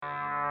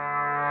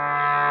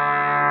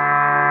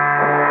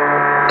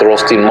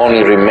Trust in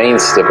money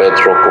remains the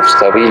bedrock of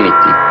stability.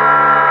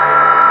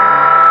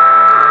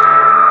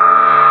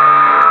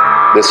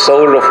 The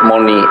soul of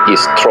money is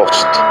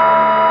trust.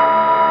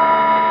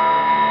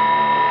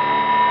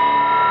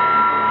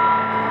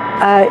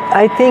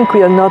 I think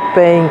we are not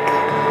paying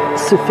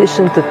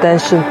sufficient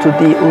attention to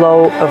the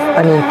law of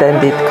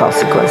unintended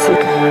consequences.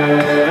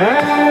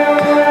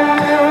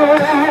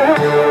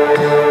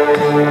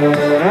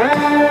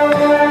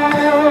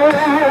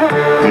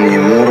 In the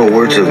immortal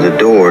words of the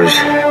Doors,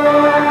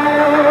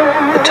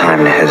 the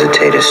time to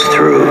hesitate is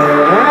through.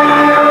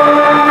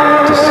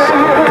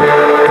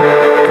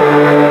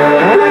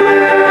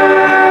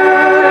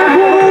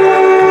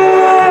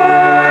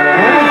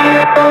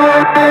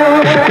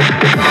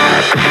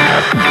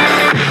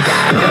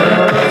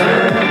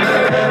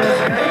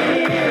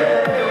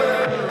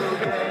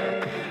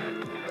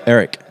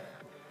 Eric,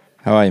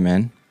 how are you,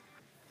 man?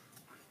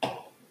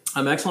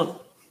 I'm excellent.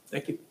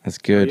 Thank you. That's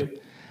good.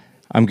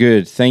 I'm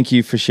good. Thank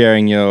you for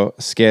sharing your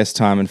scarce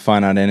time and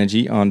finite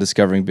energy on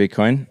discovering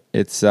Bitcoin.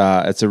 It's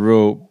a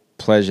real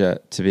pleasure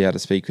to be able to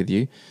speak with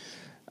you.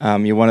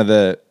 You're one of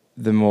the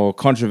more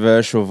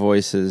controversial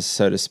voices,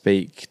 so to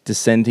speak,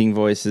 dissenting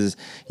voices.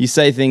 You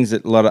say things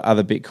that a lot of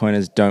other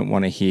Bitcoiners don't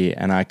want to hear,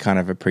 and I kind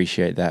of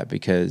appreciate that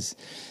because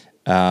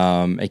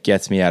it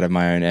gets me out of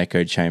my own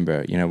echo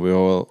chamber. You know, we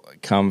all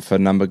come for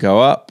number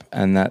go up,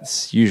 and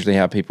that's usually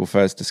how people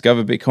first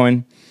discover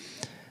Bitcoin.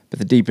 But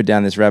the deeper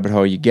down this rabbit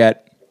hole you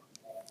get,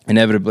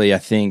 inevitably, I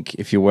think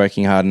if you're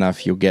working hard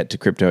enough, you'll get to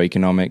crypto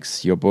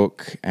economics, your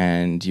book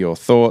and your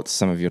thoughts,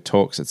 some of your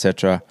talks,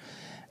 etc.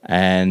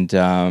 And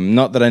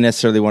not that I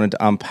necessarily wanted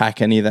to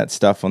unpack any of that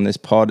stuff on this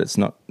pod. It's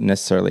not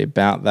necessarily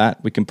about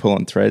that. We can pull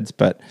on threads.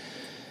 But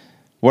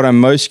what I'm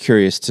most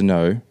curious to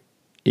know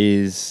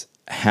is,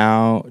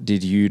 how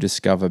did you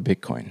discover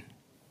Bitcoin?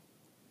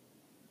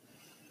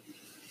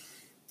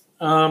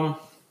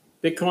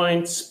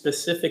 Bitcoin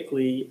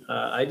specifically,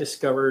 I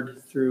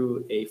discovered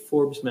through a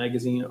Forbes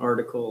magazine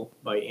article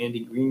by Andy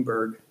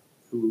Greenberg,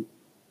 who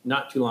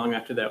not too long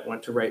after that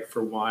went to write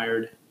for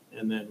Wired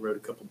and then wrote a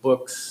couple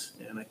books,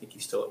 and I think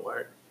he's still at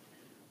Wired.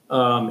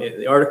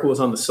 The article was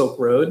on the Silk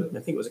Road. I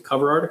think it was a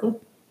cover article,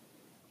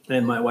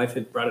 and my wife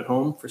had brought it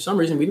home. For some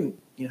reason, we didn't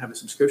have a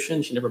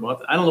subscription. She never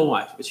bought it. I don't know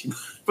why, but she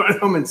brought it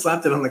home and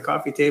slapped it on the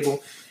coffee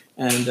table.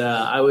 And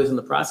I was in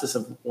the process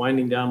of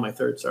winding down my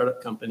third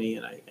startup company,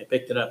 and I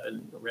picked it up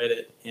and read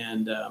it,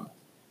 and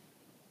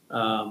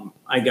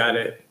I got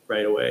it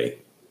right away.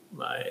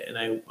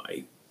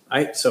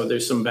 So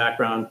there's some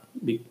background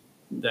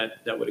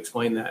that would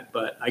explain that,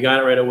 but I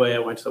got it right away. I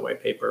went to the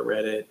white paper,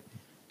 read it.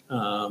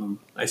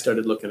 I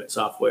started looking at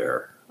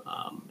software,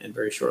 and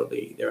very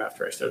shortly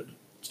thereafter, I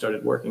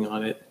started working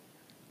on it,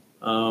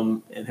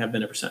 and have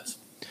been ever since.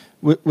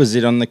 Was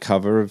it on the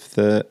cover of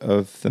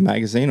the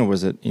magazine, or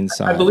was it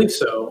inside? I believe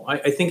so.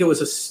 I think it was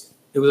a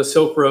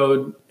Silk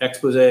Road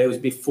expose. It was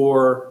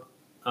before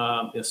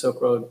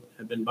Silk Road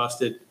had been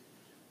busted,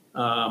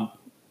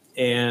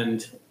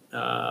 and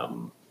I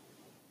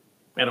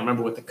don't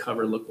remember what the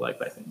cover looked like,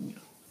 but I think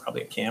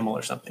probably a camel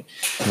or something.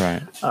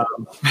 Right.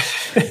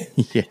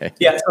 Yeah.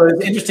 Yeah. So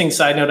it's an interesting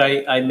side note.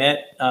 I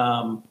met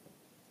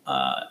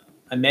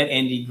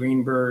Andy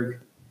Greenberg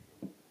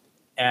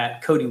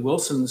at Cody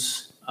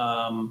Wilson's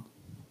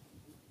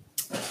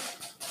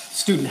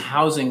student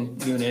housing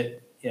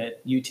unit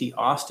at UT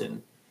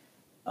Austin,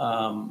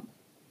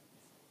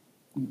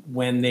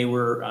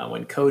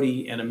 when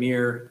Cody and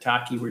Amir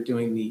Taki were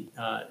doing the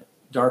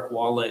dark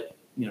wallet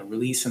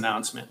release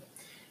announcement,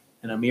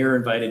 and Amir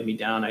invited me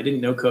down. I didn't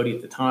know Cody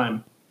at the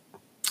time,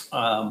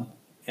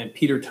 and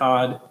Peter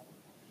Todd,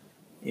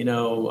 and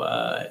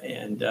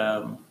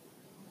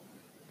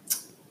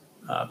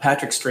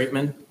Patrick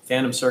Straitman,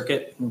 Phantom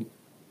Circuit.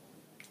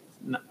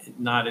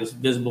 Not as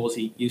visible as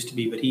he used to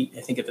be, but I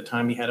think at the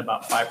time he had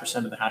about 5%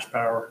 of the hash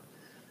power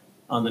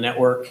on the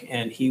network,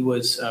 and he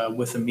was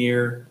with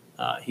Amir.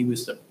 He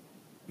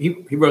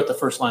wrote the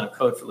first line of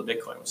code for the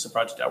Bitcoin, which is the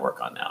project I work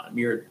on now.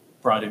 Amir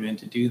brought him in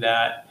to do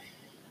that.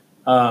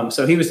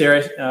 So he was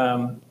there.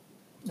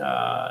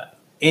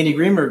 Andy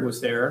Greenberg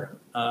was there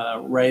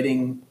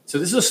writing. So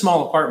this is a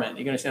small apartment.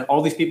 You can understand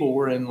all these people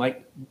were in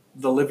like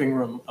the living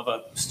room of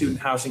a student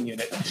housing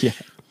unit. Yeah.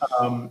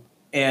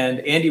 And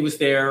Andy was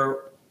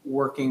there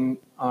working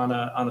on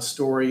a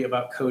story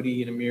about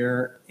Cody and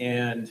Amir,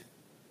 and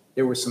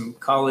there were some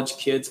college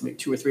kids, maybe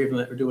 2 or 3 of them,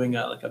 that were doing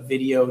a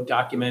video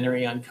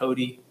documentary on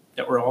Cody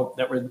that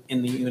were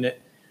in the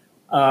unit,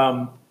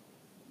 and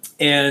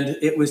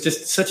it was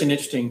just such an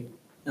interesting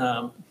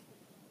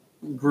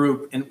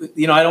group. And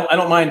I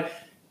don't mind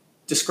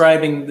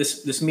describing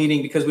this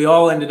meeting because we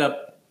all ended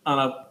up on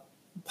a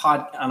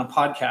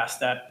podcast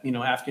that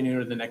afternoon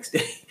or the next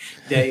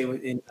day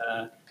in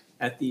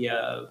at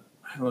the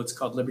I don't know, it's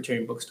called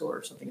Libertarian Bookstore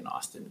or something in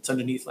Austin. It's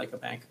underneath like a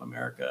Bank of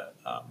America,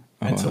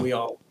 so we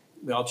all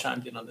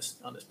chimed in on this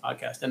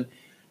podcast. And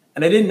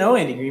I didn't know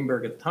Andy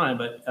Greenberg at the time,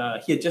 but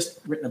he had just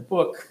written a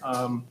book,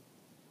 and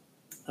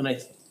I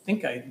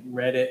think I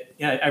read it.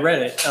 Yeah, I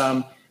read it.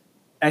 I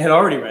had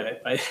already read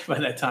it by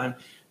that time.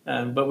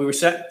 But we were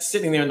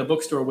sitting there in the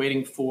bookstore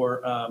waiting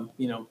for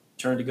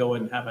turn to go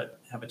and have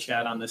a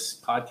chat on this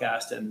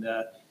podcast,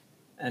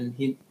 and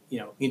he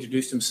he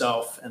introduced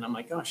himself, and I'm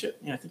like, oh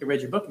shit, I think I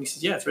read your book, and he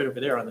says, yeah, it's right over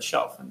there on the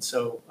shelf. And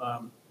so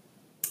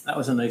that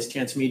was a nice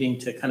chance meeting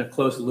to kind of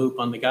close the loop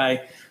on the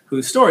guy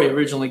whose story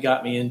originally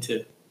got me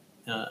into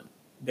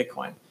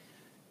Bitcoin.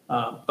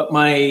 But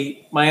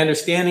my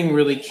understanding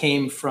really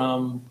came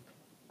from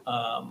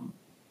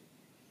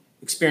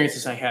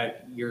experiences I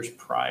had years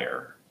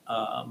prior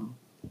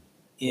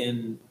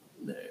in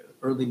the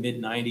early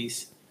mid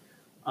 90s.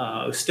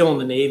 I was still in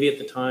the Navy at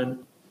the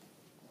time.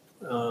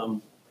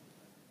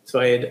 So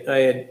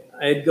I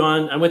had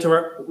gone. I went to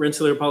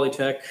Rensselaer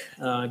Polytech.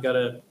 Got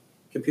a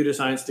computer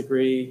science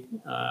degree.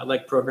 I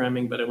liked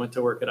programming, but I went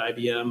to work at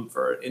IBM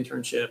for an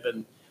internship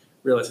and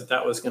realized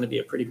that was going to be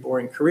a pretty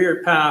boring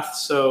career path.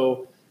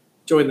 So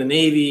joined the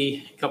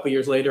Navy. A couple of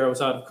years later, I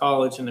was out of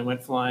college and I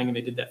went flying, and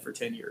I did that for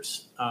 10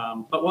 years.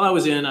 But while I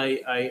was in, I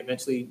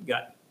eventually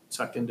got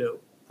sucked into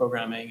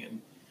programming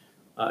and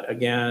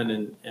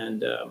again,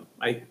 and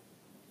I.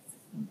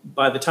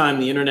 By the time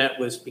the internet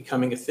was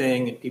becoming a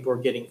thing and people were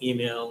getting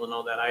email and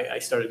all that, I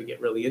started to get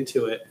really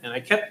into it. And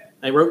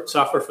I wrote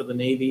software for the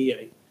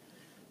Navy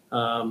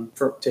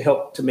to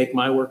help to make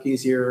my work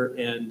easier,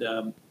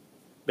 and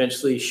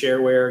eventually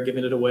shareware,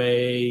 giving it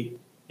away,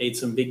 made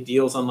some big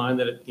deals online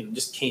that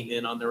just came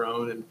in on their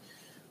own,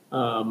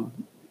 and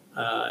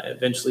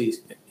eventually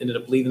ended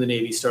up leaving the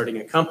Navy, starting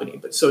a company.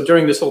 But so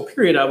during this whole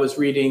period, I was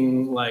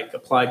reading like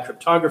applied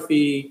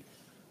cryptography,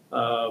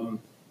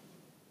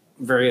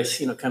 various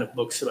kind of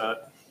books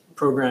about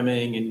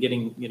programming and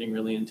getting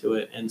really into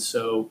it. And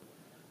so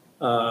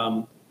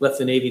left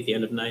the Navy at the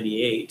end of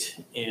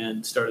 98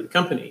 and started the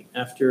company.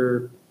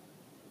 After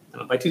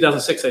by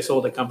 2006, I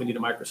sold the company to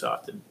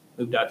Microsoft and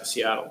moved out to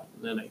Seattle.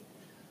 And then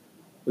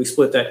we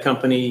split that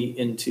company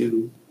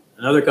into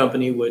another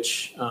company,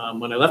 which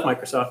when I left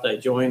Microsoft, I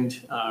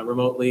joined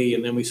remotely,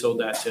 and then we sold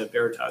that to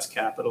Veritas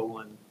Capital,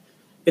 and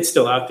it's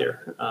still out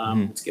there.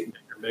 It's getting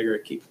bigger and bigger.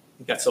 It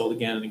got sold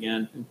again and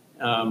again.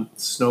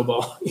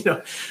 Snowball,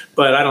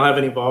 but I don't have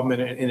any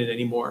involvement in it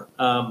anymore.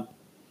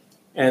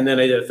 And then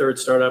I did a third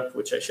startup,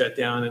 which I shut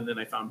down, and then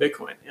I found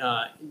Bitcoin.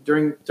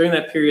 During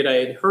that period, I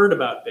had heard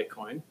about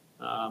Bitcoin.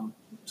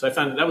 So I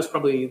found that was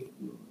probably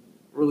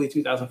early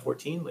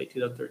 2014, late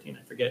 2013,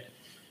 I forget.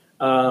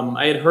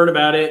 I had heard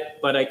about it,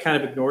 but I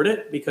kind of ignored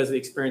it because of the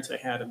experience I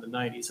had in the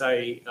 90s.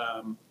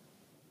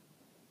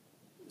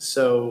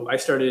 So I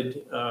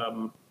started,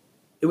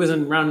 it was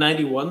in around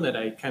 91 that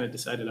I kind of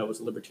decided I was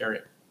a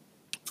libertarian.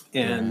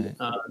 And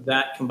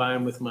that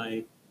combined with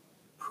my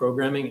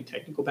programming and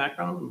technical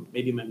background,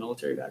 maybe my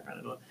military background,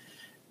 I don't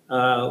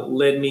know,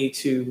 led me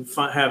to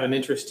have an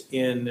interest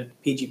in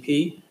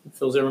PGP,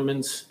 Phil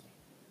Zimmerman's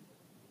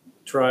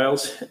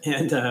trials.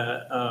 And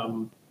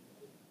I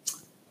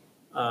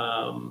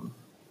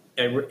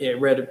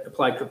read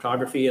applied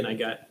cryptography, and I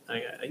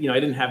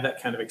didn't have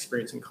that kind of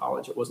experience in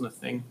college. It wasn't a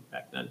thing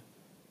back then,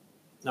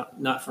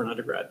 not for an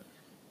undergrad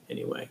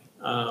anyway.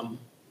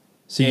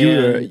 So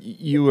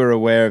you were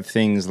aware of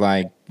things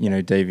like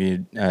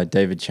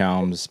David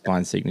Chalmers'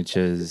 blind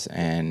signatures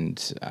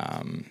and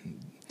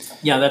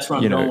yeah, that's where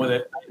I'm going with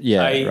it.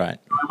 Right. I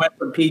went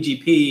from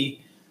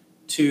PGP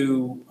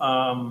to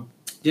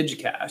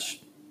DigiCash,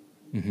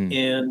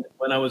 and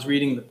when I was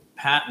reading the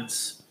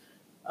patents,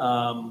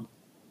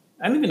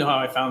 I don't even know how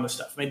I found this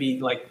stuff.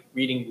 Maybe like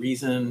reading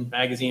Reason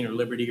magazine or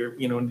Liberty or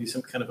do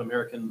some kind of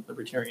American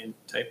libertarian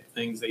type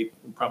things. They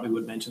probably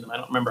would mention them. I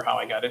don't remember how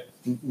I got it.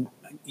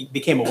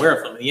 Became aware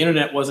of them. The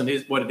internet wasn't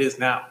what it is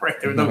now, right?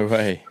 There was no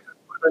way.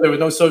 There was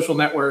no social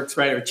networks,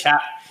 right, or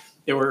chat.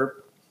 There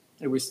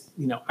was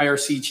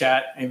IRC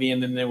chat maybe,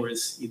 and then there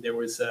was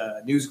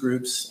news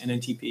groups,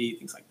 NNTP,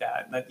 things like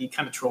that. And that you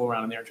kind of troll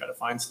around in there and try to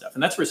find stuff.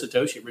 And that's where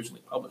Satoshi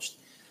originally published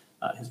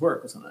his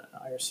work, was on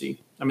IRC.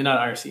 I mean, not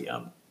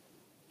IRC.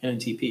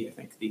 NNTP, I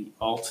think, the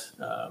alt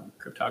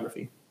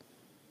cryptography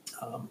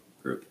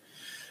group.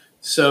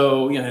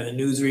 So, the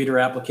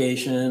newsreader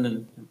application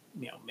and,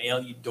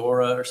 mail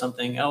Eudora or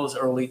something. That was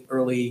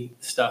early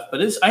stuff.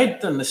 But I had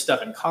done this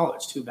stuff in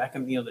college too. Back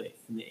in, in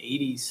the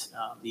 80s,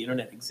 the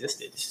internet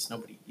existed. It's just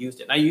nobody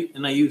used it.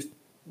 And I used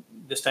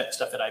this type of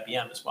stuff at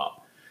IBM as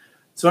well.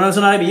 So when I was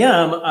at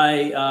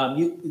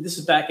IBM, this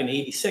is back in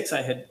 '86.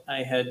 I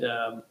had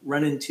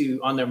run into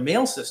on their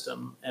mail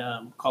system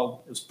it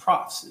was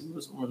Profs. It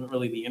wasn't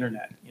really the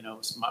internet, it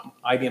was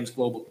IBM's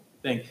global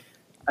thing.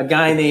 A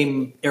guy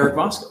named Eric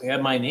Voskuil, he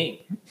had my name,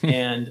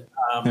 and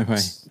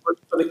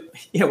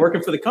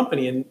working for the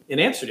company in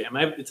Amsterdam.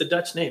 It's a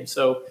Dutch name,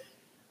 so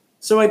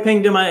I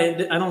pinged him. I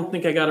don't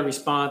think I got a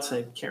response.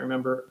 I can't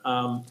remember.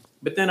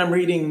 But then I'm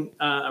reading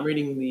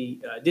the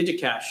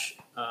DigiCash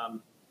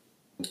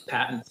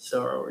patents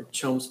or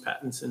Chom's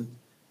patents, and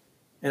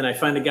I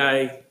find a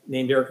guy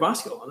named Eric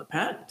Voskuil on the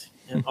patent,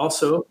 and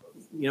also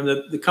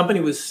the company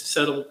was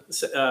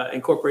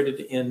incorporated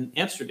in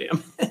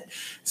Amsterdam.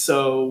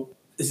 So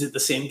is it the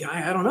same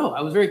guy? I don't know.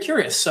 I was very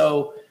curious,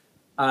 so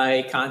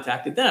I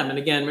contacted them, and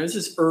again, this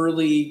is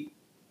early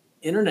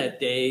internet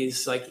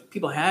days, like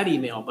people had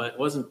email, but it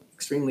wasn't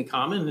extremely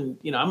common. And,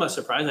 you know, I'm not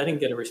surprised I didn't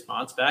get a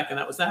response back, and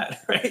that was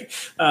that, right?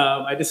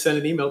 I just sent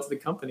an email to the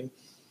company.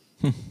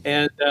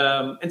 And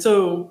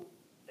so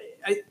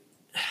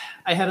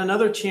I had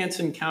another chance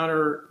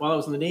encounter while I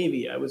was in the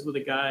Navy. I was with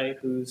a guy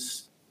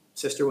whose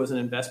sister was an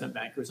investment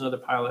banker. There was another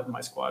pilot in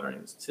my squadron.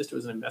 His sister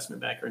was an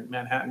investment banker in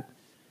Manhattan,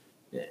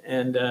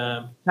 and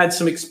had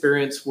some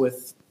experience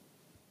with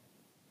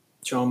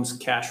Chom's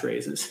cash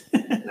raises.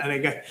 And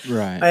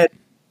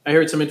I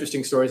heard some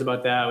interesting stories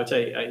about that, which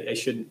I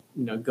shouldn't,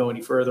 you know, go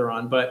any further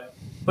on. But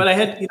I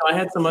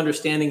had some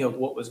understanding of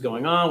what was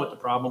going on, what the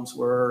problems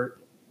were,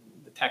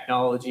 the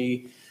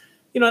technology.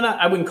 You know,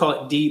 I wouldn't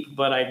call it deep,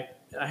 but I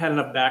had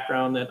enough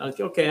background that I was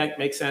like, okay, that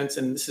makes sense.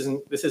 And this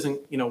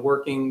isn't you know,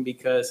 working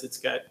because it's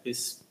got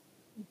this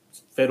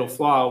fatal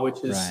flaw,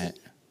 which is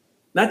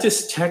not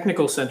just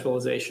technical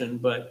centralization,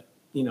 but,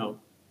 you know,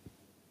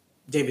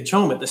 David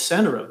Chom at the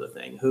center of the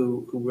thing,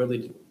 who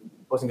really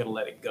wasn't going to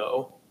let it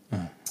go.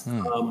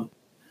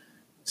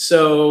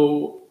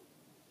 So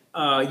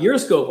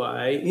years go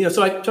by, you know,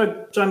 so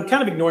I'm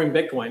kind of ignoring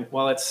Bitcoin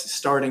while it's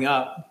starting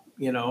up,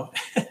 you know,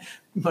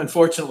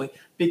 unfortunately,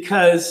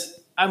 because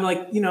I'm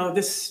like, you know,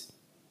 these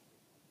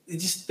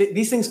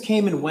things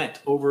came and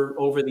went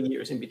over the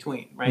years in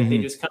between, right? They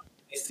just come,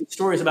 these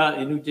stories about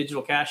a new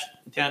digital cash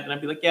attempt, and I'd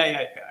be like,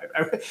 yeah,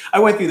 I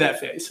went through that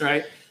phase,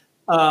 right?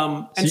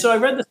 And so I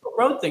read this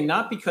road thing,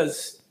 not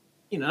because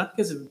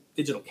of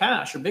digital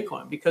cash or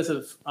Bitcoin, because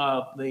of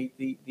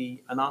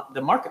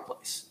the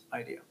marketplace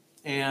idea,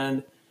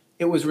 and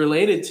it was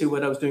related to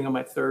what I was doing on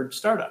my third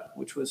startup,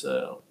 which was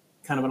a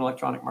kind of an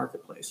electronic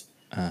marketplace.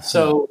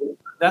 So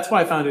that's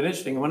why I found it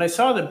interesting. And when I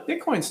saw the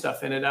Bitcoin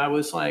stuff in it, I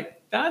was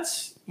like,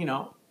 that's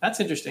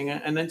interesting.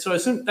 And then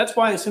that's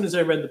why as soon as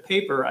I read the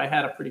paper, I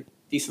had a pretty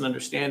decent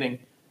understanding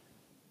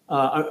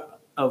of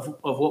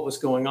what was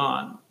going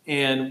on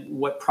and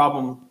what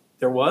problem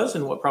there was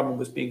and what problem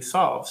was being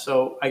solved.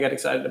 So I got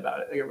excited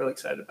about it. I got really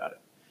excited about it.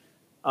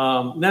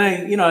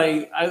 Then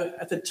I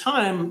at the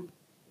time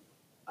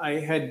I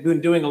had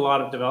been doing a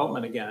lot of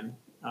development again.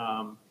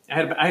 I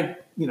had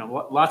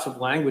lots of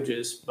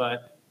languages,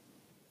 but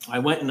I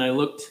went and I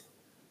looked.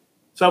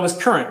 So I was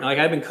current. Like,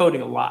 I've been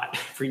coding a lot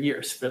for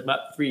years, for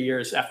about 3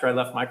 years after I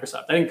left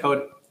Microsoft. I didn't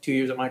code 2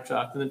 years at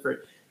Microsoft, and then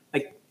for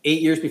like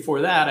 8 years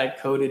before that, I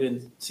coded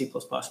in C++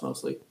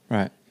 mostly.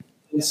 Right.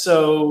 And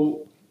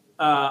so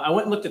I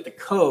went and looked at the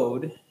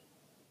code,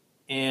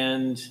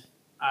 and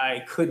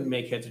I couldn't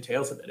make heads or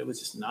tails of it. It was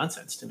just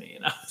nonsense to me,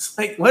 and I was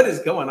like, "What is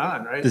going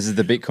on?" Right? This is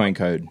the Bitcoin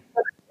code.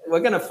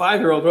 What kind of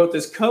 5-year-old wrote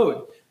this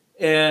code?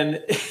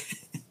 And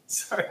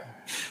sorry,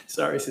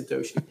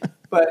 Satoshi,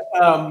 but.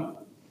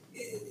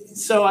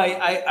 So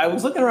I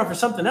was looking around for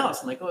something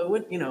else. I'm like,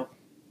 oh,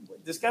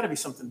 there's got to be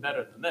something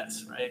better than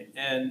this, right?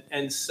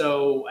 And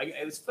so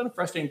it was kind of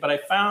frustrating, but I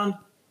found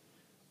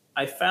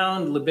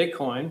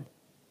LibBitcoin,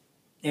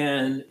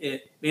 and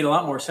it made a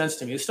lot more sense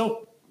to me. It's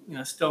still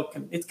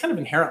it's kind of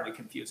inherently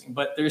confusing,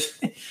 but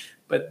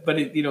but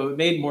it it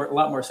made a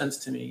lot more sense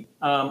to me.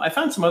 I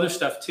found some other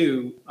stuff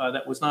too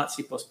that was not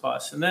C++,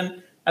 and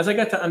then as I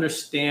got to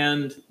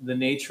understand the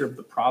nature of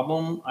the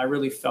problem, I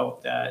really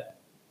felt that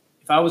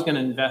if I was going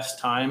to invest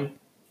time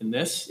in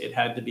this, it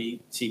had to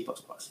be C++.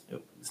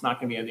 It's not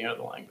going to be any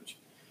other language,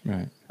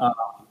 right?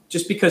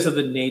 Just because of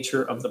the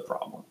nature of the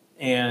problem.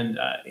 And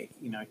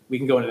we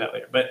can go into that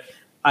later. But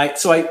I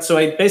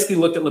basically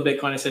looked at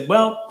LibBitcoin. I said,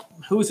 well,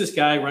 who is this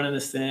guy running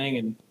this thing?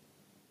 And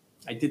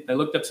I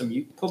pulled up some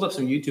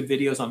YouTube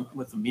videos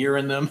with Amir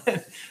in them.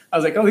 I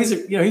was like, oh, he's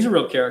a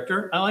real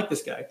character. I like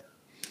this guy.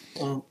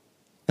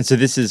 And so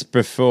this is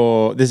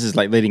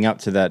like leading up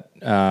to that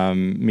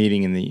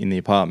meeting in the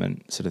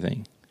apartment sort of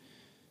thing.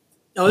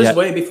 No, this is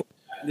way before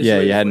that.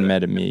 You hadn't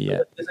met Amir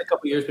yet. This is a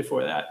couple years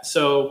before that.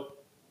 So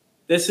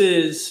this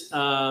is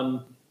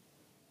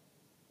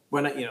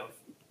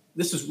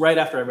this was right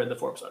after I read the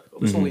Forbes article.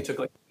 This only took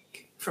like a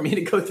week for me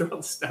to go through all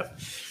this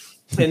stuff.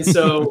 And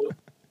so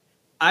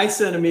I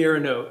sent Amir a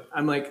note.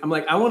 I'm like,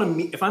 I want to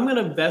meet. If I'm going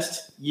to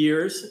invest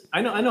years,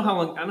 I know how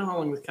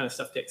long this kind of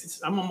stuff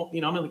takes. I'm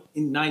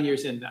 9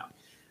 years in now.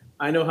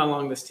 I know how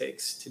long this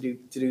takes to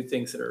do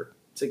things that are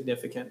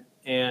significant.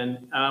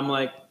 And I'm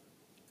like,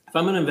 if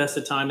I'm going to invest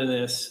the time in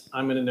this,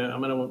 I'm going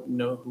to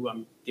know who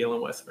I'm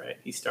dealing with, right?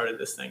 He started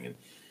this thing,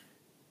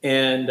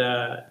 and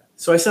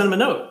so I sent him a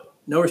note,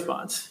 no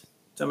response.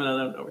 Sent him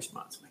another no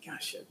response. I'm like,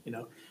 gosh, shit,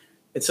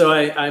 And so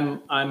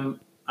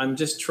I'm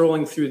just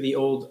trolling through the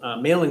old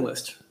mailing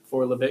list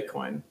for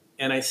LibBitcoin,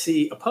 and I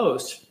see a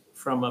post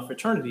from a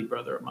fraternity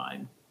brother of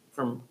mine,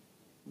 from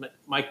the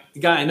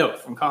guy I know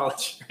from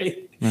college,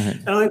 right?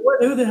 And I'm like, what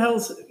the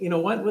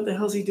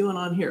hell's he doing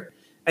on here?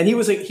 And he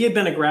had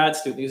been a grad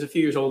student. He was a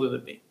few years older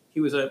than me. He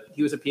was a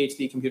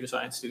PhD computer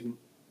science student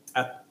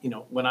at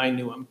when I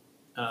knew him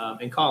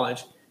in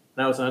college,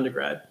 and I was an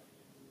undergrad.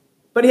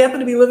 But he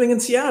happened to be living in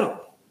Seattle,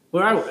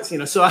 where I was.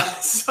 So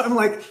I'm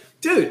like,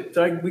 dude.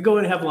 So we go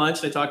and have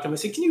lunch, and I talk to him. I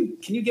say, can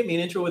you get me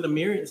an intro with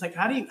Amir? It's like,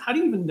 how do you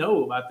even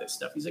know about this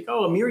stuff? He's like,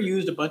 oh, Amir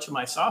used a bunch of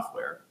my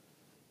software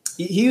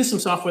he used some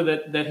software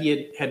that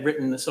he had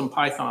written, some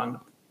Python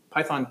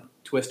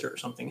twister or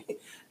something.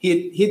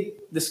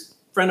 This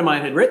friend of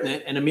mine had written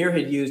it, and Amir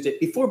had used it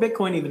before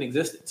Bitcoin even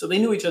existed. So they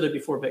knew each other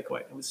before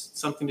Bitcoin. It was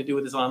something to do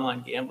with his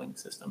online gambling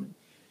system.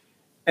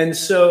 And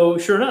so,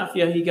 sure enough,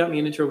 yeah, he got me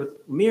an intro with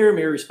Amir.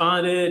 Amir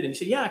responded, and he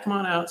said, "Yeah, come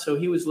on out." So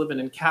he was living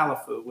in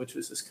Califu, which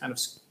was this kind of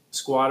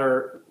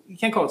squatter. You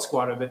can't call it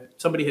squatter, but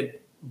somebody had,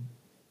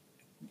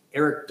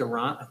 Eric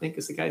Durant, I think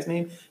is the guy's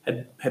name,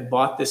 had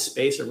bought this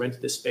space or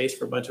rented this space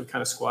for a bunch of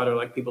kind of squatter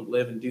like people to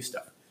live and do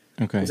stuff.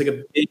 Okay. It's like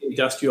a big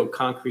industrial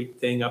concrete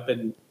thing up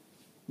in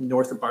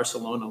north of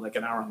Barcelona, like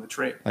an hour on the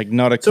train. Like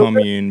not a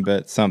commune,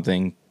 but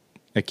something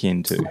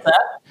akin to.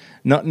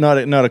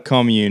 Not a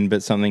commune,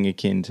 but something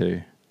akin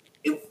to.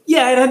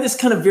 It had this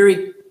kind of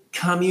very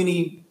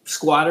commune-y,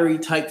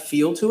 squattery type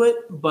feel to it,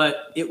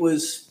 but it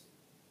was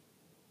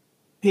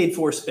paid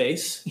for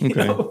space. You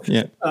know?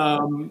 Yeah.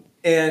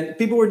 And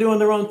people were doing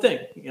their own thing.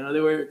 You know,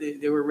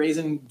 they were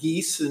raising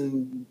geese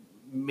and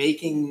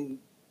making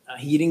a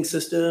heating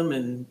system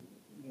and,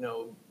 you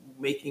know,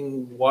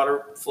 making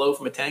water flow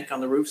from a tank on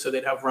the roof so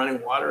they'd have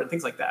running water and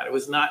things like that. It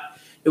was like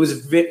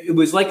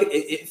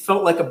it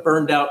felt like a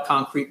burned out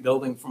concrete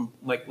building from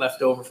like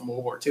left over from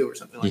World War II or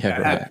something like that.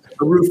 It had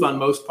a roof on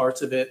most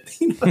parts of it,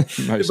 you know? But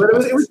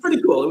it was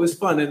pretty cool. It was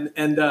fun.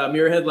 And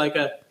Amir had like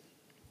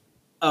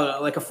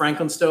a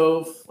Franklin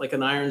stove, like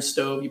an iron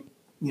stove.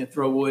 You know,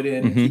 throw wood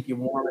in and keep you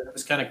warm. And it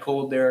was kind of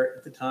cold there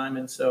at the time.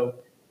 And so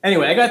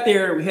anyway, I got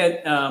there. We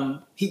had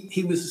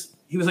he was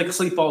like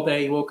asleep all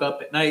day. He woke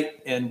up at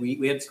night and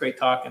we had this great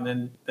talk. And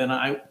then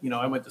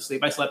I went to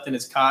sleep. I slept in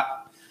his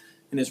cot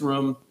in his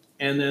room.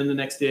 And then the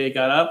next day I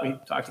got up, we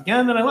talked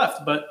again, then I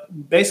left.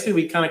 But basically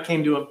we kind of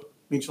came to a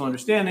mutual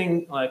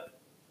understanding. Like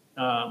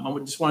I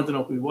just wanted to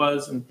know who he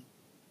was.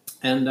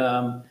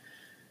 And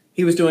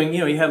he was doing, you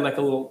know, he had like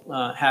a little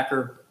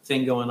hacker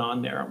thing going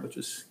on there, which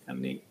was kind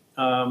of neat.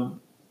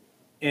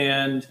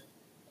 And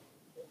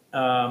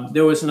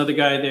there was another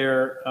guy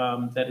there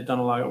that had done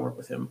a lot of work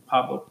with him,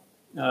 Pablo.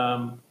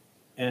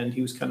 And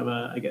he was kind of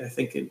I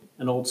think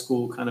an old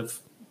school kind of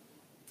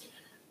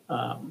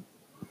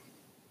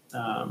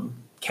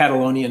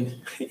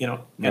Catalonian, you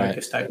know,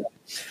 anarchist type.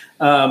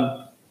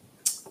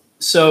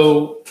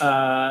 So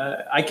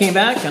I came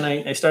back and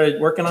I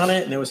started working on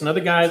it. And there was another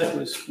guy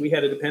we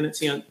have a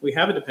dependency on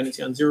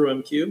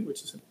 0MQ,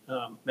 which is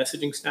a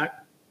messaging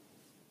stack.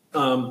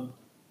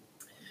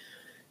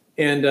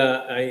 And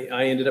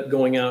I ended up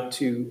going out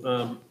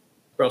to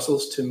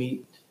Brussels to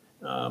meet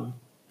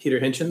Peter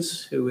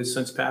Hitchens, who has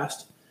since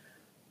passed,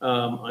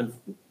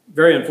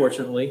 very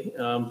unfortunately,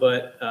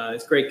 but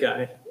he's a great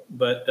guy.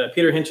 But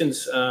Peter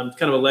Hitchens,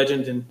 kind of a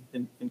legend in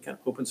kind of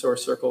open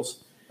source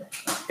circles.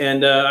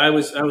 And I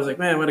was like,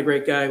 man, what a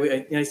great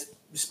guy. I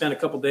spent a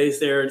couple of days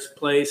there at his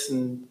place,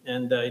 and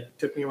he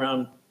took me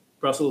around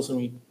Brussels, and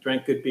we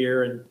drank good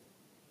beer, and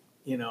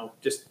you know,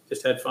 just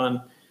had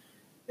fun.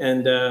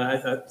 And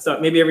I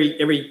thought maybe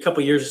every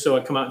couple of years or so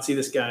I'd come out and see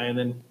this guy. And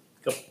then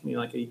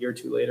like a year or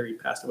two later, he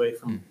passed away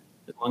from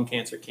lung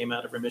cancer, came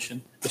out of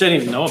remission, which I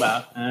didn't even know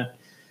about.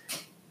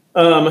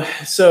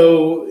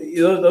 So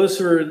you know, those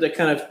were the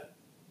kind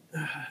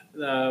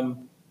of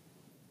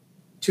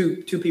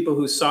two people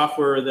whose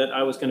software that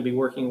I was going to be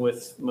working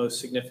with most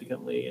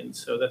significantly. And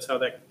so that's how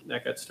that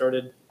got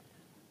started.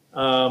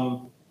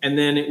 And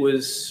then it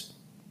was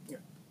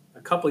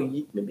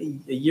maybe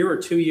a year or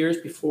 2 years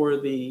before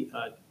the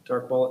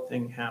dark wallet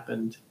thing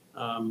happened.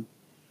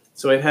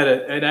 So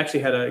I'd actually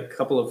had a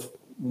couple of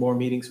more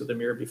meetings with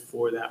Amir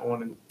before that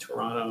one in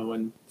Toronto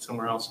and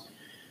somewhere else.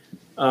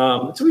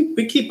 So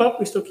we keep up,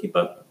 we still keep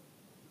up.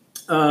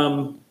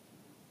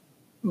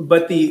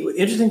 But the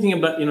interesting thing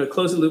about, you know,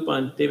 close the loop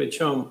on David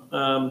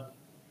Chom,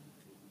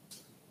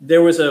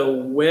 there was a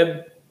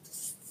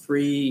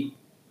Web3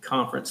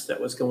 conference that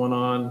was going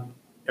on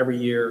every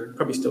year,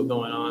 probably still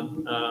going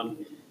on. And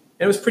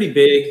it was pretty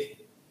big.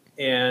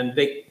 And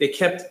they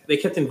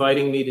kept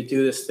inviting me to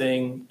do this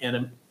thing,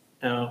 and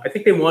I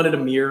think they wanted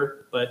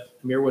Amir, but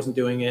Amir wasn't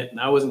doing it, and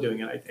I wasn't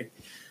doing it. I think,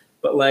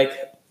 but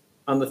like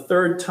on the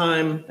third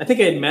time, I think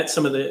I had met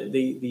some of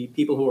the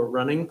people who were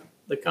running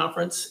the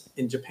conference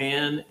in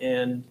Japan,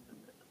 and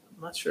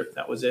I'm not sure if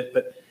that was it,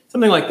 but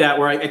something like that,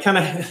 where I kind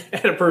of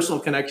had a personal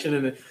connection,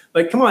 and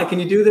like, come on, can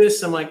you do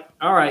this? I'm like,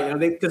 all right, you know,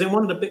 because they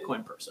wanted a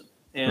Bitcoin person,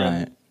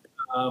 and it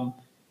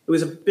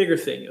was a bigger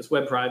thing. It was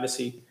web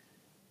privacy.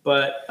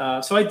 But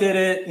so I did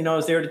it, you know, I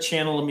was there to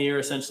channel Amir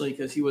essentially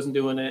because he wasn't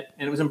doing it.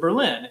 And it was in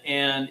Berlin.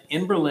 And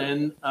in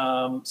Berlin,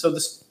 there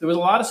was a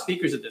lot of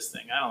speakers at this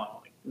thing. I don't know,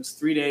 like it was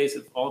 3 days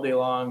of all day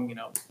long, you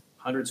know,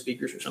 100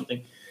 speakers or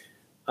something.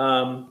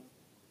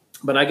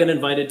 But I got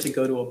invited to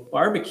go to a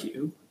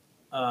barbecue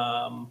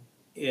in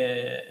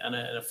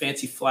a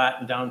fancy flat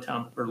in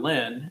downtown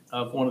Berlin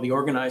of one of the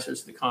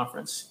organizers of the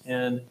conference.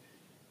 And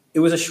it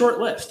was a short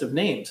list of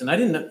names, and I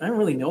didn't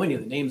really know any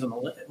of the names on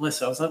the list,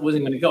 so I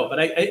wasn't going to go. But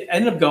I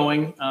ended up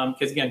going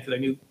because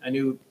I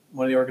knew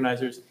one of the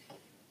organizers,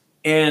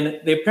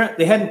 and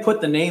they hadn't put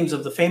the names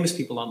of the famous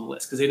people on the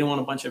list because they didn't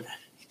want a bunch of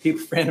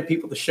random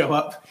people to show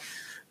up.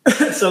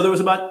 So there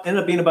was ended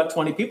up being about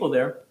 20 people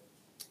there.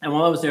 And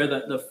while I was there,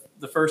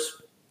 the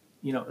first,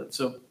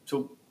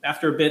 so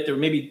after a bit, there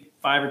were maybe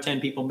 5 or 10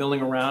 people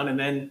milling around, and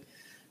then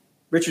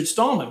Richard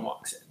Stallman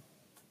walks in.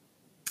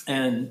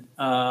 And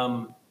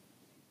so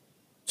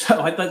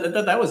I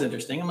thought that was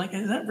interesting. I'm like,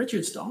 is that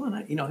Richard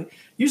Stallman?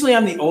 Usually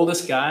I'm the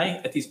oldest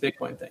guy at these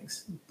Bitcoin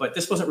things, but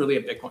this wasn't really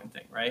a Bitcoin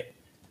thing, right?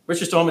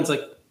 Richard Stallman's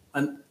like,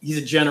 he's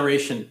a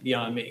generation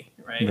beyond me,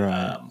 right? He's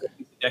a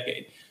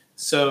decade.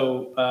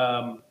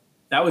 So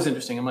that was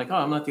interesting. I'm like, oh,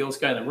 I'm not the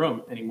oldest guy in the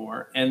room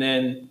anymore. And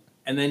then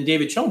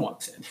David Choum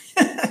walks in.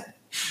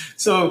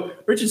 So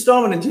Richard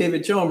Stallman and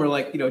David Choum are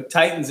like,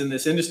 titans in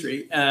this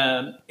industry,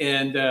 and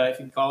if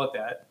you can call it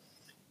that.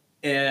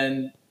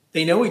 And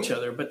they know each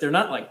other, but they're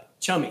not like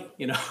chummy,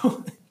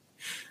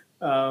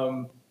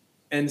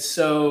 and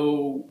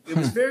so it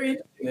was very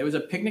interesting. There was a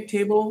picnic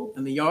table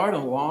in the yard,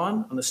 on the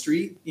lawn, on the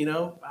street,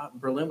 out in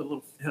Berlin, with a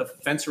little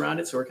fence around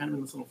it. So we're kind of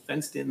in this little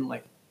fenced-in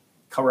like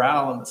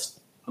corral on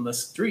the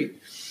street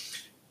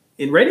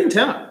right in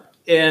town.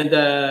 And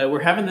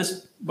we're having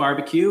this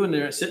barbecue, and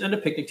they're sitting at a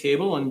picnic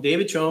table, and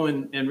David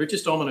Choum and Richard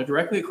Stallman are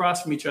directly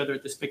across from each other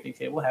at this picnic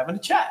table having a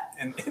chat.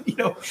 And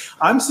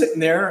I'm sitting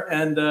there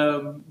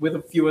and with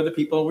a few other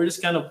people, we're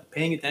just kind of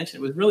paying attention.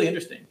 It was really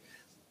interesting.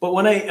 But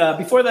when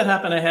before that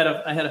happened, I had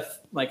a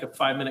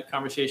 5-minute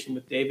conversation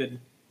with David,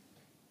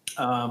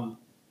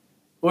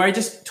 where I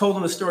just told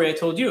him the story I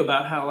told you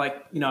about how,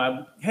 I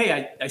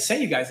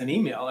sent you guys an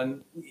email,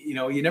 and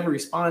you never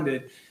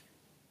responded.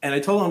 And I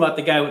told him about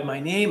the guy with my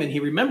name, and he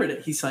remembered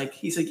it. He's like,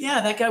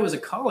 yeah, that guy was a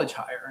college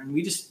hire, and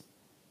we just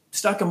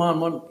stuck him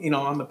on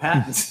on the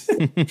patents. I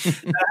don't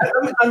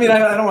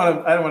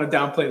want to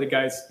downplay the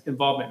guy's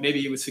involvement.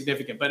 Maybe he was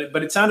significant,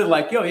 but it sounded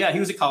like, he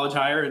was a college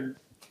hire, and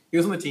he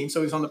was on the team,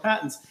 so he's on the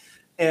patents.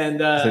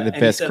 And it's like the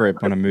best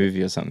grip on a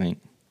movie or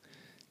something.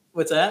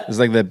 What's that? It's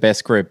like the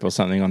best grip or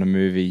something on a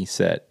movie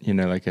set.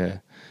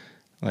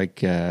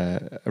 Like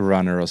a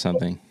runner or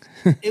something.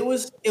 It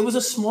was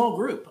a small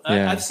group.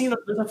 Yeah. I've seen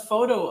there's a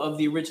photo of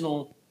the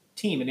original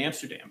team in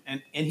Amsterdam,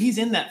 and he's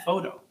in that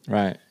photo.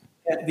 Right.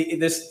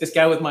 This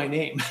guy with my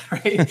name,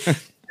 right?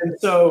 And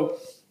so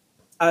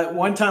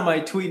one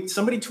time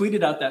somebody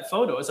tweeted out that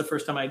photo. It was the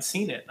first time I'd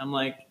seen it. I'm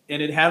like,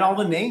 and it had all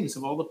the names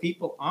of all the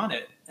people on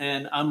it,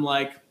 and I'm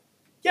like,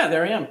 yeah,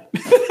 there I am.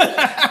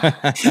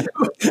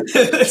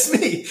 That's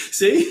me.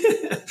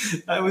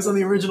 See, I was on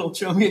the original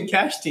Choumi and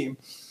Cash team.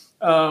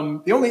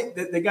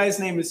 The guy's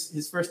name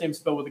his first name is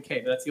spelled with a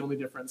K, but that's the only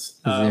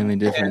difference. That's the only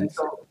difference. And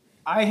so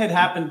I had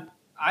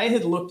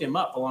looked him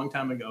up a long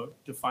time ago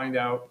to find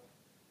out,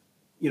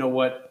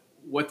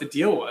 what the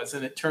deal was.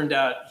 And it turned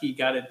out he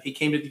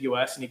came to the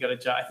US and he got a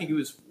job. I think he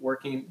was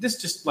working,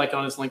 this just like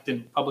on his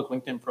public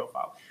LinkedIn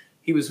profile.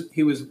 He was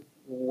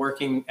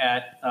working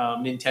at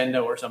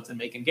Nintendo or something,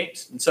 making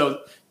games. And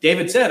so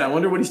David said, I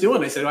wonder what he's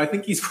doing. I said, I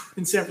think he's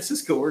in San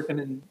Francisco working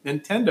in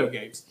Nintendo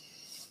games.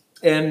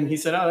 And he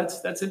said, oh,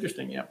 that's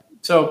interesting. Yeah.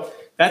 So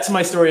that's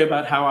my story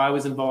about how I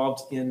was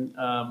involved in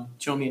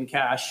Choumi and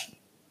Cash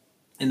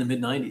in the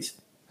mid-90s.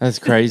 That's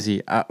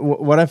crazy.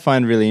 What I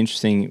find really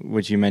interesting,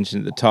 which you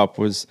mentioned at the top,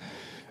 was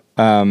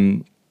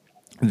the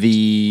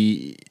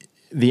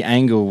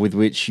angle with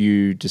which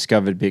you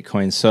discovered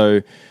Bitcoin.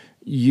 So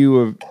you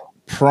were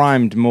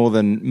primed more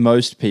than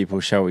most people,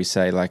 shall we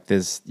say. Like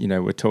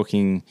we're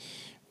talking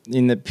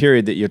in the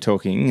period that you're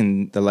talking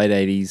in the late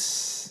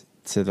 80s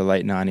to the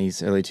late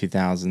 90s, early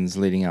 2000s,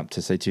 leading up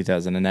to, say,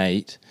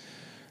 2008.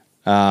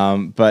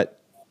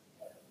 But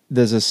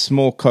there's a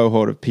small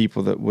cohort of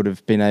people that would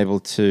have been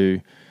able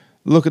to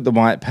look at the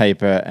white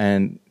paper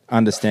and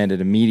understand it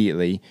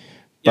immediately.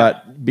 Yeah.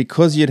 But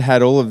because you'd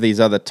had all of these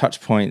other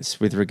touch points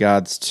with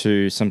regards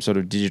to some sort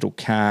of digital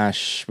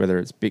cash, whether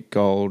it's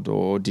BitGold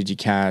or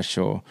DigiCash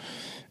or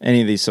any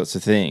of these sorts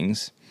of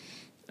things,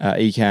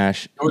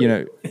 eCash,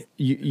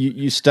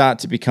 you start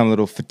to become a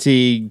little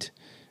fatigued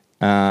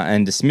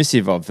and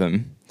dismissive of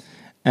them.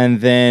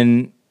 And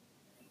then,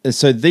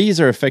 so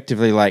these are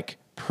effectively like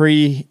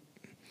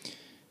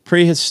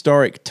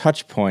prehistoric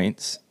touch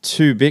points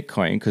to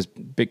Bitcoin, because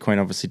Bitcoin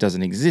obviously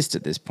doesn't exist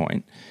at this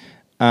point.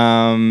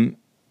 And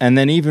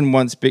then even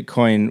once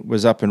Bitcoin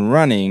was up and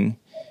running,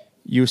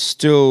 you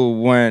still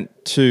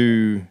weren't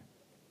too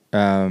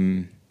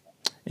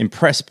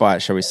impressed by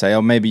it, shall we say,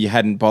 or maybe you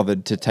hadn't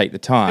bothered to take the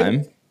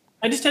time.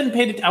 I just hadn't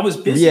paid it. I was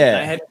busy. Yeah.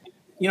 I had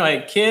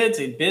kids,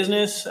 I had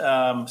business,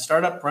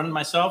 startup running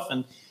myself,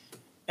 and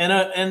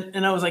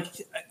I was like,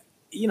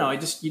 you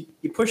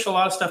push a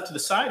lot of stuff to the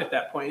side at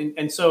that point,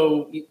 and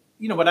so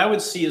what I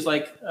would see is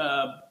like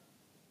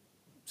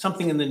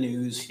something in the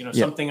news,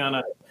 something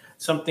on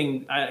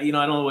something. I don't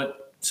know what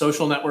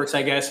social networks,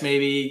 I guess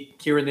maybe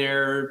here and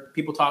there,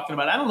 people talking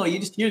about it. I don't know. You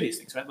just hear these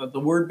things, right? The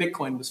word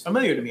Bitcoin was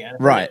familiar to me,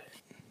 right?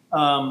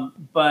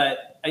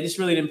 But I just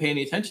really didn't pay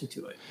any attention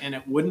to it. And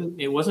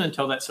it wasn't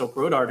until that Silk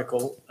Road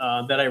article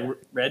that I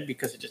read,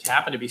 because it just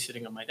happened to be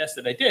sitting on my desk,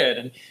 that I did.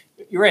 And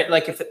you're right.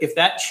 Like if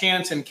that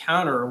chance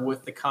encounter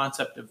with the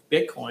concept of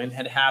Bitcoin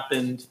had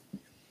happened,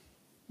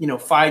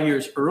 5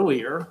 years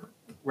earlier,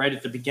 right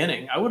at the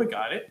beginning, I would have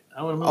got it.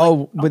 I would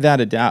have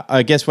Without a doubt.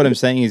 I guess what I'm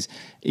saying is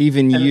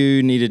even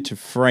you needed to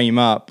frame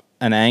up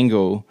an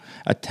angle,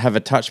 have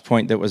a touch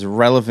point that was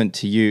relevant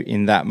to you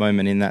in that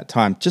moment, in that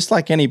time, just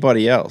like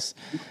anybody else.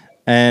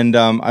 And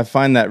I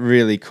find that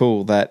really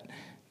cool, that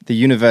the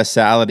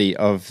universality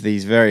of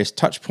these various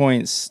touch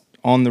points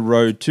on the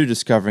road to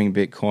discovering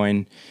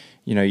Bitcoin,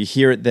 you know, you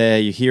hear it there,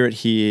 you hear it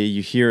here,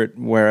 you hear it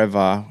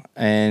wherever,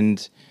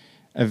 and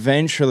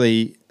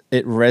eventually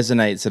it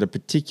resonates at a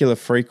particular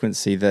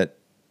frequency that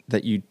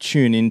you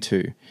tune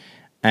into.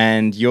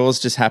 And yours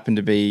just happened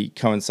to be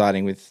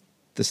coinciding with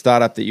the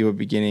startup that you were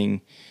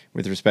beginning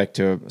with respect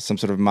to some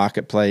sort of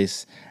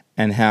marketplace,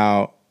 and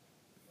how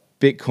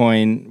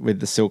Bitcoin with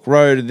the Silk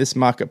Road, this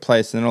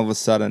marketplace, and then all of a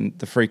sudden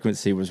the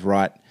frequency was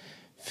right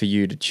for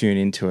you to tune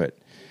into it.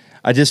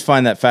 I just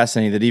find that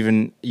fascinating that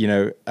even, you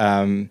know,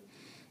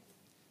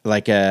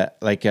 like a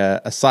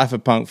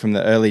cypherpunk from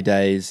the early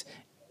days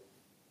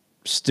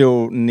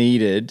still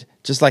needed,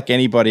 just like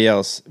anybody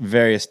else,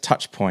 various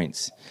touch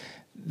points.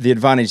 The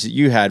advantage that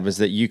you had was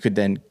that you could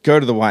then go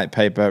to the white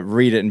paper,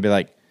 read it, and be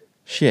like,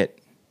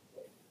 shit,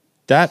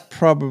 that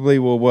probably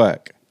will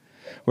work.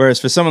 Whereas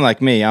for someone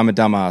like me, I'm a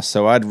dumbass,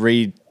 so I'd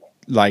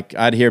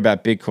hear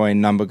about Bitcoin,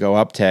 number go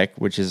up tech,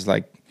 which is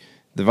like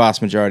the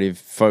vast majority of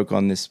folk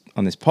on this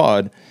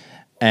pod,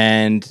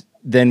 and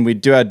then we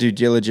do our due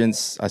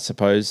diligence, I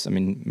suppose. I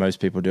mean, most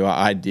people do.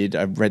 I did.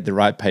 I read the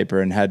right paper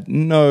and had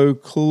no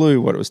clue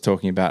what it was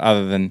talking about,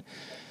 other than,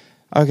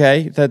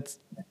 okay,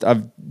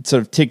 I've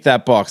sort of ticked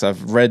that box.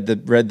 I've read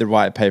the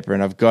white paper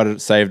and I've got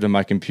it saved on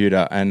my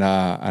computer, and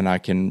I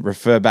can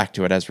refer back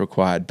to it as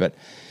required. But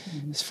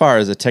as far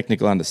as a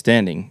technical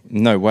understanding,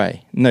 no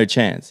way, no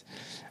chance.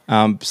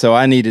 So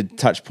I needed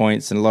touch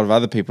points, and a lot of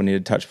other people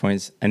needed touch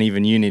points, and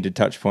even you needed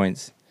touch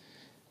points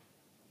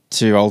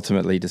to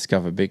ultimately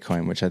discover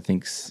Bitcoin, which I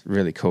think's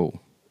really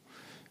cool,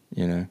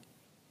 you know?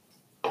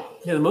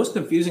 Yeah, the most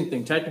confusing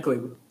thing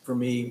technically for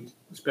me with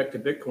respect to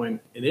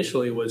Bitcoin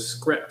initially was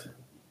script.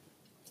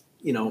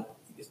 You know,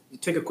 you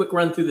take a quick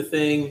run through the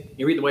thing,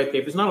 you read the white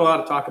paper. There's not a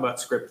lot of talk about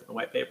script in the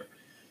white paper.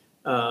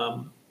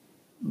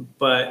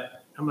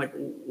 But I'm like,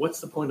 what's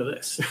the point of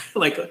this?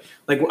 like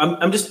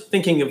I'm just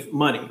thinking of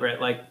money,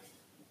 right? Like,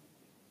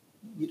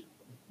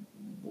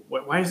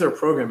 why is there a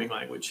programming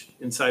language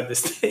inside this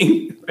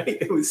thing? Right?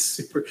 It was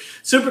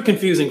super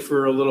confusing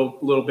for a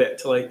little bit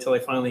till I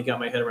finally got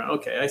my head around.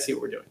 Okay, I see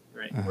what we're doing.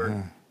 Right?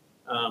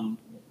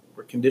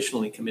 We're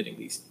conditionally committing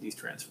these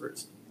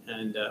transfers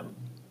and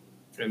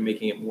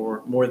making it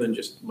more than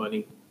just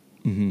money.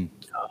 Mm-hmm.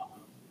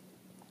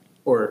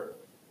 Or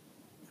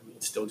I mean,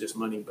 it's still just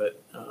money,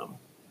 but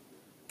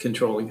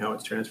controlling how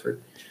it's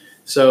transferred.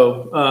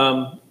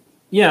 So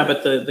yeah,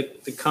 but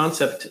the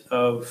concept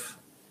of,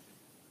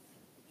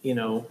 you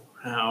know,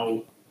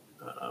 how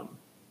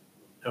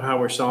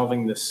we're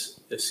solving this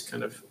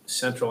kind of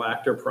central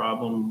actor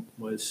problem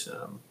was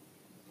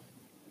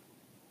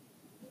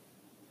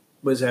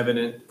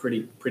evident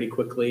pretty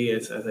quickly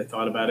as I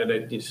thought about it.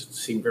 It just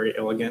seemed very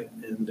elegant,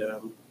 and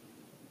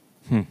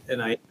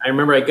I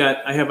remember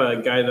I have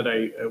a guy that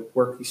I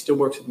work. He still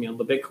works with me on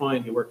the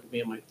Bitcoin. He worked with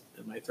me on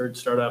my third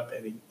startup,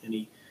 and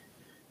he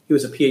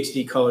was a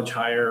PhD college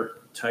hire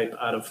type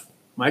out of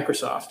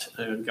Microsoft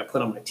and got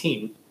put on my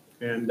team.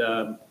 And one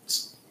of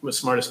the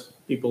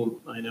smartest people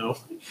I know.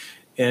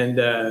 And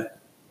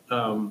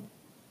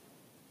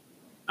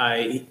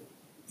I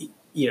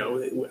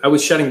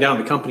was shutting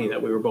down the company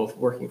that we were both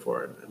working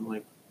for. And I'm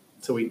like,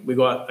 so we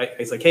go out.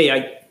 He's like,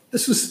 hey,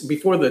 this was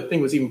before the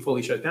thing was even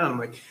fully shut down. I'm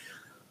like,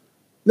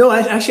 no,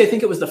 I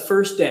think it was the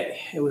first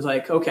day. It was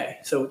like, okay,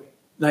 so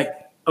I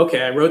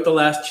wrote the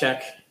last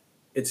check.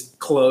 It's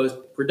closed.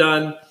 We're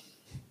done.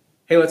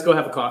 Hey, let's go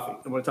have a coffee.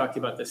 I want to talk to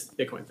you about this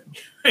Bitcoin thing.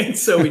 Right?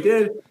 So we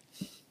did.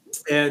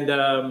 And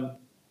I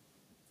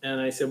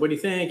said, what do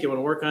you think? You want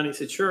to work on it? He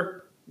said,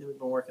 sure. And we've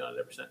been working on it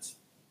ever since.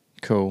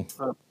 Cool.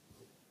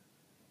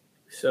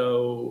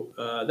 So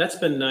that's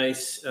been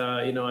nice.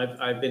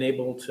 I've been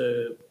able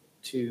to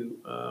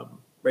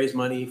raise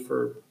money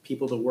for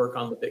people to work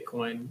on the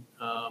Bitcoin.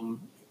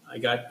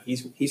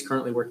 He's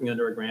currently working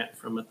under a grant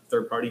from a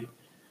third party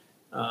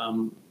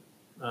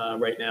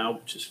right now,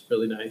 which is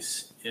really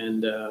nice.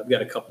 And I've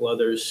got a couple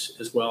others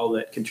as well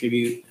that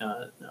contribute.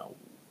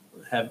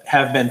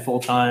 Have been full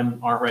time,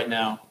 aren't right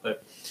now,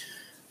 but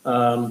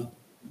I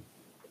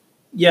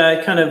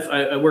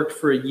worked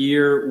for a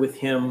year with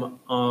him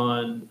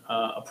on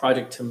a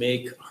project to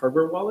make a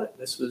hardware wallet.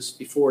 This was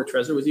before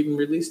Trezor was even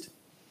released,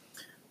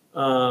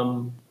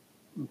 but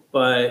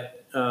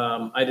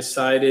I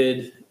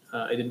decided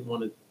I didn't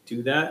want to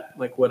do that.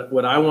 Like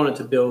what I wanted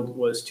to build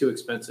was too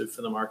expensive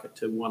for the market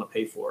to want to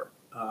pay for,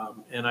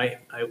 and it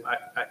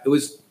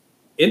was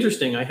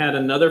interesting. I had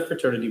another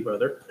fraternity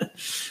brother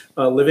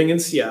living in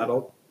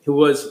Seattle who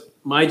was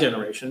my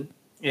generation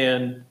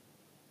and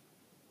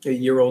a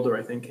year older,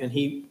 I think. And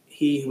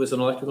he was an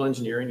electrical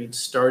engineer, and he'd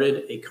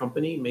started a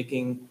company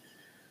making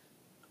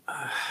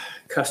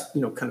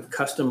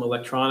custom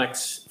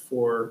electronics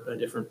for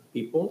different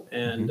people.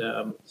 And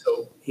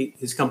so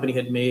his company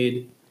had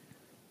made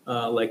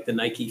like the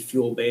Nike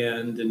Fuel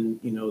Band, and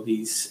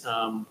these.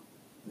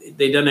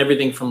 They've done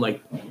everything from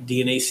like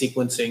DNA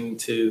sequencing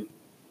to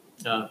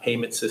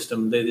payment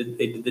system. They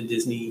did the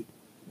Disney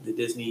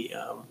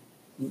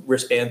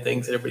wristband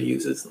things that everybody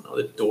uses,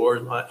 the door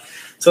and all that.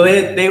 So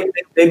they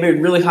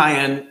made really high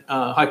end,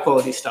 high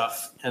quality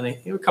stuff, and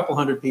they a couple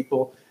hundred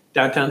people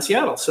downtown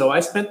Seattle. So I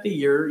spent the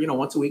year,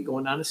 once a week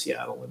going down to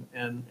Seattle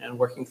and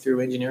working through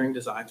engineering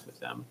designs with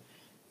them,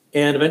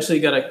 and eventually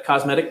got a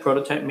cosmetic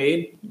prototype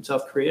made in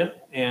South Korea,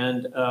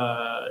 and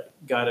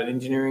got an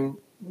engineering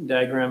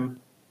diagram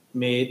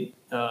made.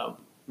 I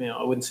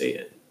wouldn't say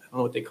it. I don't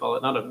know what they call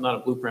it. Not a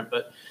blueprint,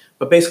 but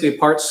basically a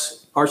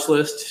parts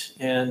list,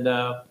 and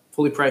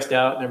fully priced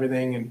out and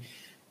everything,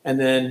 and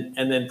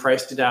then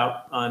priced it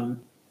out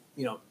on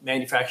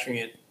manufacturing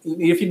it.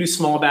 If you do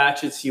small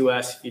batch, it's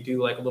US. If you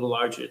do like a little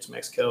larger, it's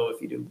Mexico.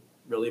 If you do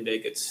really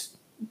big, it's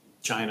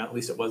China. At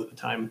least it was at the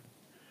time.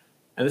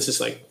 And this is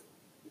like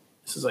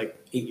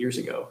 8 years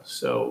ago,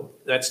 so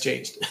that's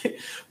changed.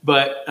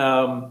 But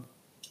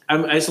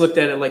I just looked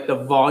at it like the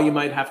volume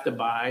I'd have to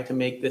buy to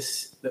make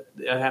this,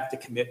 I'd have to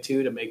commit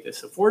to make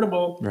this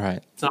affordable.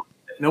 Right.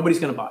 Nobody's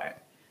going to buy it.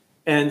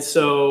 And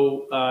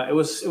so it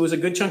was a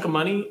good chunk of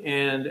money,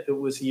 and it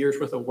was years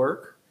worth of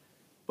work.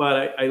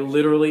 But I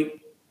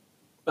literally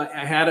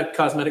had a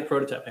cosmetic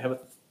prototype. I have a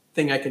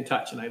thing I can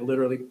touch, and I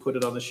literally put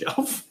it on the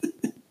shelf.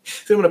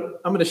 So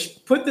I'm gonna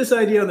put this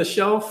idea on the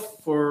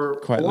shelf for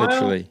quite a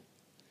while.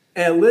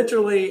 And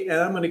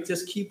I'm going to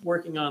just keep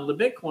working on the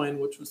Bitcoin,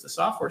 which was the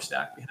software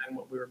stack behind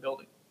what we were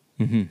building.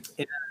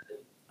 Mm-hmm.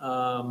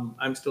 And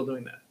I'm still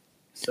doing that.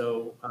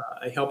 So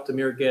I helped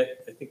Amir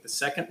get, I think, the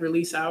second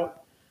release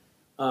out.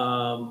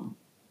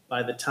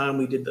 By the time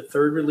we did the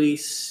third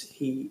release,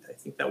 I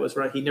think that was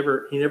right. He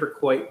never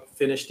quite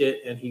finished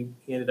it, and he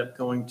ended up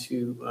going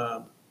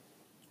to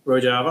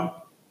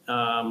Rojava,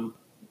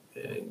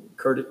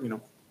 part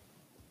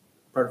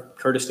of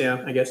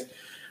Kurdistan, I guess.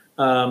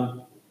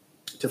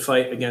 To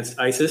fight against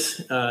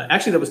ISIS.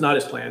 Actually, that was not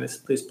his plan.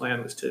 His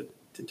plan was to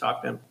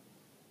talk them,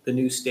 the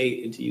new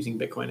state, into using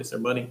Bitcoin as their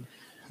money.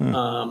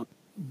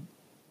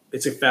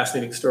 It's a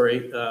fascinating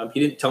story. He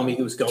didn't tell me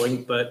he was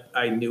going, but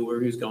I knew where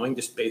he was going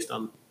just based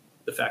on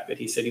the fact that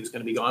he said he was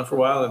going to be gone for a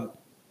while.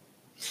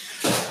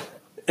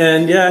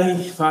 And yeah,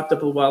 he popped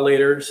up a while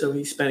later. So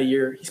he spent a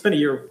year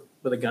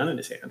with a gun in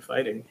his hand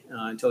fighting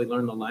until he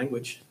learned the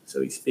language.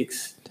 So he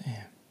speaks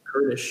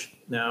Kurdish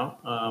now,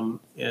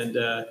 and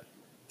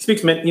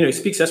he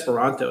speaks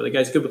Esperanto. The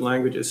guy's good with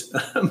languages.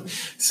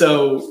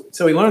 So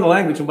he learned the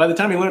language, and by the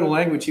time he learned the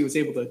language, he was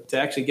able to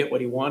actually get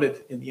what he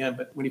wanted in the end.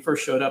 But when he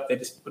first showed up, they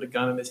just put a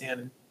gun in his hand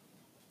and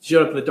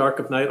showed up in the dark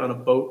of night on a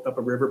boat up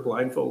a river,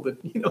 blindfolded,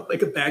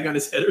 like a bag on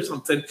his head or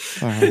something.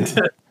 And,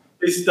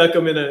 they stuck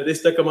him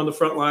on the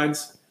front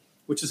lines,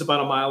 which is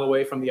about a mile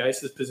away from the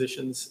ISIS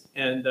positions,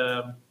 and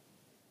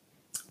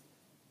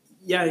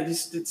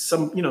it's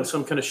some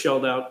kind of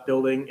shelled out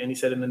building. And he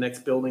said in the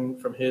next building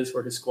from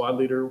where his squad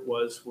leader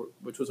was,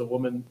 which was a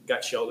woman,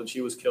 got shelled and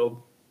she was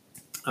killed.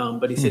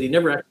 But he said he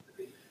never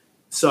actually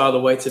saw the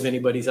whites of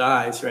anybody's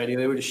eyes, right?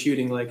 They were just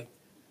shooting like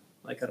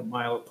at a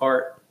mile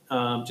apart,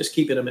 just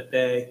keeping them at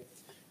bay.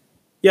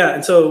 Yeah.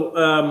 And so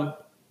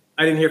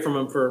I didn't hear from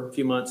him for a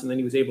few months, and then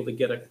he was able to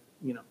get a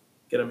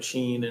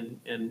machine,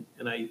 and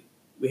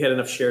we had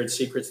enough shared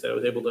secrets that I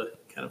was able to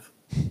kind of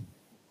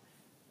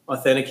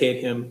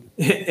authenticate him,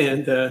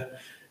 so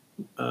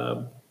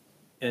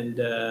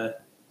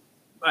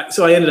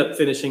I ended up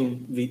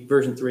finishing the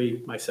version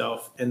 3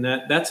 myself, and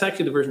that's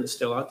actually the version that's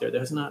still out there. There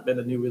has not been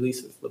a new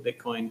release of the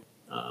Bitcoin.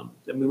 I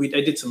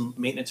did some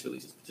maintenance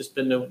releases, but there's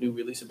been no new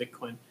release of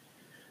Bitcoin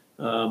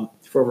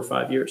for over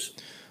 5 years.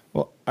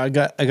 Well, I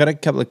got a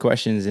couple of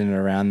questions in and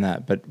around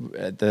that, but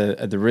at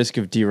the risk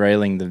of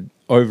derailing the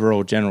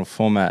overall general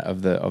format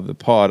of the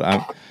pod,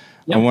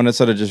 I want to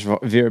sort of just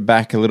veer it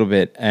back a little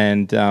bit,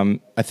 and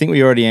I think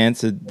we already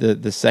answered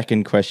the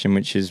second question,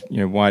 which is,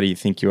 why do you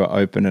think you are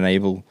open and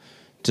able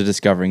to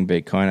discovering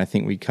Bitcoin? I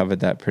think we covered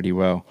that pretty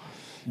well.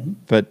 Mm-hmm.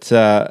 But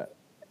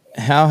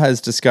how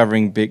has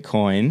discovering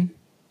Bitcoin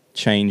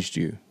changed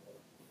you?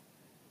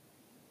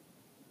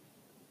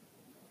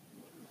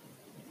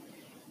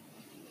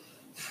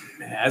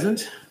 It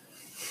hasn't.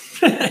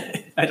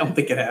 I don't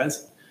think it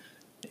has.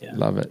 Yeah.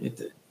 Love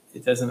it.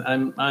 It doesn't.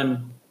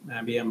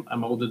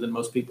 I'm older than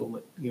most people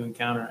that you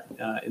encounter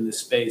in this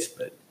space,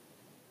 but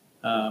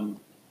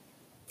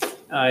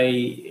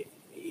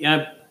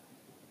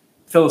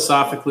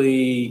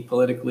philosophically,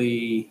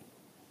 politically,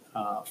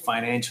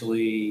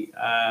 financially,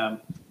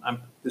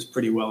 I'm just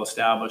pretty well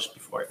established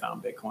before I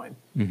found Bitcoin.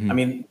 Mm-hmm. I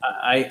mean,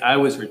 I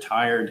was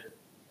retired.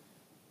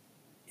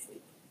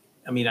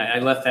 I mean, I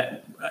left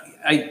that.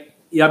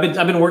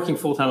 I've been working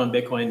full time on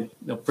Bitcoin,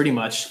 pretty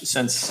much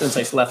since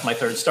I left my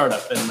third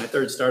startup. And my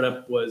third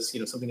startup was,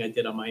 something I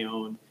did on my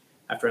own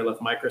after I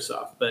left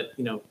Microsoft. But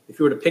if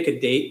you were to pick a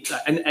date,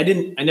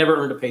 I never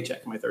earned a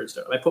paycheck in my third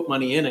startup. I put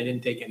money in, I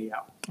didn't take any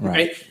out,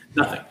 right?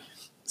 Nothing.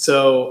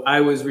 So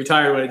I was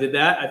retired when I did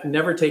that. I've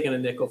never taken a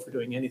nickel for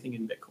doing anything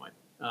in Bitcoin.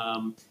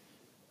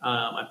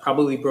 I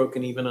probably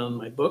broken even on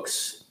my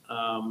books.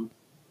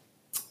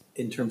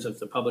 in terms of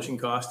the publishing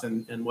cost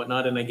and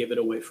whatnot, and I give it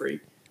away free.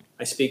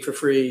 I speak for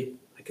free.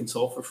 I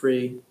consult for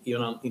free.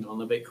 On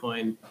the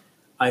Bitcoin.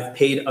 I've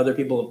paid other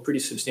people a pretty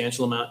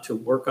substantial amount to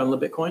work on the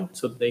Bitcoin,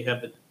 so that they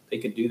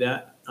could do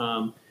that.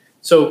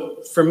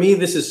 So for me,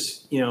 this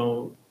is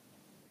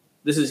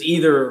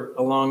either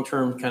a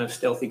long-term kind of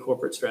stealthy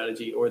corporate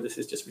strategy, or this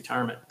is just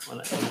retirement.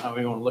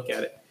 However you want to look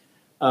at it.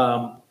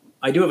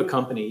 I do have a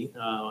company.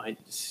 I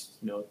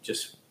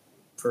just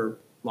for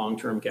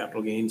long-term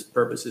capital gains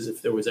purposes, if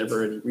there was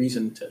ever any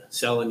reason to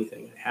sell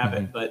anything, I have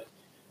it. But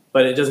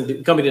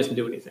the company doesn't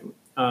do anything.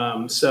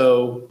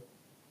 So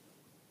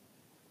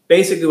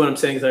basically, what I'm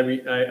saying is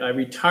I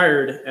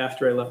retired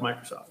after I left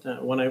Microsoft.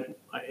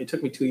 It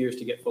took me 2 years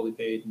to get fully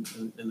paid,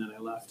 and then I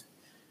left.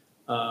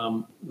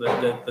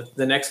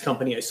 The next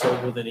company I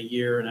sold within a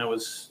year, and I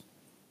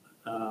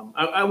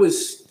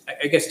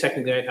guess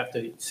technically I'd have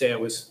to say I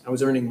was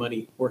earning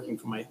money working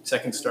for my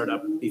second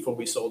startup before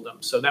we sold them.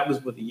 So that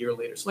was with a year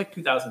later. So like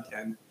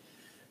 2010,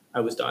 I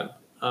was done.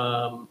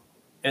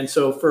 And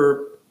so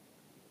for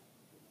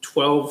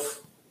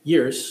 12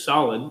 years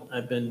solid,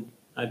 I've been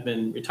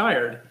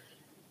retired,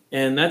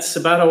 and that's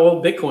about how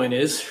old Bitcoin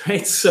is,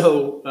 right?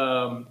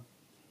 So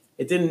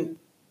it didn't.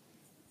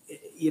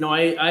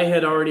 I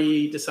had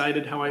already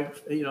decided how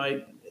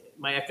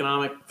my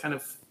economic kind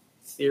of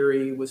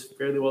theory was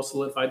fairly well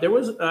solidified. There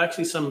was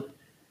actually some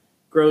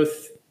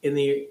growth in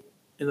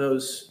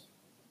those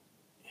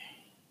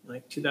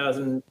like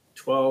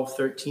 2012,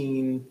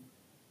 13,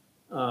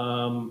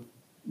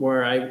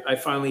 where I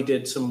finally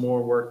did some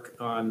more work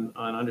on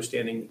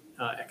understanding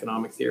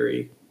economic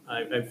theory.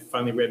 I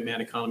finally read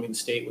Man, Economy, and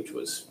State, which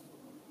was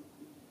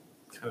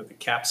kind of the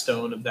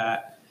capstone of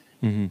that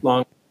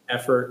long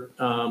effort.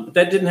 But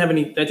that didn't have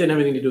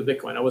anything to do with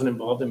Bitcoin. I wasn't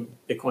involved in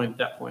Bitcoin at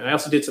that point. I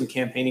also did some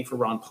campaigning for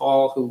Ron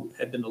Paul, who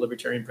had been the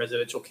Libertarian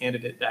presidential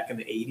candidate back in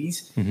the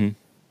 80s.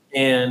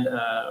 And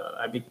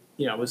I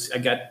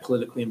got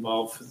politically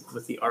involved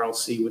with the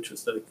RLC, which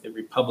was the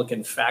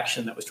Republican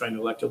faction that was trying to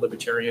elect a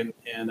Libertarian,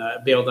 and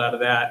bailed out of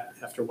that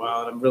after a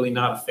while. And I'm really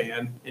not a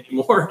fan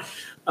anymore.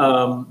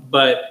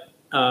 That's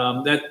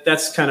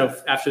kind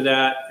of after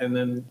that. And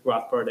then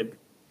Rothbard, I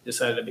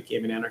decided I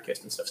became an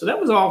anarchist and stuff. So that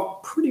was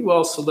all pretty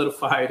well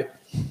solidified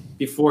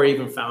before I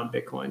even found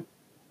Bitcoin.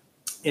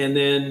 And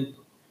then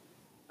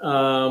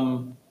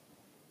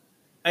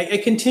I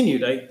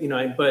continued.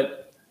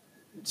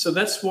 So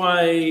that's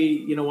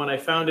why, when I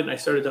found it and I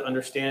started to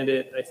understand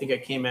it, I think I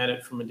came at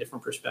it from a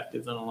different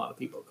perspective than a lot of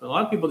people. A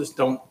lot of people just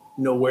don't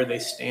know where they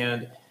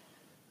stand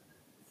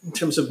in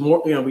terms of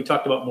we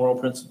talked about moral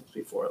principles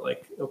before.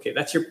 Like, okay,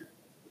 that's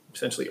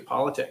essentially your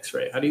politics,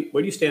 right?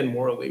 Where do you stand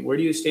morally? Where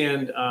do you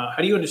stand? How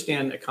do you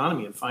understand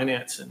economy and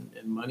finance and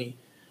money?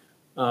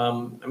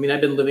 I've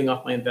been living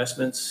off my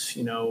investments,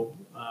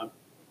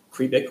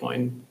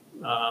 pre-Bitcoin,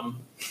 for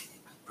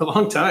a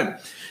long time.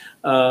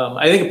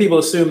 I think people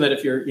assume that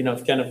if you're,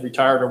 kind of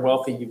retired or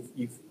wealthy,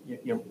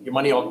 your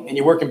money and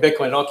you work in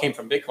Bitcoin, it all came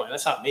from Bitcoin.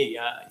 That's not me.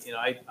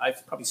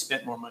 I've probably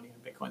spent more money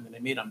on Bitcoin than I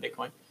made on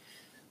Bitcoin.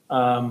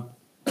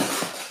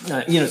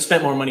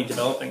 Spent more money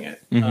developing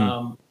it.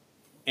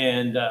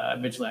 And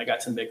eventually I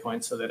got some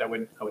Bitcoin so that I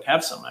would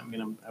have some.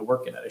 I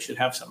work in it. I should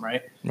have some,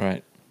 right?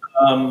 Right.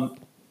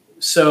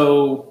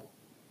 So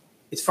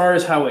as far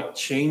as how it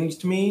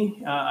changed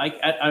me,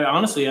 I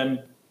honestly,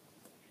 I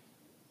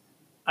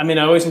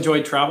always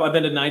enjoyed travel. I've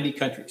been to 90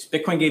 countries.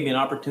 Bitcoin gave me an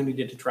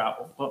opportunity to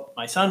travel. Well,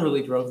 my son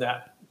really drove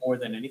that more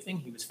than anything.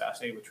 He was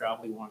fascinated with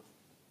travel. He wanted to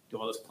do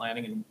all this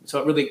planning. And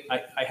so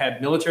I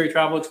had military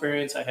travel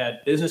experience. I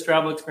had business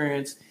travel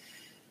experience.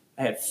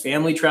 I had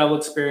family travel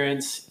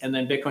experience. And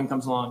then Bitcoin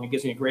comes along. It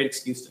gives me a great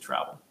excuse to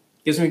travel.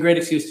 It gives me a great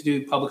excuse to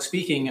do public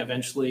speaking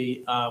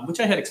eventually, which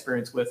I had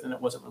experience with, and it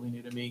wasn't really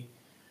new to me.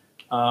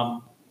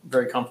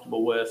 Very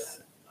comfortable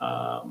with.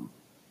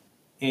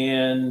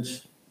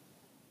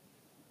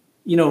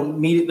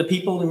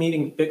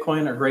 Meeting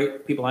Bitcoin are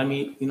great people I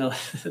meet,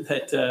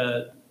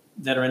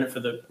 that are in it for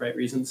the right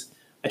reasons.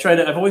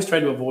 I've always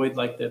tried to avoid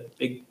like the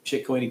big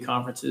shitcoiny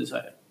conferences.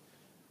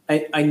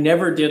 I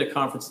never did a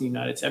conference in the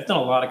United States. I've done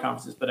a lot of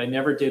conferences, but I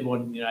never did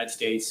one in the United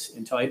States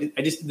until I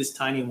just did this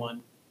tiny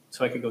one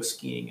so I could go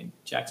skiing in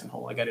Jackson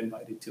Hole. I got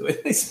invited to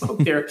it. I spoke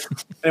there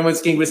and I went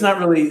skiing, but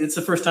it's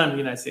the first time in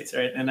the United States,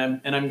 right? And I'm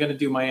going to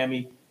do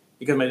Miami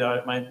because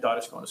my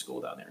daughter's going to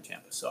school down there in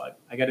Tampa. So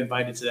I got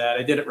invited to that.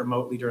 I did it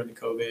remotely during the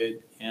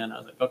COVID, and I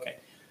was like, okay,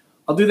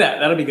 I'll do that.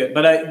 That'll be good.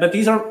 But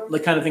these aren't the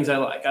kind of things I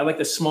like. I like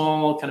the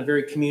small, kind of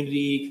very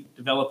community,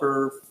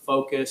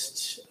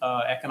 developer-focused,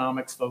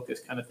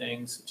 economics-focused kind of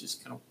things, which is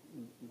kind of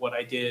what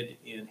I did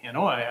in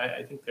Hanoi.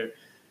 I think the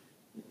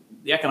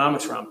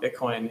economics around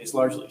Bitcoin is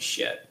largely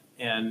shit,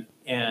 and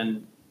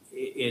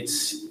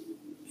it's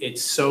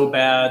so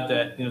bad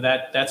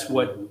that that's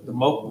what the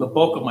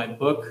bulk of my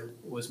book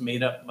was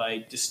made up by,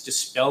 just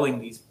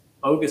dispelling these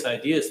bogus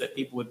ideas that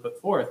people would put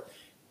forth,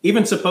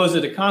 even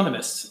supposed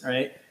economists,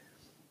 right?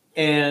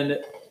 And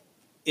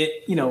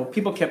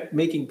people kept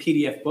making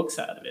PDF books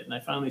out of it. And I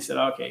finally said,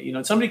 okay,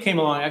 somebody came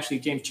along, actually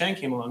James Chang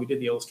came along, who did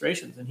the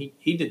illustrations, and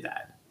he did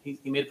that. He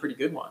made a pretty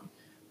good one.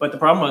 But the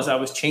problem was I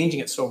was changing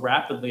it so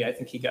rapidly. I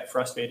think he got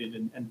frustrated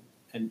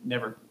and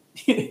never,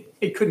 he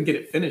couldn't get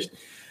it finished.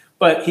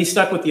 But he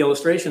stuck with the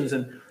illustrations,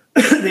 and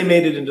they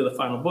made it into the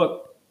final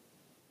book.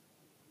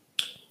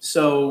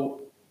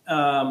 So,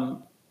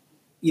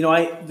 you know,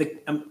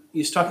 he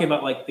was talking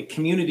about like the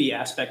community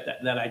aspect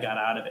that I got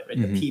out of it,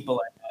 right? The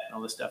people I met and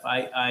all this stuff.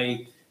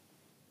 I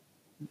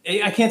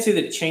can't say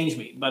that it changed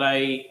me, but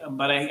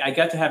I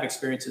got to have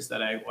experiences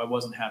that I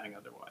wasn't having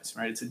otherwise,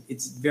 right?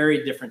 It's a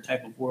very different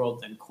type of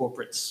world than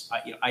corporates,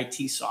 you know,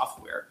 IT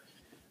software.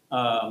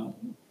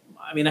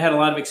 I mean, I had a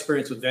lot of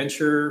experience with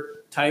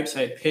venture types.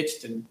 I had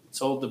pitched and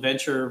sold the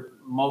venture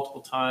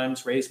multiple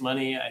times, raised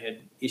money. I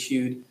had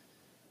issued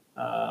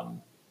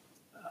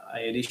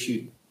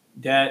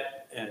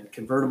debt and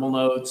convertible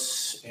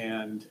notes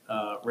and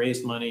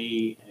raised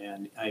money,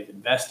 and I've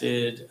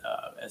invested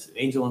as an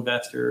angel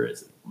investor,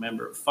 as a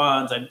member of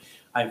funds.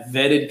 I've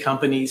vetted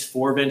companies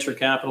for venture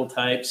capital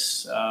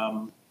types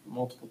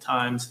multiple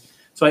times.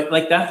 So I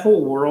like that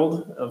whole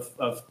world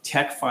of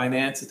tech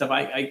finance and stuff.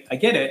 I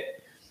get it.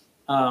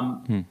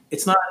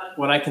 It's not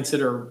what I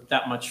consider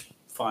that much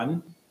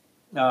fun.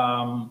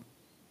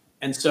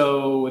 And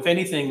so if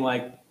anything,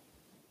 like,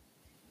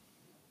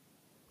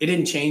 it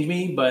didn't change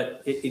me,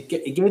 but it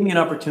gave me an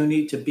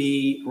opportunity to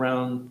be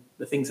around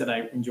the things that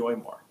I enjoy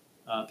more,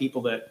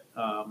 people that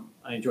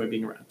I enjoy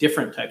being around,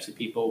 different types of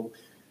people,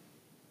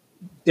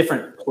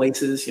 different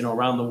places, you know,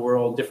 around the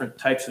world, different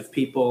types of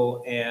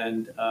people,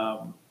 and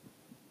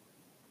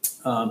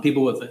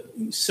people with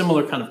a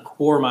similar kind of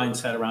core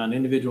mindset around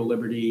individual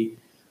liberty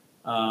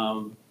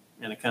and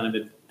a kind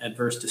of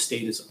adverse to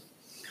statism.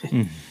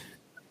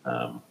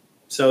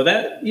 So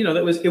that, you know,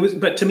 it was,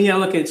 but to me, I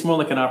look at it's more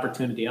like an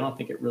opportunity. I don't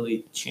think it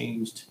really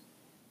changed,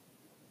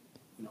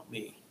 you know,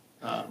 me.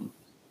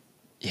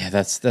 Yeah,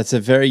 that's a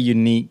very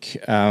unique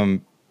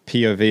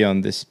POV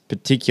on this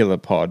particular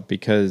pod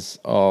because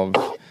of,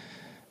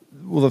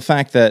 well, the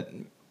fact that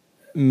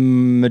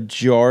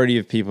majority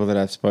of people that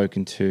I've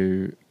spoken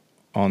to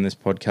on this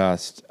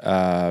podcast,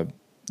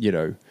 you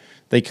know,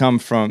 they come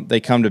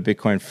to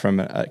Bitcoin from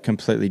a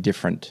completely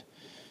different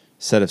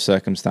set of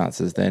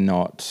circumstances. They're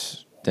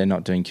not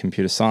doing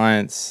computer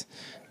science.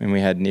 I mean,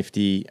 we had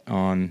Nifty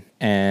on,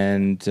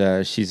 and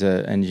she's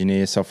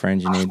a software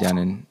engineer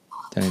down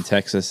in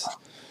Texas.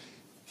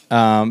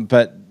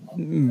 But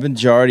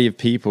majority of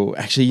people,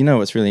 actually, you know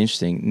what's really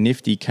interesting?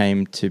 Nifty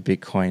came to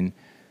Bitcoin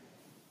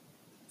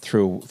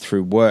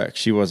through work.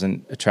 She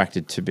wasn't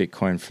attracted to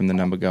Bitcoin from the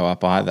number go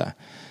up either.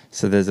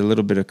 So there's a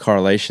little bit of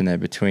correlation there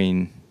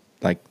between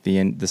like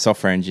the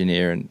software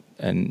engineer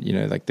and you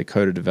know, like the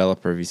coder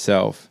developer of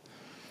yourself,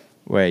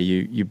 where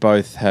you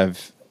both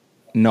have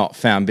not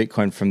found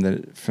Bitcoin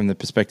from the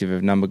perspective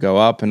of number go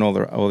up and all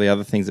the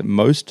other things that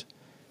most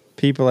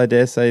people, I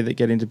dare say, that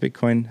get into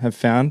Bitcoin have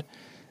found.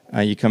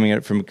 You're coming at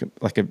it from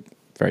like a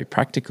very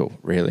practical,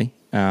 really,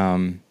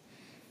 kind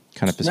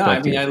of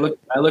perspective. No, I mean,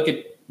 I look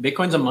at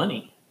Bitcoin's a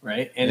money,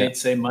 right? And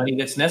it's a money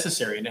that's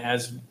necessary, and it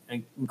has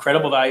an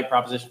incredible value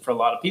proposition for a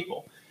lot of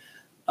people.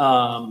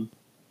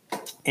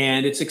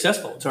 And it's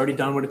successful. It's already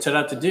done what it set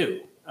out to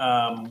do.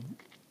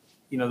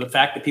 You know, the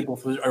fact that people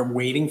are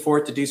waiting for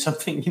it to do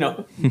something, you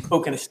know,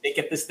 poking a stick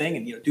at this thing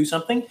and, you know, do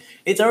something,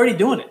 it's already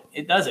doing it.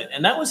 It does it.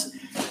 And that was,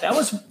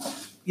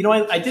 you know,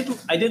 I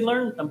did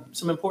learn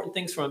some important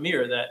things from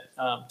Amir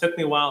that took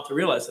me a while to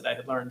realize that I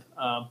had learned.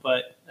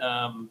 But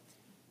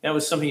that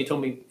was something he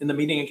told me in the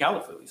meeting in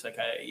Califu. He's like,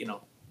 I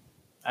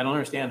don't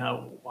understand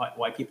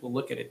why people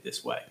look at it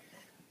this way.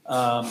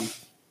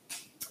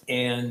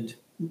 And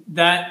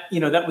that, you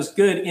know, that was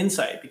good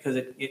insight because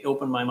it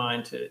opened my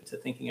mind to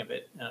thinking of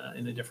it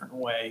in a different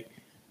way,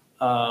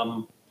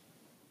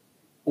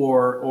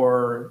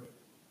 or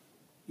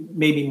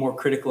maybe more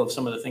critical of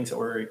some of the things that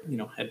were, you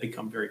know, had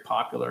become very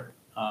popular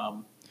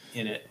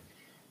in it.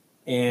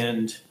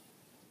 And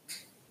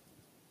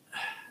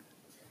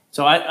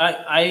so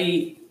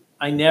I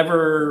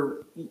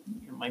never,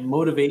 my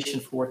motivation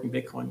for working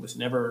Bitcoin was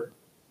never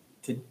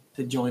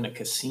to join a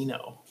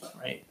casino,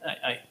 right?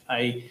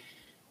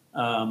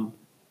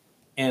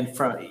 And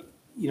from,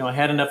 you know, I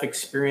had enough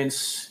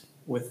experience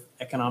with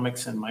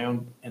economics and my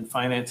own and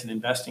finance and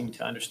investing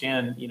to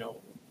understand, you know,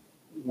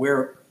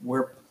 where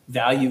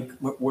value,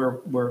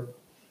 where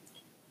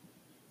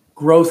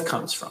growth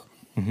comes from.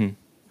 Right?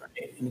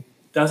 And it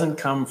doesn't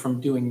come from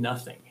doing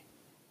nothing.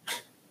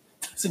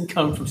 It doesn't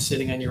come from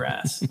sitting on your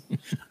ass.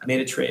 I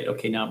made a trade.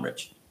 Okay, now I'm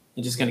rich.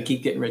 I'm just going to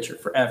keep getting richer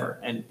forever.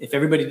 And if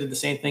everybody did the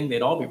same thing,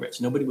 they'd all be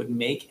rich. Nobody would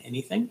make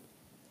anything.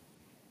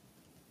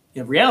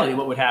 In reality,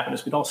 what would happen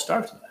is we'd all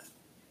starve to death.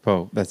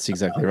 Well, that's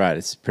exactly right.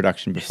 It's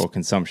production before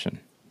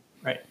consumption.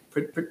 Right.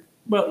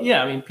 Well,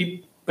 yeah, I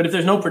mean, but if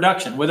there's no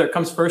production, whether it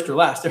comes first or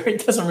last,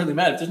 it doesn't really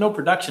matter. If there's no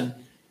production,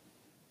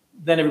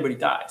 then everybody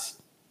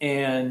dies.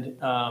 And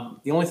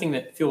the only thing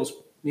that fuels,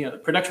 you know, the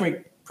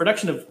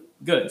production of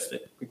goods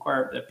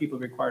that people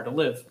require to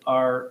live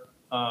are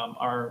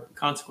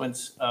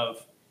consequence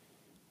of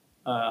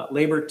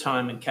labor,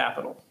 time, and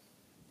capital.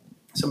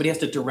 Somebody has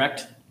to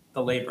direct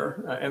the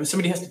labor, and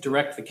somebody has to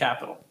direct the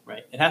capital,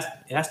 right? It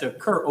has to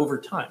occur over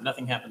time.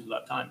 Nothing happens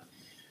without time.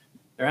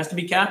 There has to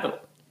be capital,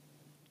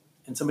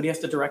 and somebody has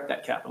to direct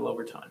that capital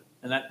over time.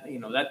 And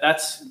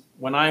that's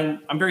when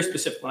I'm very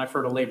specific. When I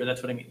refer to labor,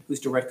 that's what I mean. Who's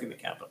directing the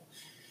capital?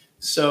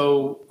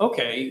 So,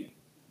 okay,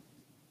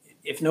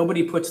 if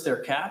nobody puts their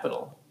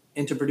capital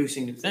into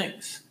producing new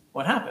things,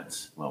 what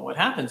happens? Well, what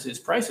happens is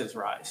prices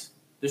rise.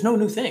 There's no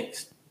new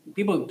things.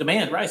 People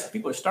demand rises.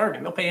 People are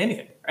starving. They'll pay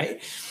anything,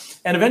 right?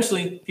 And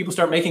eventually, people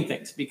start making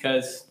things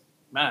because,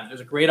 man,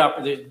 there's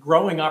there's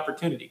growing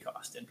opportunity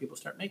cost, and people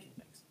start making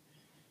things.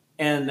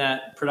 And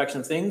that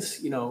production of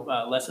things,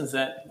 lessens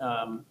that,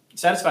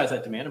 satisfies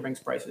that demand and brings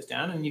prices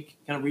down, and you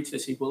kind of reach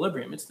this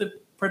equilibrium. It's the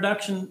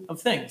production of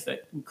things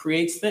that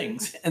creates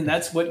things, and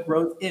that's what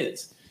growth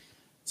is.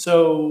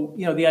 So,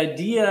 the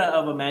idea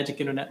of a magic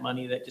internet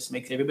money that just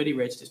makes everybody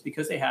rich just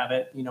because they have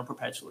it,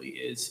 perpetually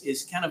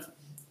is kind of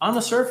on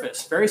the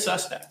surface very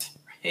suspect,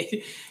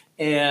 right?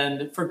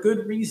 And for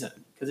good reason,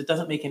 because it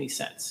doesn't make any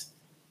sense.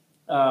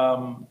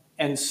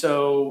 And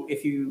so,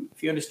 if you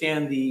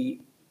understand the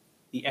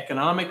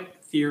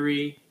economic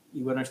theory,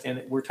 you would understand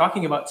that we're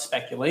talking about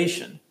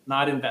speculation,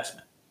 not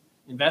investment.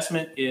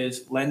 Investment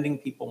is lending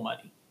people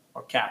money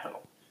or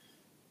capital.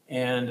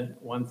 And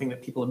one thing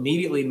that people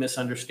immediately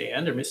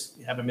misunderstand or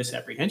have a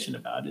misapprehension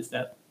about is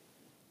that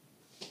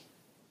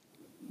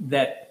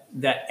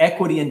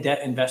equity and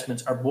debt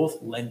investments are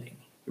both lending.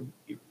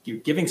 You're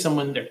giving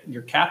someone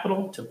your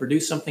capital to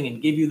produce something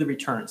and give you the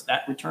returns.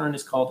 That return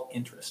is called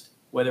interest.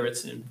 Whether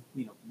it's in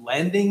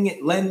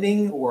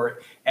lending or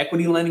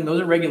equity lending,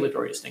 those are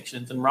regulatory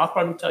distinctions. And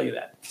Rothbard will tell you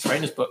that. It's right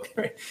in his book,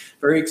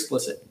 very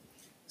explicit.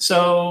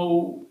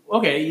 So,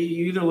 okay,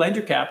 you either lend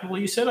your capital or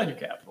you sit on your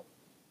capital.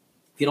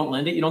 If you don't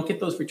lend it, you don't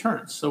get those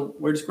returns. So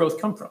where does growth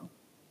come from?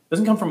 It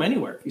doesn't come from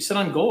anywhere. If you sit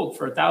on gold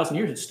for 1,000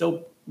 years, it's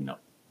still,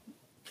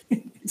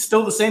 it's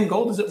still the same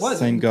gold as it was.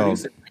 Same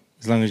gold,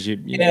 as long as you're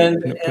putting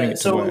it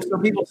to work.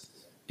 So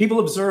people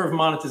observe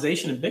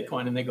monetization in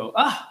Bitcoin and they go,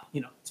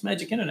 it's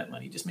magic internet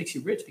money. It just makes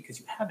you rich because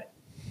you have it.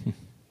 And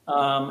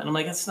I'm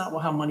like, that's not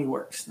how money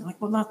works. And they're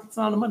like, well, it's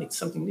not a money. It's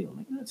something new. I'm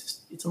like, no,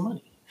 it's a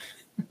money.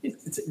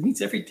 It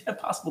meets every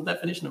possible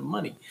definition of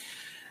money.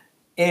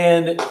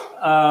 And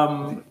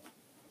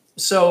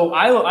so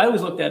I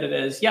always looked at it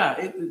as,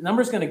 the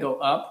number's going to go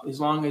up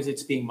as long as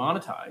it's being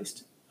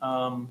monetized.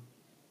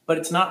 But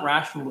it's not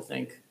rational to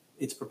think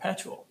it's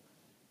perpetual.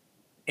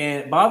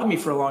 And it bothered me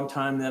for a long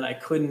time that I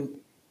couldn't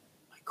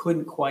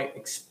quite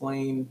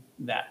explain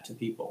that to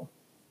people.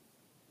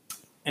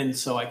 And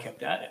so I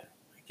kept at it.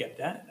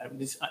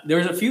 There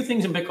was a few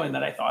things in Bitcoin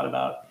that I thought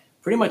about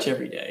pretty much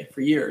every day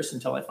for years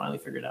until I finally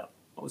figured out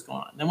what was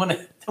going on. And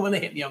when they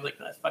hit me, I was like,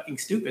 that's fucking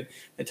stupid.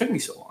 It took me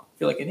so long. I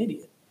feel like an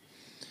idiot.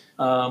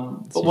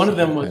 But one of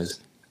them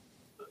was,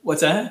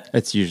 what's that?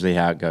 That's usually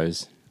how it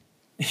goes.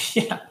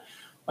 Yeah.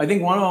 I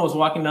think one of them was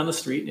walking down the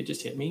street and it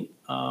just hit me.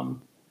 And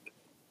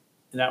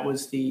that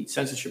was the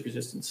censorship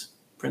resistance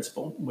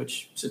principle,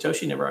 which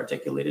Satoshi never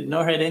articulated,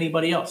 nor had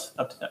anybody else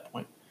up to that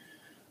point.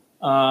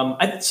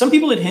 Some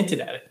people had hinted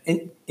at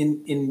it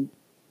in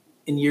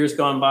years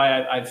gone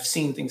by. I've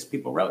seen things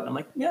people wrote, and I'm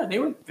like, yeah, they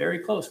were very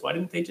close. Why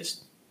didn't they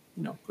just,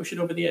 push it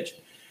over the edge?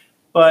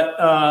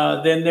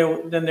 But then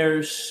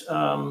there's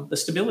the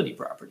stability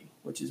property,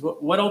 which is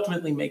what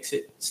ultimately makes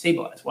it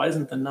stabilize. Why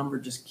doesn't the number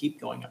just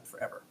keep going up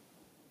forever?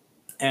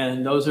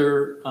 And those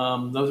are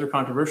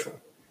controversial.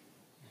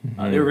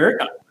 They were very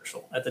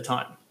controversial at the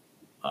time,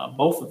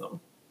 both of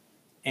them.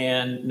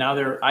 And now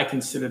I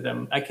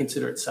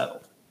consider it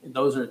settled. And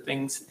those are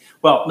things.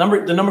 Well,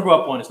 the number go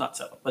up one is not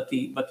settled, but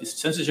the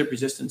censorship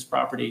resistance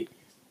property.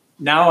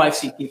 Now I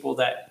see people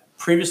that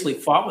previously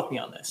fought with me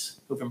on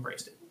this who've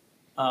embraced it,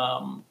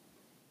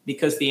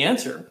 because the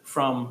answer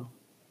from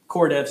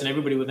core devs and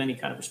everybody with any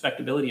kind of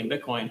respectability in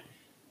Bitcoin,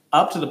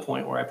 up to the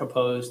point where I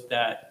proposed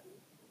that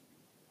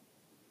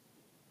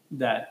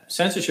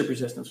censorship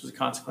resistance was a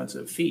consequence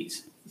of fee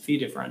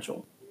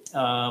differential.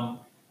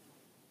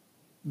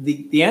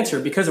 The answer,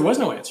 because there was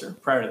no answer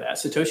prior to that,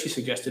 Satoshi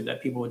suggested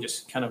that people would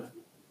just kind of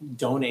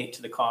donate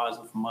to the cause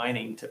of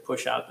mining to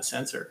push out the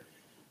censor.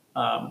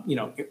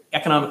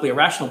 Economically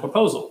irrational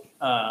proposal,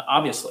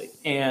 obviously,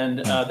 and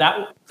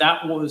that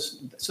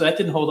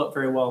didn't hold up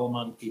very well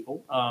among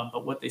people.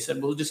 But what they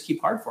said, we'll just keep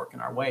hard forking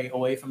our way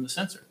away from the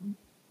censor.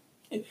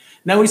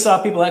 Now we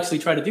saw people actually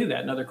try to do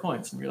that in other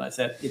coins and realize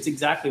that it's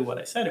exactly what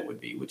I said it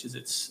would be, which is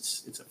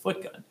it's a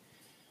foot gun,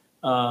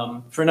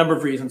 for a number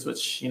of reasons,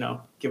 which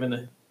given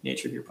the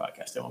nature of your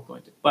podcast, I won't go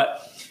into.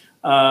 But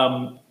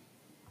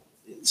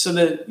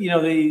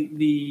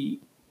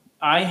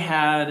I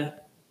had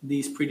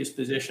these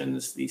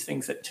predispositions, these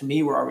things that to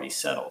me were already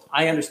settled.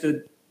 I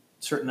understood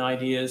certain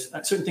ideas,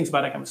 certain things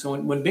about economics. So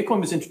when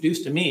Bitcoin was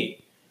introduced to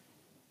me,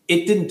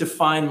 it didn't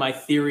define my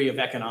theory of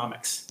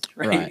economics,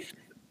 right?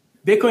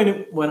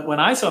 Bitcoin, when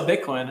I saw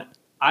Bitcoin,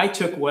 I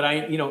took what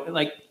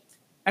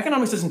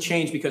economics doesn't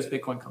change because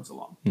Bitcoin comes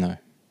along. No.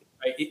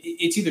 Right?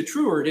 It's either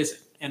true or it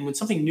isn't. And when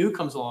something new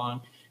comes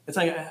along, it's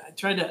like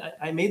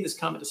I made this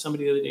comment to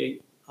somebody the other day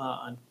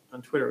on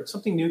on Twitter.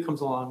 Something new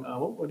comes along.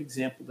 What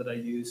example did I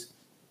use?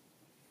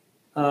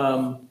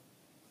 When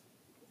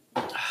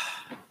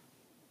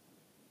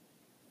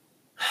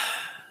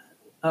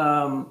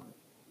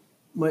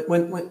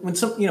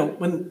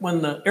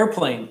the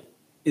airplane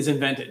is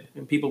invented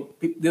and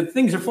the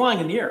things are flying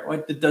in the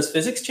air, does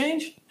physics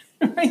change?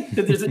 Right?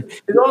 Is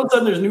all of a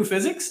sudden there's new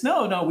physics?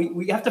 No.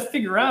 We have to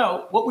figure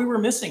out what we were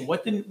missing.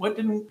 What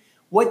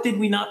did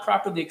we not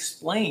properly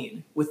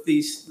explain with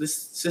this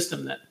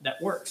system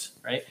that works,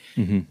 right?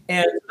 Mm-hmm.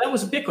 And that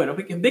was Bitcoin.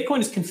 Bitcoin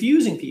is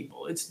confusing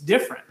people. It's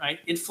different, right?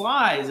 It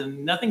flies,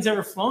 and nothing's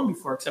ever flown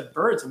before except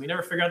birds, and we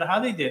never figured out how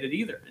they did it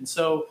either. And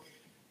so,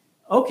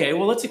 okay,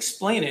 well, let's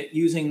explain it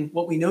using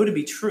what we know to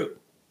be true,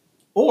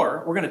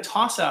 or we're going to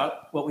toss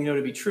out what we know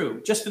to be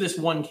true just for this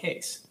one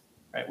case,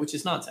 right? Which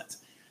is nonsense.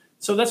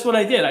 So that's what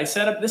I did. I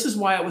set up. This is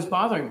why it was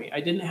bothering me. I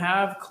didn't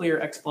have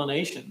clear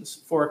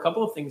explanations for a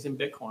couple of things in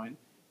Bitcoin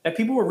that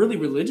people were really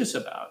religious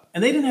about.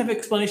 And they didn't have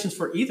explanations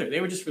for either.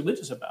 They were just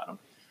religious about them.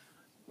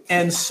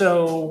 And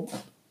so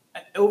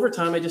over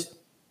time, I just,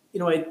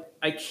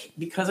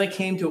 because I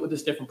came to it with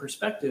this different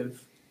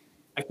perspective,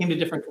 I came to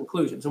different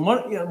conclusions. And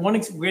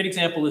one great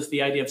example is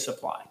the idea of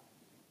supply.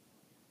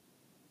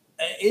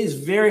 It is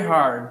very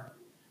hard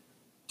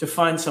to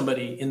find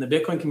somebody in the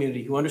Bitcoin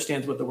community who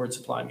understands what the word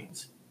supply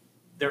means.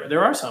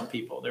 There are some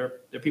people. There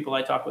are people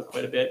I talk with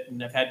quite a bit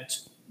and I've had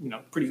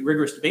pretty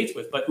rigorous debates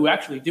with, but who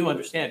actually do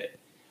understand it.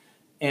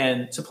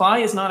 And supply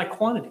is not a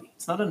quantity.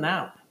 It's not a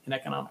noun in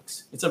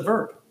economics. It's a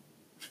verb.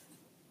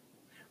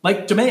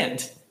 Like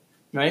demand,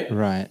 right?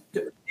 Right.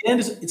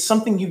 Demand it's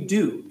something you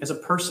do as a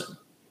person.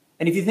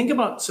 And if you think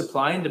about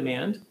supply and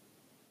demand,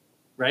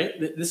 right?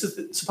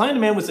 Supply and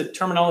demand was a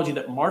terminology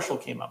that Marshall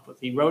came up with.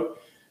 He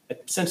wrote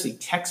essentially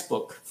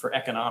textbook for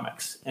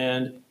economics.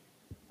 And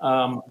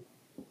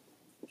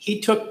he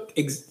took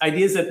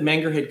ideas that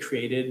Menger had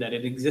created, that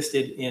had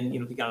existed in, he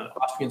got an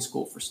Austrian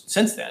school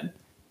since then,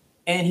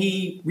 and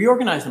he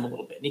reorganized them a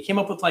little bit. And he came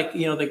up with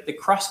the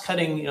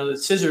cross-cutting, the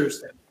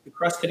scissors, the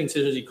cross-cutting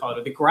scissors, he called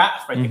it, the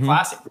graph, right? Mm-hmm. The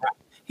classic graph.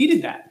 He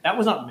did that. That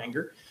was not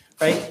Menger,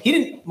 right?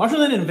 Marshall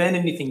didn't invent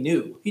anything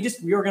new. He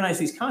just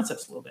reorganized these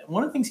concepts a little bit. And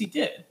one of the things he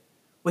did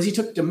was he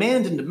took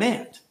demand and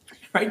demand,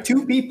 right?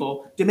 Two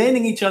people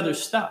demanding each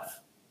other's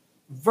stuff,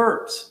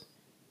 verbs,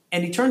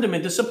 and he turned them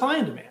into supply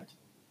and demand.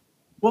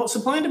 Well,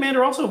 supply and demand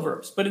are also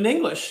verbs, but in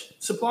English,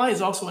 supply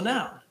is also a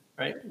noun,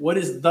 right? What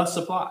is the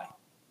supply,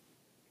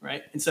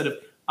 right? Instead of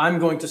I'm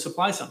going to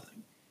supply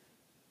something.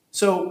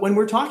 So when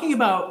we're talking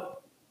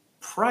about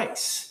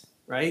price,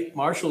 right?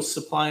 Marshall's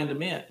supply and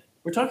demand,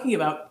 we're talking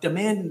about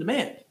demand and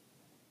demand.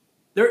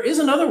 There is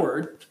another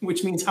word,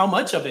 which means how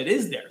much of it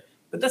is there,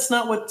 but that's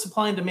not what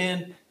supply and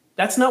demand,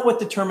 that's not what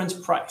determines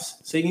price.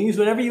 So you can use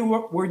whatever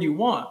word you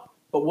want,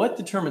 but what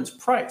determines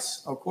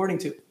price, according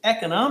to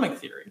economic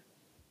theory,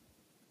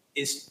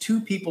 is two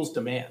people's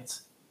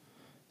demands.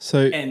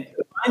 And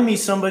find me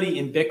somebody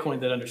in Bitcoin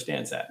that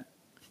understands that.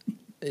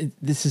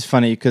 This is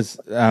funny because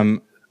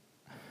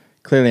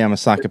clearly I'm a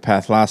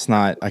psychopath. Last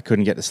night I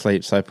couldn't get to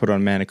sleep, so I put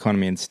on Man,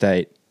 Economy and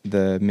State,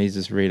 the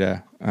Mises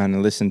reader, and I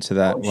listened to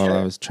that while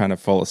I was trying to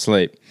fall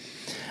asleep.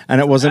 And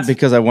it wasn't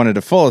because I wanted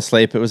to fall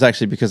asleep. It was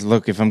actually because,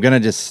 look, if I'm going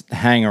to just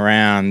hang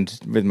around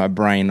with my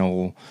brain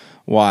all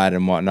wired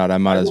and whatnot, I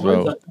might as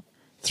well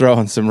throw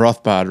on some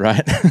Rothbard,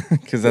 right?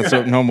 Because that's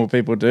what normal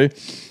people do.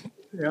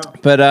 Yeah.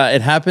 But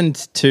it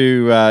happened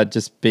to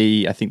just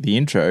be, I think, the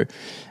intro.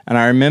 And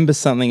I remember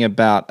something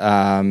about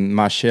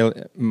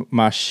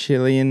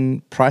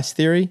Marshallian price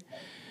theory.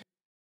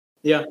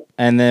 Yeah.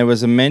 And there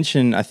was a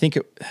mention, I think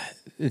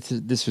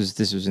this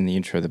was in the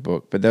intro of the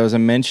book, but there was a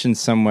mention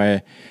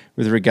somewhere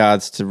with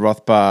regards to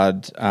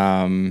Rothbard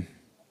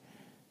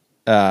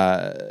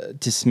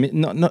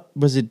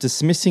was it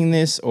dismissing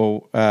this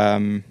or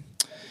I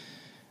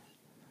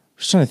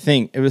was trying to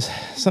think. It was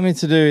something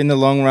to do in the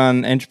long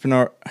run,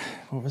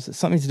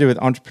 something to do with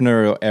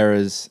entrepreneurial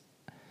errors,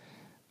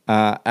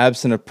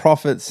 absent of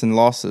profits and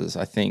losses,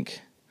 I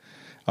think.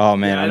 Oh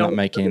man, I'm not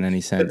making any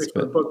sense.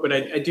 But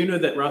I do know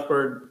that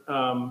Rothbard,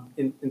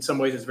 in some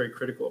ways, is very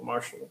critical of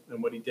Marshall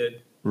and what he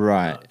did.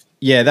 Right.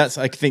 That's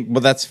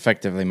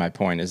effectively my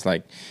point. Is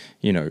I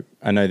know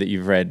that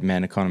you've read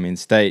Man, Economy and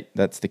State.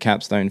 That's the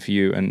capstone for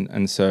you,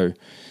 and so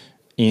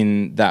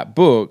in that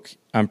book,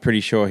 I'm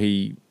pretty sure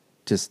he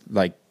just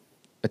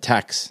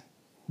attacks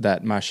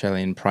that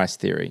Marshallian price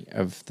theory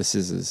of the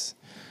scissors.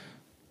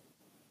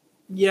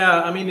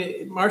 Yeah, I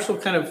mean, Marshall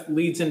kind of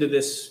leads into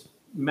this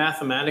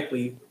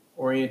mathematically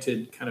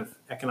oriented kind of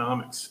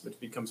economics, which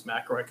becomes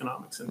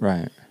macroeconomics.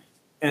 Right.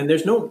 And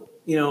there's no,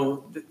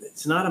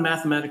 it's not a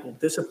mathematical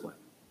discipline.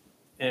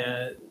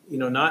 And,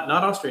 not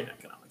Austrian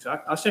economics.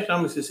 Austrian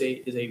economics is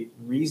a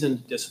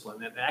reasoned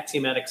discipline, an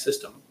axiomatic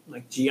system,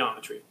 like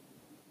geometry.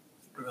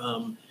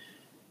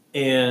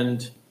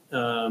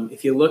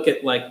 If you look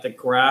at the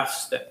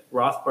graphs that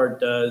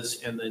Rothbard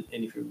does, and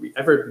if you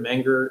ever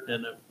Menger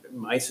and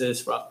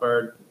Mises,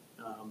 Rothbard,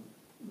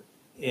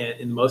 and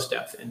in most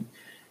depth, and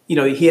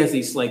he has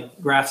these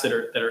graphs that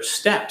are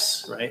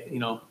steps, right?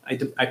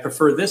 I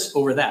prefer this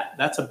over that.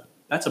 That's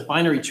That's a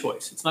binary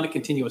choice. It's not a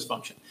continuous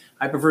function.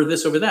 I prefer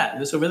this over that,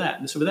 and this over that,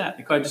 and this over that.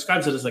 The card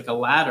describes it as like a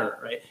ladder,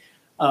 right?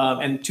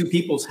 And two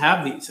peoples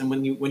have these, and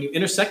when you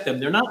intersect them,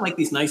 they're not like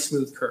these nice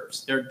smooth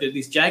curves. They're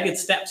these jagged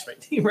steps,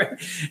 right? Right?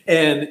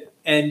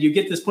 And you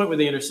get this point where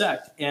they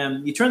intersect,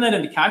 and you turn that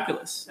into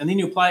calculus, and then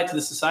you apply it to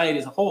the society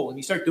as a whole, and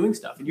you start doing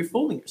stuff, and you're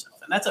fooling yourself.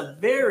 And that's a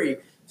very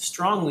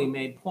strongly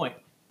made point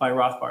by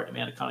Rothbard in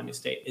Man, Economy, and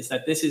State, is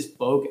that this is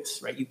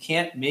bogus, right? You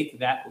can't make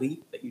that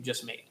leap that you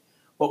just made.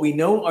 What we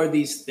know are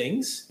these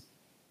things,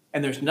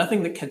 and there's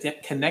nothing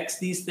that connects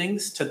these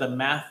things to the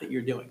math that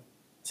you're doing.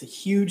 It's a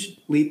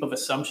huge leap of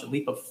assumption,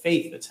 leap of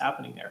faith that's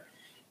happening there.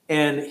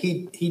 And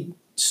he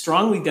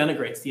strongly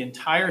denigrates the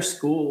entire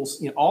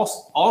schools,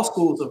 all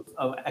schools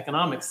of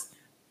economics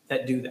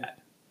that do that.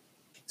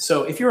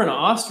 So if you're an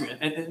Austrian,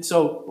 and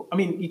so, I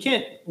mean, you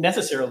can't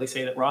necessarily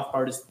say that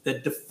Rothbard is the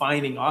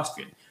defining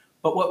Austrian.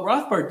 But what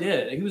Rothbard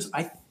did, he was,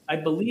 I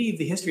believe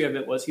the history of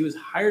it was he was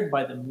hired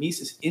by the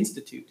Mises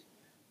Institute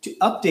to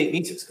update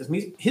Mises, because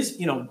his,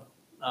 human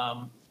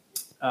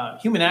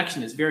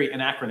action is very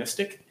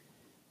anachronistic.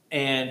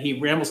 And he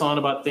rambles on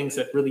about things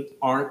that really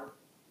aren't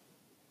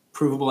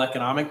provable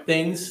economic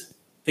things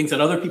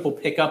that other people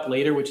pick up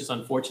later, which is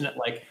unfortunate.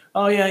 Like,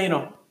 oh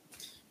yeah,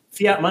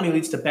 fiat money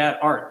leads to bad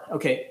art.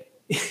 Okay.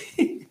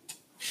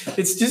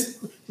 It's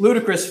just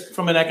ludicrous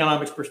from an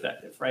economics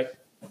perspective, right?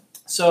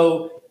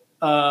 So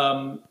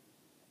the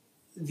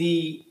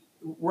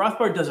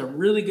Rothbard does a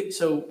really good.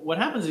 So what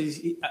happens is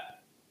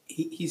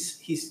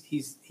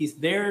he's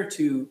there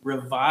to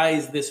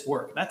revise this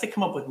work, not to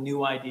come up with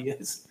new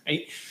ideas,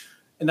 right?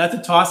 And not to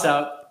toss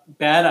out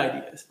bad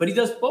ideas, but he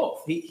does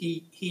both.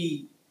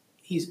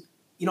 He's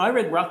I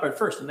read Rothbard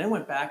first, and then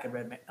went back and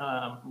read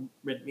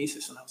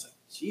Mises, and I was like,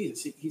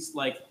 Jesus, he's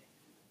like,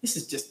 this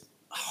is just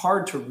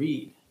hard to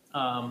read.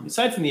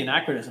 Aside from the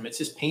anachronism, it's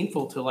just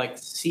painful to like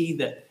see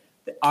the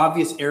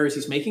obvious errors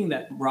he's making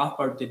that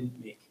Rothbard didn't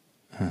make.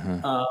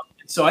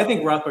 So I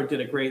think Rothbard did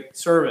a great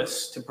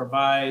service to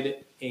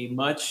provide a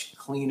much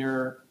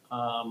cleaner,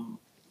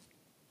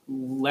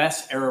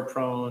 less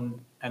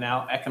error-prone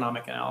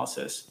economic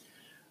analysis.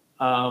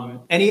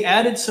 And he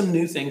added some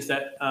new things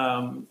that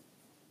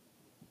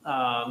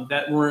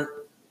that weren't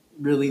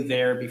really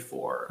there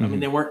before. I mean,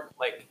 they weren't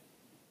like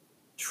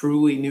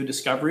truly new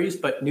discoveries,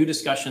 but new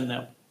discussion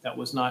that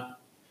was not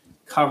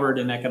covered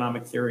in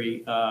economic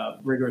theory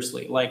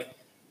rigorously, like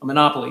a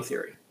monopoly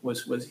theory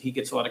was he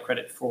gets a lot of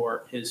credit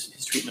for his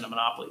treatment of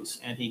monopolies.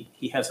 And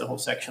he has a whole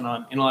section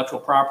on intellectual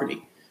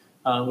property,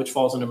 which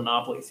falls under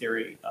monopoly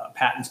theory,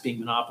 patents being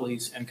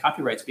monopolies and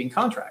copyrights being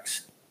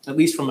contracts, at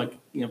least from a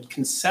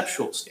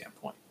conceptual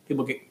standpoint.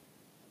 People get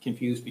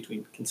confused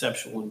between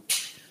conceptual and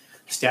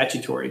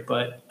statutory,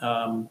 but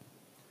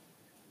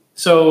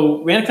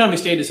so Man, Economy,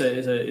 State is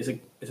a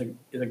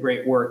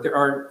great work. There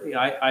are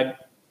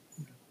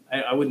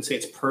I wouldn't say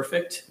it's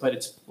perfect, but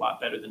it's a lot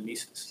better than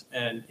Mises.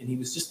 And he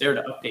was just there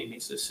to update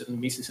Mises, and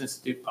the Mises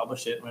Institute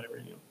published it, whatever.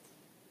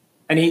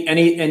 And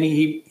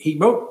he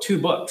wrote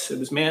two books.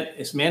 It's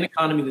Man,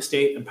 Economy, the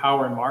State, and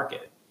Power and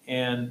Market.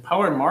 And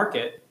Power and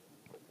Market,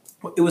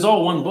 it was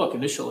all one book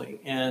initially,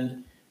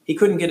 and he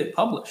couldn't get it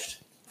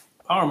published.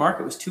 Power and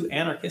Market was too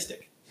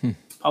anarchistic.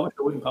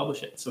 Publisher wouldn't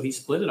publish it, so he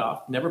split it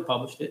off, never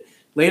published it.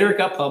 Later, it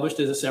got published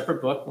as a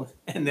separate book,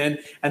 and then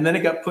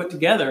it got put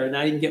together, and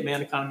now you can get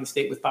Man, Economy,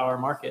 State with Power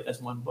and Market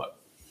as one book.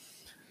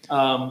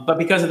 But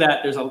because of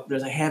that,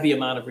 there's a heavy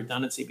amount of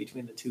redundancy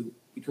between the two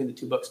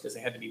books because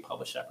they had to be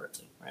published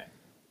separately, right?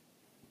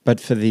 But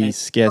for the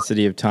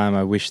scarcity of time,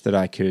 I wish that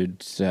I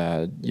could,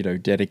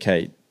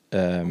 dedicate,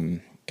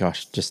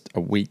 just a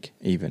week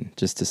even,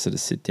 just to sort of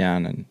sit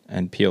down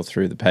and peel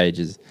through the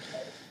pages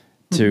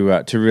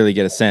to really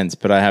get a sense.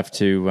 But I have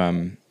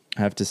to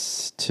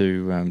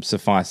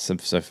suffice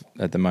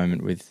at the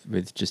moment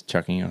with just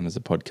chucking it on as a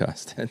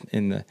podcast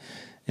in the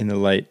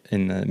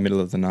middle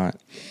of the night.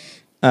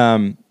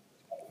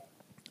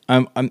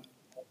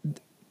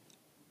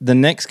 The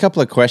next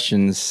couple of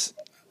questions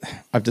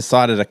I've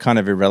decided are kind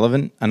of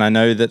irrelevant, and I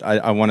know that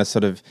I want to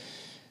sort of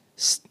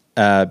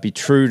be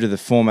true to the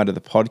format of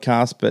the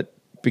podcast, but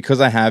because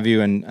I have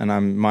you and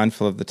I'm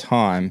mindful of the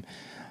time,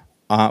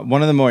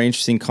 one of the more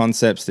interesting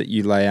concepts that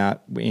you lay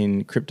out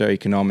in crypto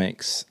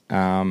economics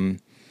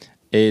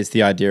is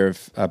the idea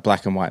of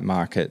black and white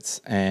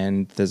markets.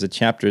 And there's a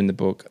chapter in the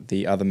book,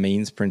 The Other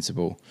Means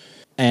Principle.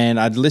 And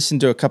I'd listened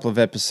to a couple of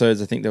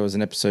episodes. I think there was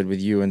an episode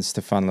with you and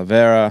Stefan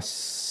Lavera,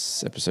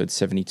 episode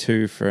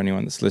 72, for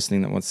anyone that's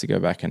listening that wants to go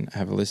back and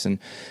have a listen.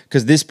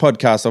 Because this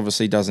podcast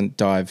obviously doesn't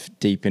dive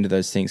deep into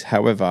those things.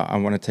 However, I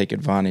want to take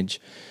advantage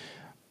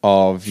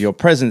of your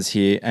presence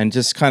here and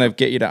just kind of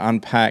get you to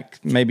unpack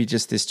maybe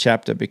just this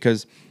chapter,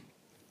 because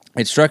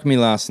it struck me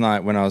last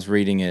night when I was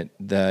reading it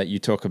that you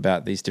talk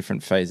about these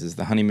different phases: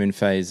 the honeymoon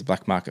phase, the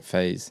black market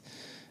phase,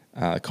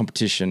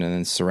 competition, and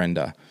then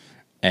surrender.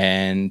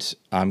 And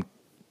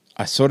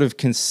I sort of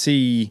can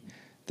see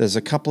there's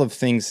a couple of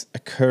things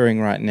occurring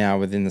right now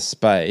within the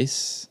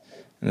space.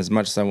 And as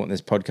much as I want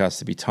this podcast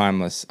to be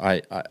timeless,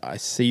 I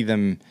see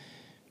them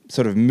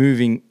sort of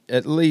moving,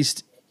 at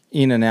least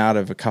in and out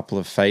of a couple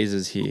of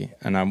phases here,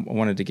 and I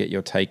wanted to get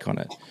your take on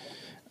it.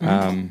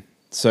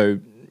 So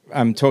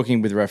I'm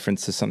talking with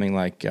reference to something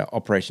like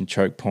Operation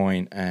Choke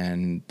Point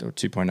or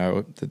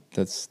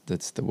 2.0.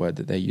 That's the word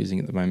that they're using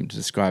at the moment to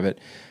describe it.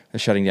 They're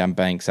shutting down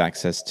banks'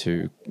 access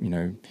to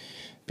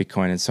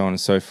Bitcoin and so on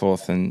and so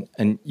forth.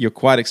 And you're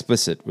quite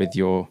explicit with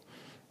your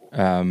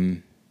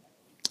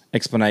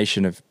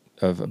explanation of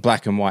a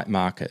black and white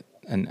market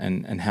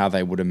and how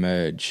they would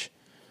emerge.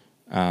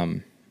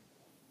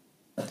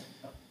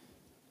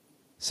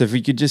 So if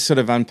we could just sort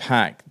of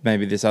unpack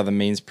maybe this other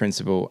means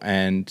principle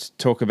and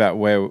talk about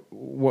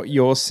what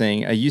you're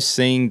seeing. Are you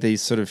seeing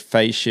these sort of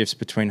phase shifts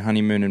between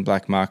honeymoon and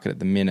black market at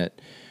the minute,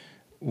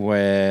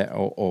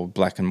 or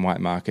black and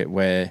white market,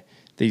 where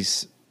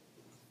these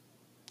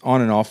on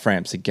and off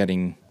ramps are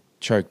getting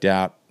choked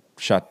out,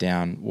 shut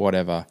down,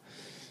 whatever?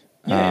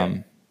 Yeah.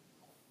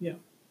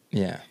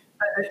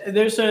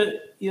 These are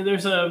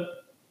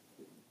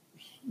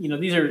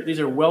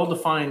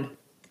well-defined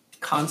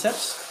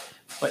concepts,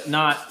 but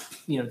not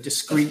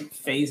discrete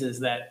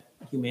phases that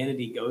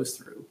humanity goes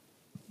through.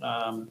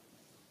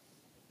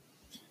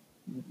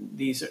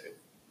 These are,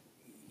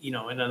 in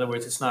other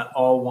words, it's not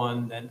all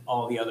one, then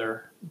all the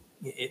other.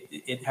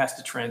 It has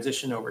to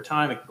transition over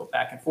time. It can go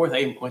back and forth. I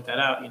even point that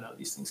out.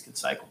 These things can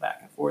cycle back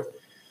and forth.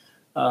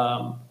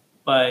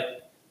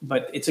 But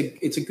it's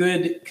a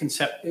good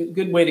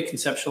way to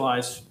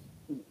conceptualize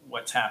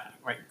what's happening,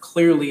 right?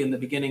 Clearly, in the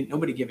beginning,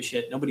 nobody gave a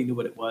shit. Nobody knew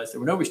what it was. There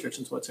were no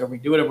restrictions whatsoever. We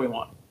do whatever we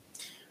want.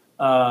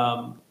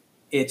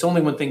 It's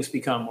only when things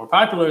become more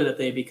popular that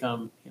they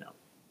become,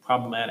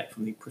 problematic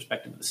from the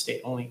perspective of the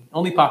state.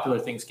 Only popular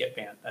things get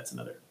banned. That's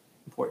another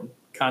important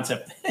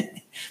concept.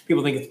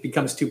 People think it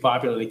becomes too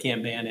popular, they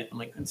can't ban it. I'm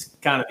like, it's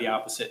kind of the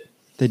opposite.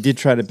 They did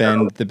try to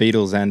ban the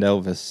Beatles and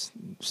Elvis.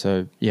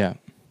 So yeah.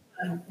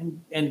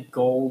 And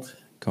gold.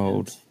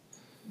 And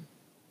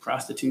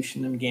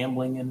prostitution and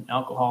gambling and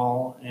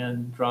alcohol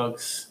and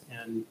drugs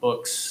and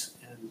books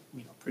and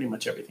pretty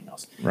much everything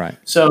else. Right.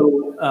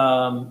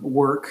 So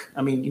work.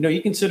 I mean,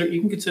 you can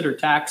consider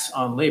tax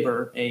on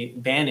labor a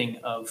banning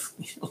of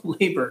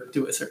labor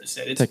to a certain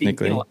extent. It's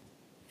technically. Being penalized.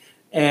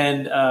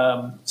 And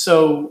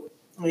so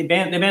they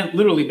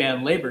literally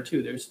ban labor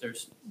too.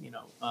 There's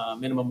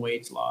minimum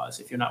wage laws.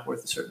 If you're not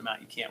worth a certain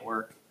amount, you can't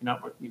work. If you're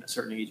not worth a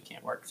certain age, you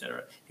can't work, et cetera.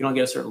 If you don't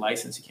get a certain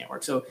license, you can't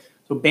work. So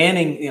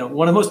banning,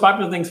 one of the most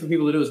popular things for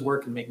people to do is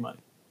work and make money.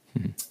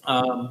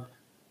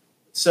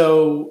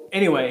 So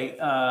anyway,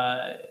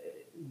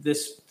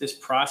 this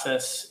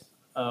process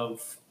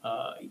of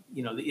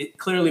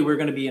clearly we're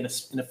going to be in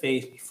a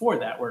phase before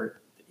that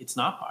where it's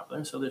not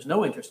popular, so there's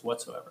no interest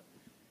whatsoever.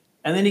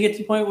 And then you get to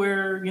the point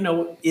where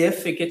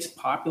if it gets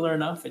popular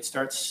enough, it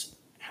starts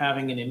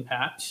having an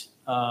impact.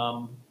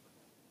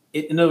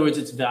 In other words,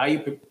 its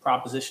value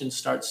proposition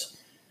starts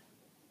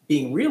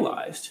being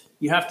realized.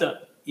 You have to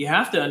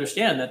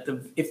understand that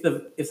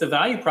if the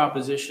value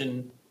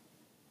proposition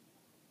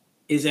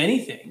is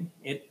anything,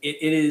 it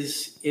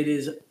is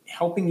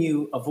helping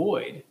you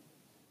avoid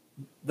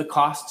the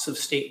costs of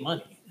state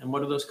money. And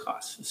what are those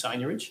costs?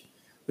 Signage,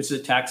 which is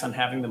a tax on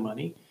having the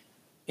money,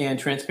 and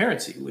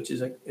transparency, which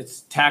is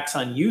it's tax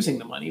on using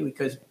the money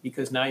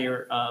because now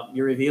you're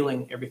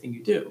revealing everything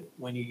you do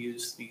when you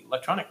use the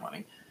electronic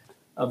money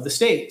of the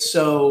state.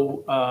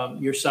 So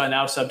you're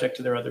now subject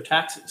to their other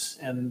taxes,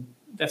 and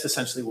that's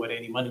essentially what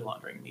anti-money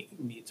laundering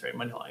means, right?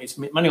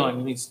 Money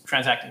laundering means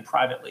transacting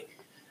privately,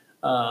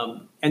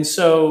 and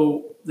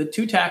so the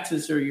two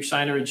taxes are your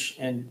signage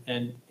and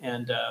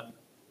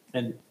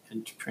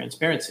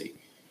transparency.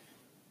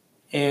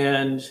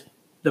 And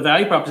the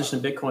value proposition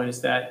of Bitcoin is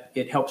that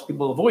it helps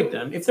people avoid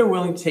them if they're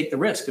willing to take the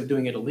risk of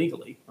doing it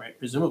illegally, right?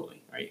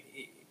 Presumably, right?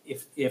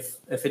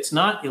 If it's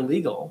not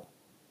illegal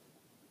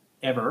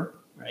ever,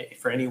 right,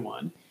 for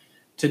anyone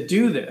to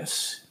do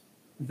this,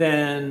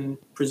 then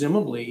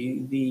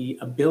presumably the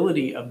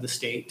ability of the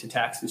state to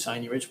tax through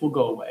signage will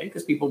go away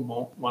because people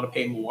won't want to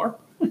pay more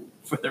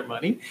for their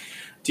money,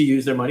 to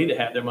use their money, to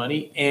have their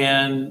money.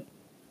 And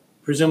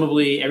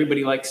presumably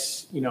everybody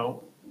likes,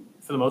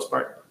 for the most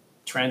part,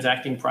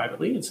 transacting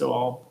privately. And so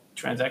all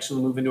transactions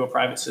will move into a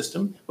private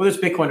system, whether it's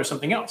Bitcoin or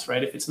something else,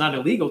 right? If it's not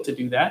illegal to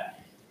do that,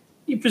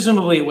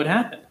 presumably it would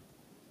happen.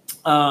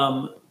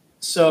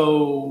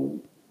 So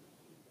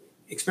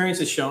experience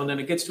has shown that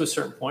it gets to a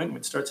certain point when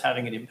it starts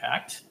having an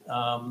impact.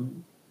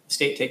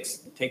 State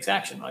takes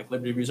action, like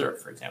Liberty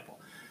Reserve, for example.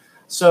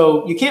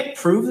 So you can't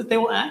prove that they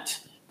will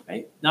act,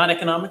 right? Not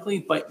economically,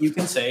 but you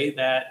can say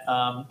that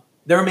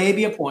there may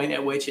be a point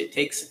at which it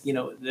takes,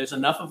 there's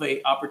enough of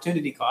a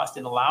opportunity cost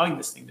in allowing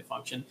this thing to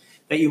function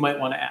that you might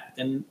want to act.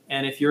 And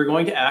if you're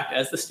going to act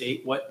as the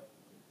state, what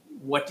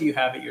do you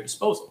have at your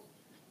disposal?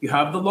 You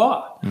have the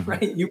law,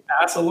 right? You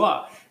pass a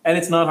law, and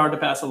it's not hard to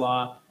pass a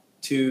law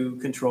to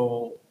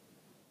control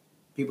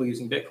people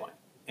using Bitcoin.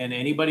 And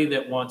anybody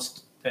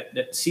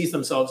that sees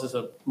themselves as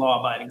a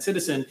law-abiding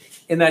citizen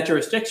in that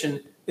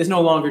jurisdiction is no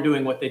longer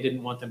doing what they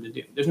didn't want them to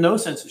do. There's no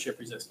censorship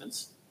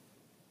resistance.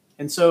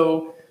 And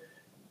so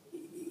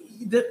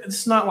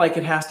it's not like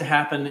it has to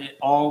happen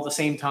all at the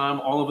same time,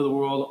 all over the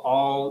world,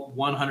 all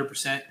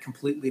 100%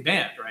 completely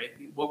banned, right?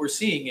 What we're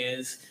seeing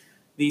is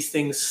these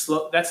things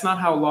slow. That's not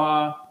how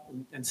law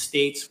and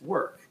states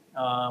work.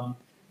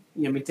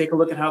 Take a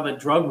look at how the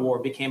drug war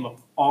became an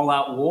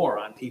all-out war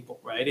on people,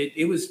 right?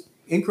 It was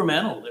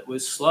incremental. It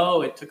was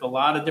slow. It took a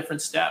lot of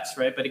different steps,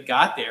 right? But it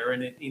got there,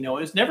 and it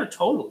was never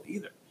total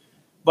either.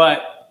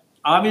 But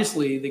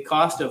obviously, the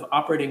cost of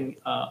operating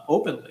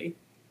openly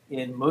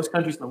in most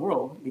countries in the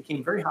world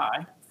became very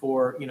high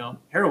for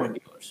heroin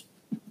dealers.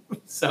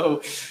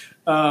 So,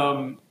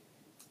 and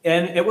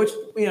at which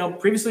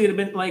previously it had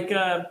been like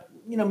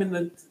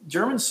the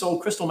Germans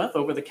sold crystal meth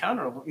over the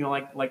counter,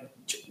 like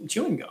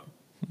chewing gum.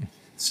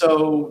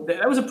 So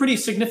that was a pretty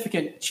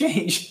significant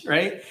change,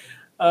 right?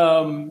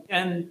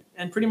 And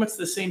pretty much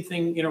the same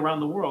thing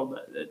around the world.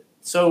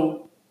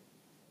 So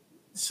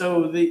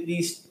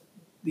these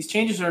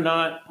changes are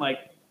not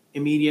like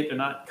immediate; they're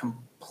not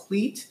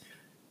complete.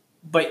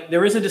 But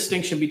there is a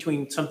distinction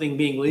between something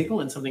being legal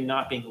and something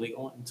not being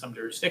legal in some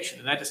jurisdiction.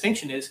 And that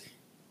distinction is,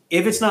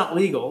 if it's not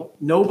legal,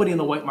 nobody in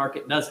the white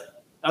market does it.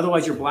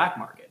 Otherwise, you're black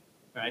market,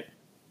 right?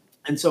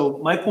 And so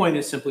my point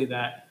is simply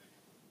that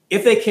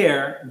if they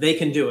care, they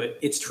can do it.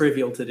 It's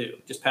trivial to do.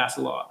 Just pass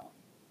a law.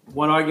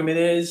 One argument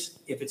is,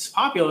 if it's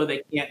popular,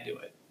 they can't do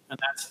it. And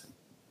that's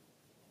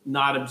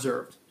not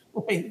observed.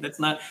 Right?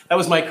 That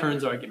was Mike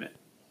Kern's argument.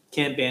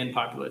 Can't ban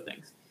popular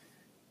things.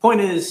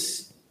 Point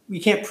is, you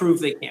can't prove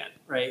they can't.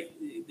 Right?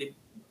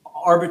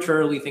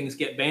 Arbitrarily, things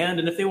get banned,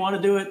 and if they want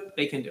to do it,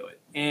 they can do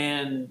it.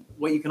 And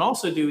what you can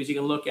also do is you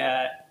can look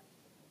at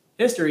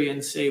history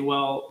and say,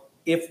 well,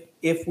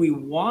 if we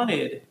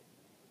wanted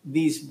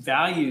these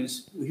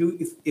values,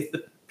 if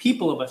the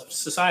people of a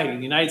society,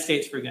 the United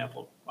States, for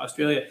example,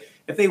 Australia,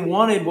 if they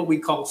wanted what we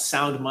call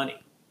sound money,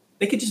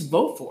 they could just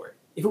vote for it.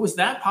 If it was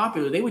that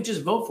popular, they would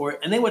just vote for it,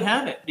 and they would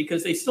have it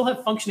because they still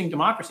have functioning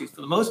democracies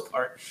for the most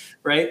part,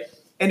 right?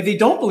 And if you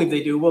don't believe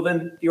they do, well,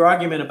 then your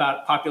argument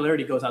about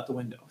popularity goes out the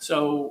window.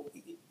 So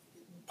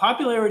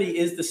popularity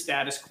is the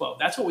status quo.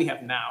 That's what we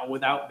have now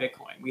without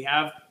Bitcoin. We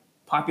have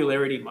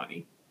popularity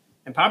money,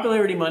 and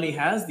popularity money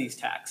has these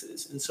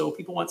taxes. And so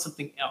people want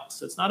something else.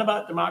 So it's not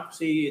about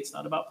democracy. It's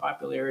not about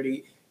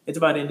popularity. It's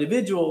about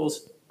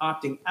individuals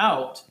opting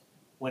out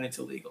when it's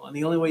illegal. And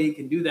the only way you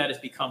can do that is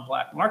become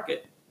black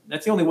market.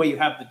 That's the only way you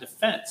have the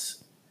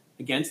defense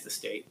against the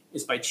state,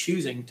 is by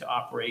choosing to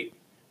operate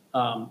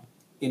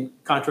in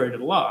contrary to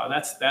the law.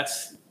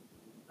 That's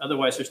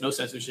otherwise there's no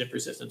censorship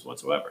resistance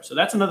whatsoever. So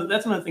that's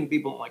another thing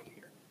people don't like to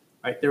hear.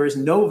 Right? There is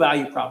no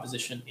value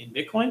proposition in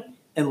Bitcoin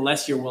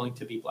unless you're willing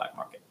to be black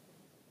market.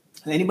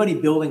 And anybody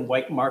building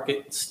white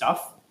market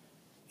stuff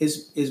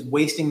is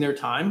wasting their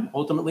time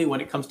ultimately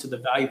when it comes to the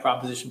value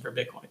proposition for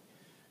Bitcoin.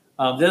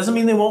 Doesn't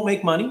mean they won't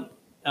make money.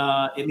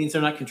 It means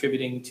they're not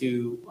contributing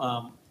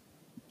to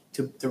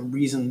the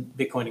reason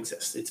Bitcoin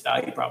exists, its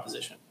value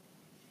proposition.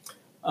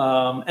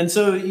 And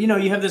so,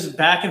 you have this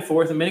back and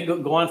forth, a minute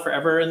go on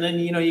forever. And then,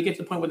 you get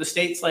to the point where the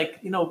state's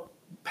like,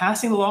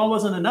 passing the law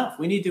wasn't enough.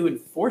 We need to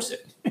enforce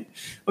it.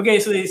 Okay.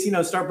 So they,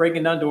 start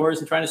breaking down doors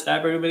and trying to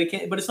stab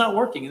everybody, but it's not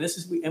working.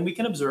 And we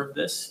can observe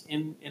this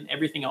in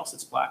everything else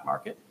that's black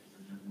market.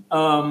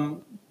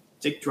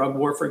 Take drug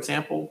war, for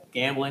example,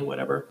 gambling,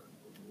 whatever.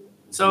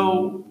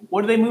 So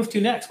what do they move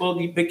to next? Well,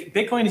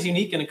 Bitcoin is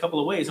unique in a couple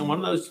of ways. And one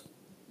of those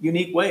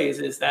unique ways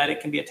is that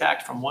it can be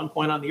attacked from one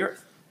point on the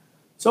earth.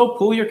 So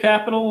pool your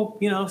capital,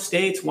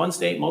 states, one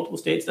state, multiple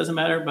states, doesn't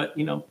matter. But,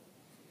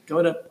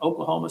 go to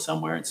Oklahoma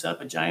somewhere and set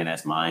up a giant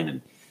ass mine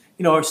and,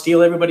 or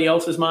steal everybody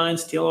else's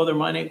mines, steal all their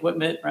mining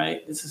equipment,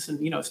 right?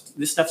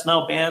 This stuff's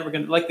now banned. We're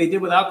going to, like they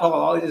did with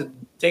alcohol, just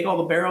take all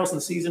the barrels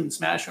and seize them and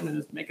smash them and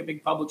just make a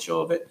big public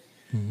show of it.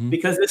 Mm-hmm.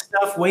 Because this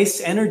stuff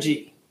wastes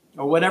energy,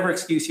 or whatever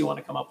excuse you want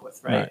to come up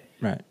with, right?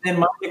 Right.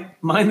 And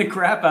mine the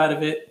crap out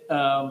of it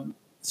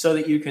so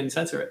that you can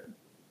censor it.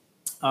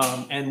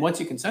 And once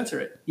you can censor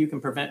it, you can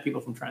prevent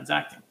people from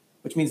transacting,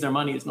 which means their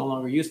money is no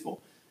longer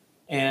useful.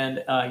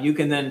 And you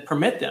can then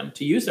permit them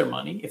to use their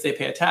money if they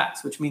pay a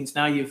tax, which means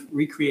now you've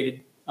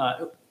recreated,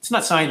 it's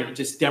not signage,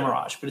 it's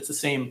demurrage, but it's the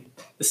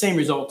same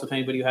result of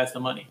anybody who has the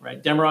money,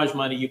 right? Demurrage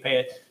money, you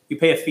pay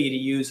a fee to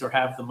use or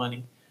have the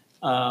money.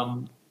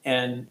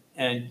 And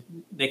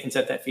they can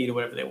set that fee to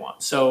whatever they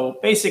want. So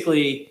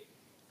basically,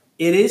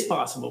 it is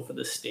possible for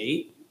the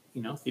state,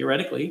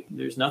 theoretically,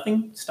 there's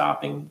nothing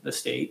stopping the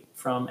state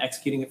from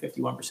executing a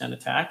 51%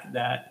 attack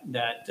that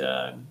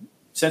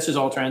censors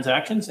all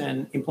transactions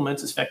and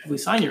implements effectively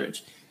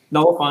signage,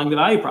 nullifying the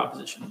value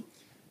proposition.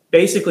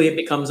 Basically, it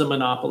becomes a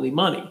monopoly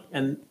money.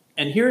 And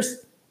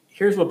here's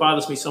what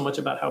bothers me so much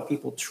about how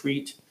people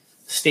treat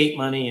state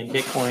money and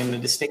Bitcoin and the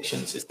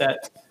distinctions is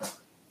that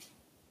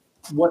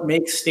what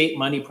makes state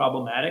money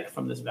problematic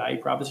from this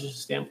value proposition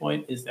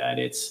standpoint is that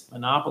it's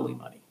monopoly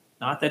money,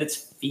 not that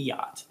it's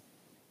fiat.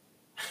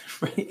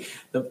 Right?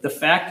 The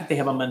fact that they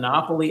have a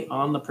monopoly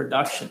on the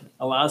production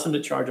allows them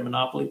to charge a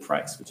monopoly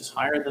price, which is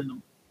higher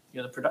than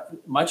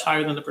much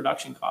higher than the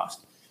production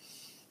cost.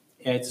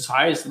 And it's as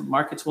high as the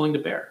market's willing to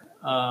bear.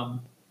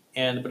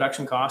 And the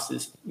production cost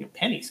is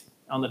pennies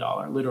on the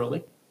dollar,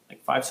 literally.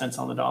 like 5 cents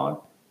on the dollar,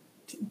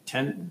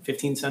 10,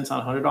 15 cents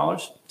on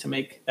 $100 to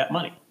make that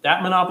money.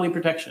 That monopoly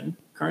protection,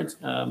 current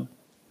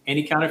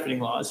anti-counterfeiting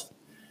laws,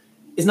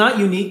 is not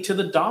unique to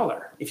the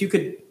dollar. If you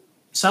could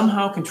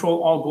somehow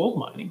control all gold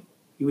mining,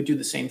 you would do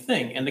the same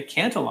thing. And the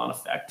Cantillon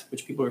effect,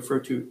 which people refer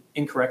to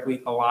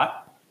incorrectly a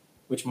lot,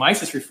 which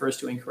Mises refers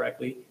to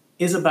incorrectly,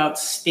 is about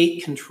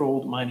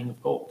state-controlled mining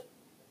of gold.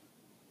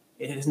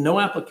 It has no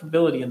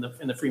applicability in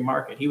the free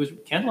market.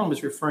 Cantillon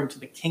was referring to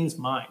the king's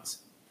mines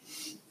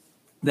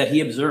that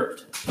he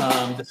observed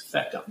this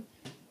effect on.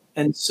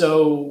 And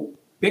so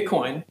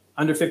Bitcoin,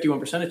 under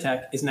 51%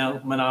 attack, is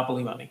now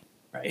monopoly money,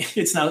 right?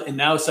 It's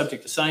now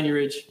subject to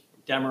seigniorage,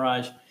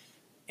 demurrage,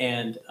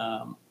 and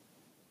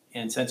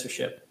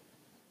censorship.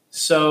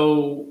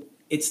 So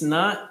it's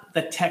not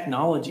the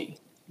technology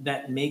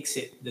that makes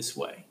it this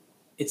way.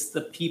 It's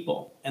the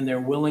people and their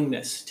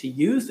willingness to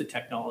use the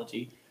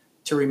technology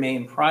to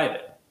remain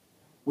private,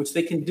 which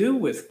they can do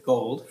with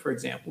gold, for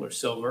example, or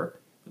silver,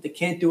 but they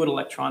can't do it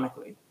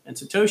electronically. And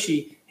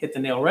Satoshi hit the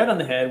nail right on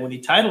the head when he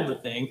titled the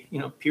thing,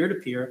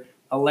 peer-to-peer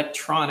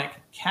electronic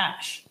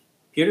cash.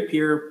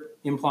 Peer-to-peer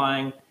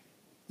implying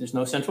there's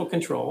no central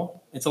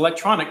control. It's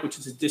electronic, which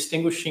is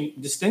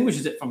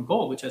distinguishes it from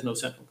gold, which has no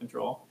central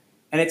control.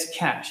 And it's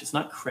cash. It's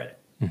not credit.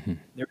 Mm-hmm.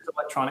 There's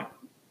electronic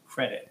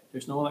credit.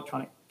 There's no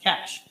electronic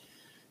cash.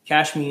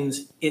 Cash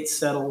means it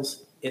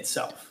settles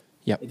itself.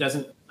 Yep. It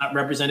doesn't not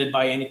represented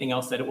by anything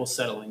else that it will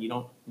settle, and you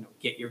don't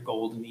get your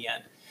gold in the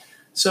end.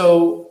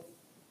 So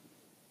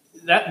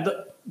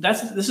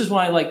this is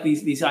why I like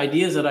these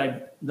ideas that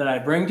I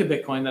bring to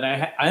Bitcoin that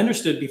I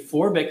understood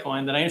before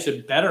Bitcoin, that I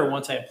understood better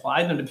once I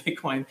applied them to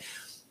Bitcoin.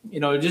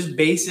 Just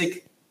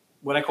basic,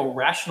 what I call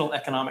rational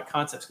economic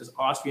concepts, because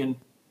Austrian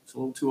is a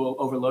little too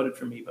overloaded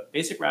for me. But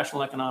basic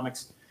rational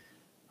economics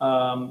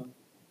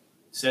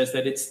says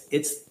that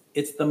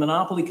it's the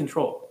monopoly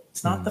control.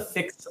 It's not the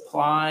fixed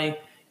supply.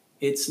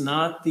 It's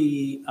not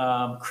the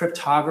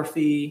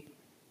cryptography.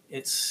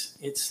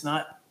 It's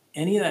not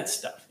any of that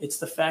stuff. It's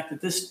the fact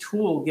that this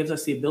tool gives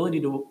us the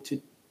ability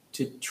to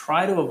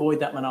try to avoid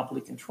that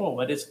monopoly control,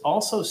 but it's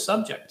also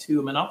subject to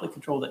a monopoly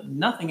control that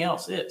nothing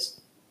else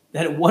is.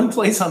 That at one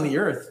place on the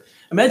earth,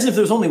 imagine if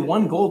there was only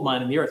one gold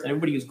mine in the earth and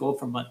everybody used gold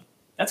for money.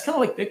 That's kind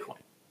of like Bitcoin.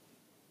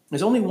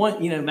 There's only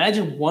one.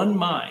 Imagine one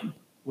mine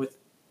with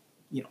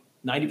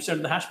 90%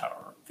 of the hash power,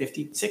 or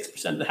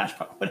 56% of the hash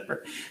power,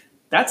 whatever.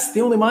 That's the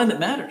only mine that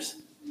matters.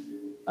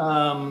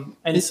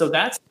 So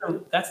that's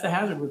the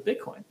hazard with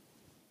Bitcoin.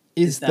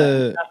 Is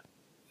the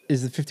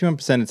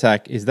 51%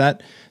 attack, is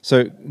that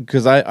so?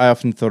 Because I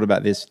often thought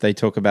about this. They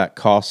talk about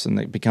costs and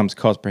it becomes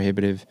cost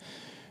prohibitive.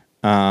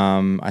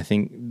 I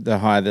think the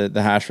higher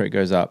the hash rate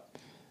goes up,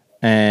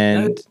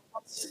 and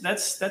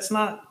that's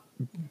not.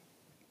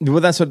 Well,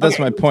 that's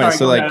my point.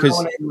 Sorry,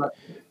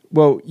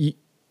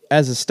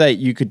 as a state,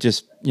 you could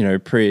just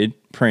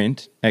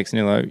print ex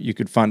nihilo. You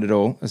could fund it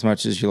all as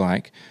much as you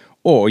like,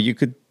 or you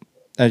could,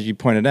 as you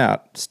pointed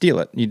out, steal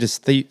it. You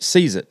just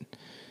seize it.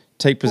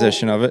 Take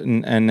possession of it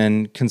and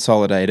then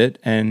consolidate it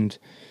and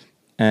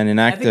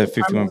enact a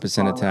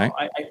 51% attack.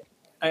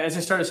 As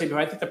I started to say,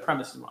 I think the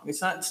premise is wrong.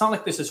 It's not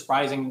like this is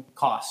rising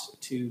costs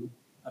to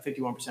a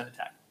 51%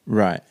 attack.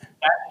 Right.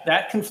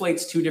 That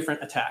conflates two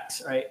different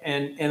attacks, right?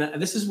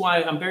 And this is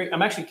why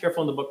I'm actually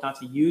careful in the book not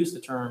to use the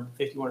term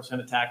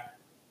 51% attack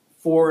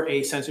for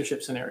a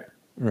censorship scenario.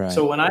 Right.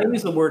 So when I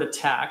use the word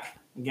attack,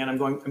 again,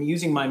 I'm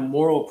using my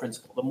moral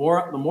principle. The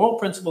moral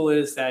principle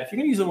is that if you're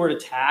going to use the word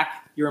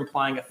attack, you're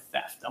implying a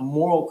theft, a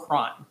moral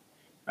crime,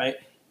 right?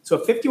 So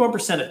a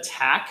 51%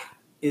 attack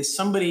is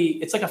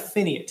it's like a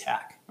Finney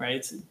attack, right?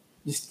 It's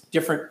just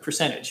different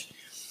percentage.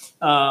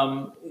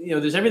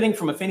 There's everything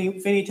from a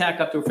Finney attack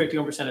up to a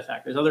 51%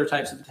 attack. There's other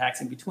types of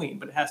attacks in between,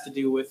 but it has to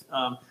do with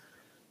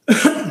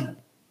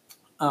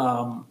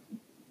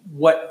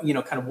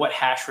what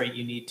hash rate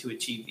you need to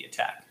achieve the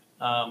attack.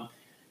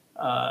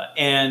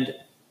 And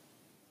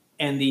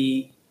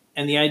the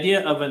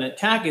idea of an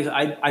attack is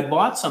I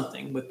bought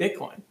something with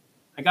Bitcoin.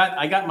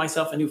 I got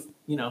myself a new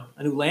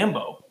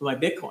Lambo with my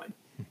Bitcoin,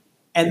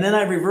 and then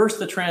I reverse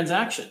the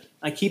transaction.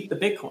 I keep the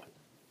Bitcoin,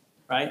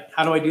 right?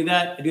 How do I do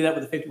that? I do that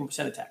with a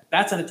 51% attack.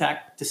 That's an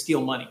attack to steal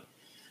money.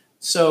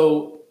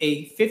 So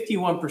a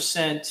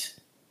 51%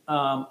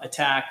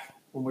 attack,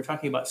 when we're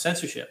talking about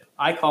censorship,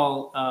 I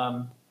call.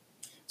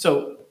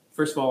 So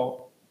first of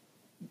all,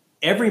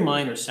 every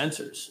miner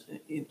censors,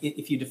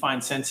 if you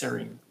define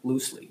censoring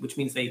loosely, which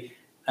means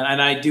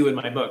and I do in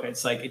my book,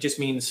 it's like, it just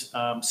means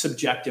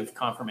subjective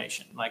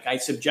confirmation. Like I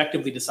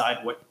subjectively decide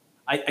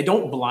I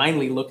don't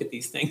blindly look at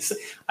these things.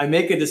 I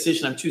make a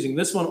decision. I'm choosing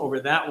this one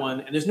over that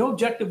one. And there's no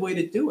objective way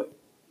to do it.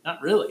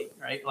 Not really,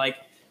 right? Like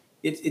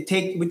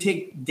it would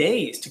take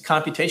days to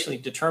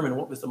computationally determine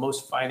what was the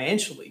most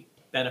financially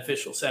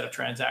beneficial set of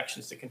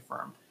transactions to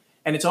confirm.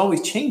 And it's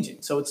always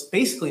changing. So it's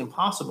basically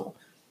impossible,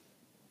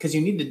 because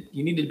you need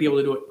to be able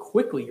to do it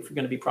quickly if you're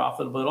going to be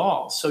profitable at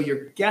all. So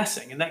you're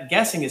guessing, and that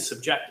guessing is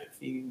subjective.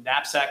 You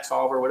knapsack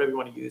solver, whatever you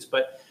want to use.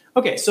 But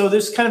Okay, so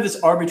there's kind of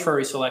this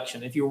arbitrary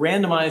selection. If you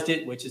randomized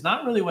it, which is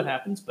not really what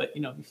happens, but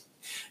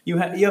you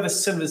have a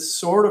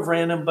sort of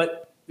random.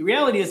 But the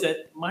reality is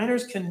that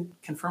miners can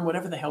confirm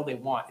whatever the hell they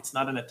want. It's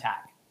not an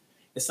attack.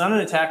 It's not an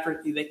attack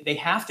for they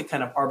have to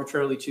kind of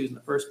arbitrarily choose in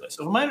the first place.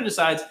 So if a miner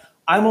decides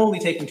I'm only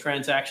taking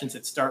transactions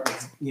that start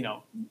with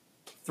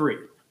 3,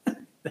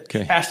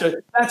 Okay.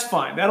 That's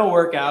fine. That'll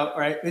work out,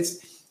 right?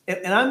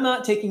 And I'm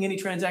not taking any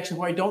transactions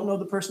where I don't know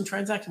the person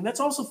transacting.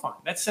 That's also fine.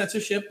 That's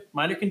censorship.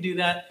 Miner can do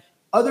that.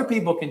 Other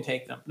people can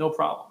take them, no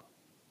problem,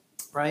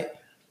 right?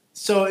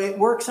 So it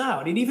works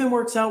out. It even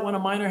works out when a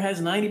miner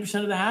has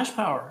 90% of the hash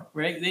power,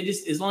 right? They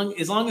just as long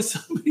as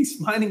somebody's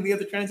mining the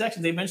other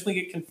transactions, they eventually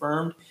get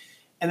confirmed.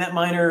 And that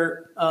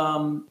miner,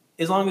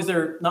 as long as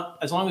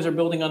they're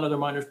building on other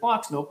miners'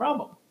 blocks, no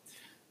problem.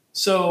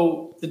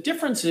 So the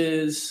difference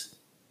is,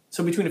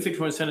 between a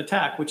 51%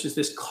 attack, which is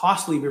this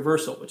costly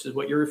reversal, which is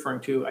what you're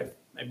referring to,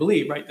 I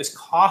believe, right? This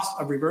cost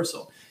of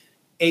reversal.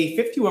 A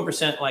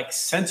 51% like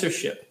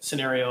censorship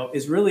scenario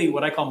is really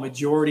what I call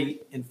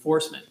majority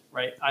enforcement,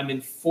 right? I'm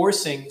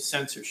enforcing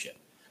censorship.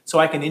 So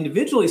I can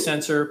individually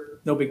censor,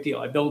 no big deal.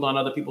 I build on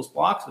other people's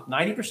blocks with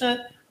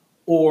 90%,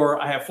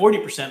 or I have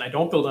 40%. I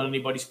don't build on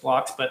anybody's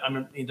blocks, but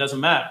it doesn't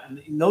matter.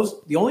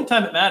 The only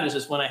time it matters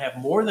is when I have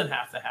more than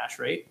half the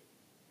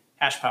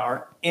hash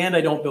power, and I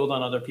don't build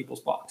on other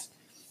people's blocks.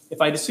 If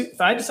I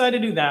decide to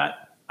do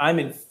that, I'm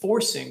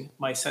enforcing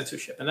my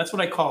censorship. And that's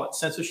what I call it,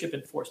 censorship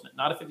enforcement,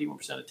 not a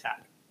 51%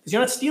 attack. Because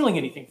you're not stealing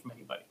anything from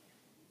anybody.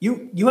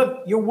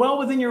 You're well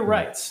within your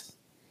rights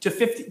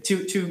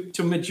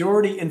to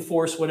majority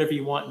enforce whatever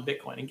you want in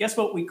Bitcoin. And guess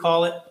what we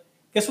call it?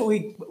 Guess what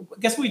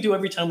we do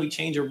every time we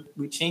change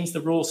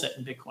the rule set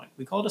in Bitcoin?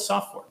 We call it a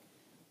soft fork.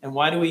 And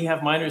why do we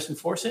have miners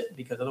enforce it?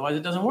 Because otherwise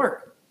it doesn't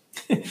work.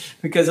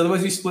 Because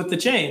otherwise we split the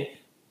chain.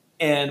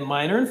 And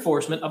miner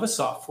enforcement of a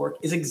soft fork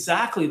is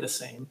exactly the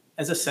same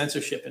as a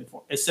censorship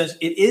enforcement.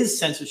 It is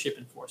censorship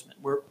enforcement.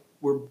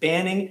 We're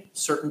banning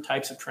certain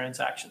types of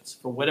transactions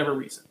for whatever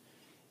reason,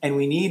 and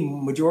we need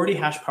majority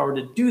hash power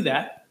to do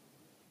that,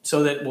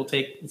 so that it will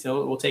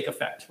take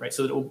effect, right?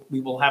 So that we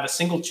will have a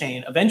single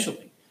chain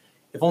eventually.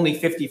 If only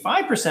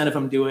 55% of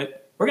them do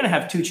it, we're going to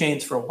have 2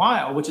 chains for a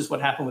while, which is what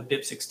happened with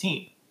BIP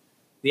 16.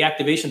 The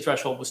activation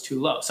threshold was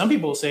too low. Some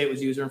people will say it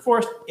was user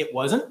enforced. It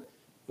wasn't.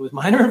 It was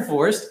miner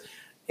enforced.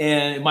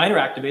 And miner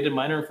activated,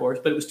 miner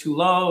enforced, but it was too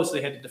low, so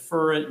they had to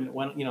defer it. And it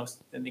went,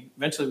 and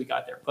eventually we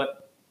got there.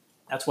 But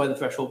that's why the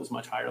threshold was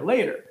much higher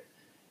later.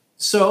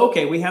 So,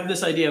 okay, we have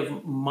this idea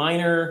of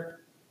miner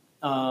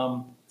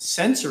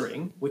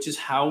censoring, which is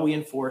how we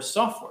enforce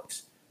soft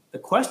forks. The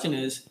question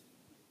is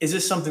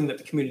this something that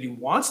the community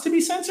wants to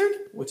be censored,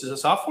 which is a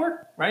soft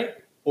fork, right?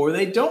 Or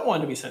they don't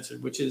want to be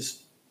censored, which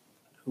is,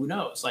 who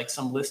knows, like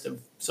some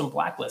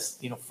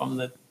blacklist,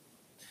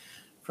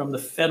 from the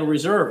Federal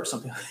Reserve or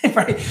something,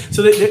 right?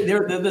 So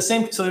they're the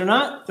same. So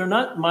they're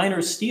not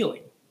miners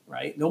stealing,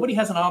 right? Nobody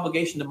has an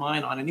obligation to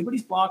mine on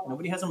anybody's block.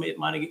 Nobody has an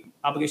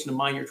obligation to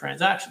mine your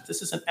transactions.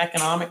 This is an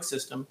economic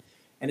system,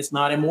 and it's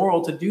not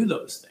immoral to do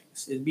those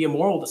things. It'd be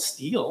immoral to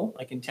steal,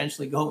 like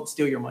intentionally go and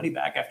steal your money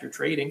back after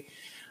trading,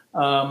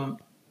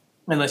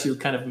 unless you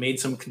kind of made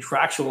some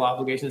contractual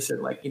obligation that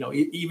said, like,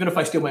 even if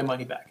I steal my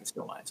money back, it's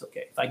still mine. It's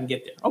okay if I can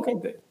get there. Okay,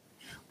 good,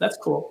 that's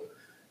cool.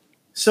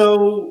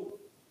 So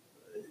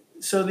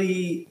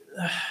the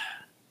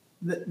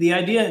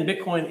idea in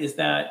Bitcoin is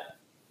that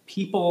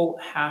people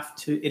have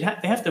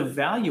to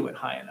value it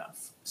high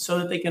enough so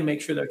that they can make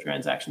sure their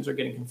transactions are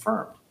getting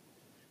confirmed.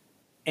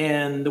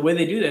 And the way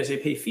they do that is they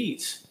pay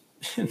fees.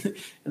 and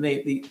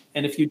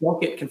if you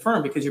don't get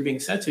confirmed because you're being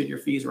censored, your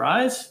fees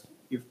rise.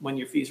 When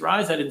your fees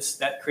rise,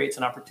 that creates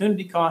an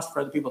opportunity cost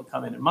for other people to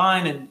come in and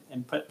mine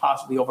and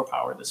possibly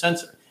overpower the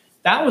censor.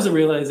 That was a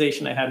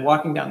realization I had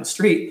walking down the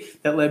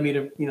street that led me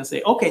to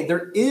say, okay,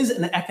 there is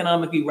an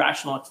economically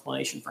rational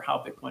explanation for how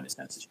Bitcoin is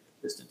censorship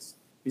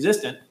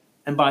resistant.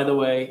 And by the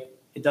way,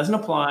 it doesn't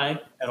apply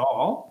at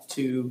all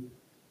to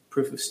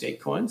proof of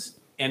stake coins,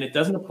 and it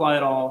doesn't apply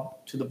at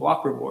all to the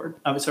block reward.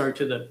 To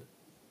the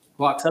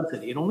block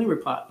subsidy. It only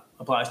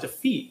applies to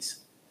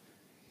fees,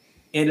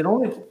 and it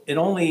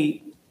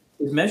only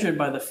is measured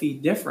by the fee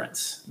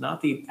difference,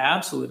 not the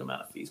absolute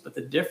amount of fees, but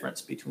the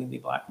difference between the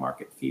black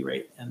market fee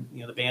rate and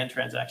the banned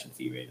transaction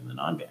fee rate and the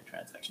non-banned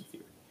transaction fee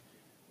rate.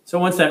 So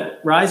once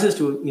that rises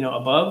to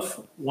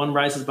one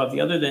rises above the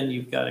other, then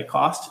you've got a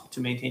cost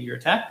to maintain your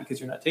attack because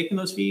you're not taking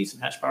those fees,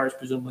 and hash power is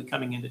presumably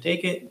coming in to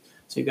take it.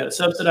 So you've got to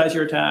subsidize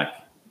your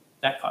attack.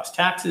 That costs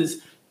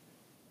taxes.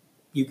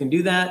 You can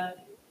do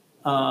that.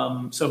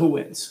 So who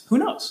wins? Who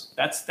knows?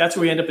 That's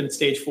where we end up in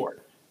stage 4,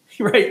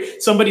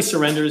 right? Somebody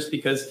surrenders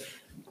because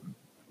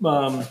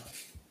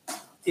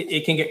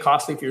it can get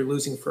costly if you're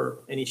losing for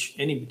any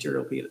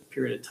material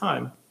period of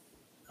time,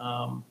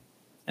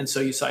 and so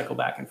you cycle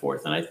back and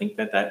forth. And I think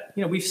that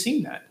we've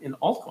seen that in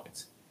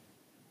altcoins,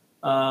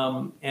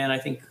 and I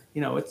think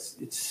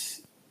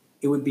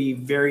it would be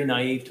very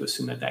naive to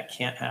assume that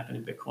can't happen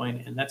in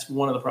Bitcoin. And that's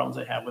one of the problems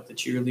I have with the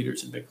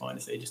cheerleaders in Bitcoin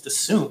is they just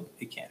assume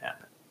it can't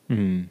happen.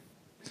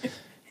 Mm-hmm.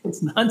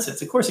 It's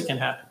nonsense. Of course it can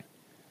happen.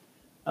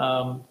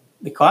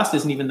 the cost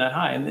isn't even that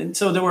high. And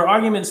so there were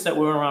arguments that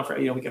were around for,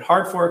 we could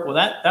hard fork. Well,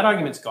 that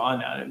argument's gone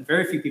now. And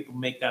very few people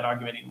make that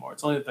argument anymore.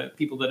 It's only the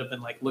people that have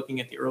been like looking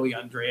at the early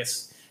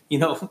Andreas,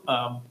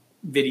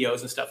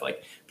 videos and stuff.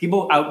 Like,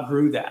 people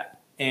outgrew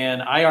that.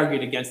 And I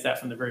argued against that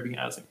from the very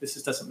beginning. I was like, this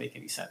just doesn't make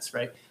any sense,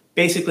 right?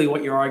 Basically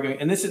what you're arguing,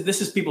 and this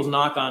is people's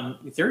knock on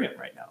Ethereum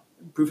right now,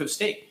 proof of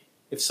stake.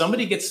 If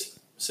somebody gets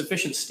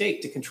sufficient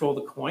stake to control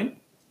the coin,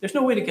 there's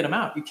no way to get them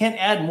out. You can't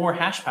add more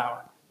hash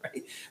power.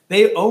 Right?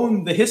 They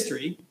own the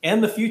history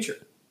and the future.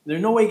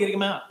 There's no way getting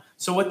them out.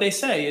 So what they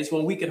say is,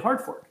 well, we could hard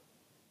fork,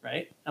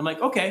 right? I'm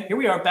like, okay, here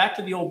we are back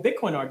to the old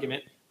Bitcoin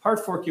argument. Hard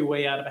fork your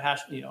way out of a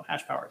hash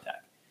power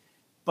attack.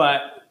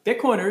 But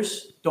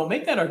Bitcoiners don't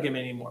make that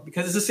argument anymore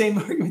because it's the same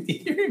argument the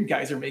Ethereum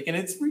guys are making.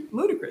 It's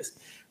ludicrous,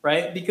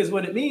 right? Because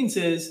what it means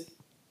is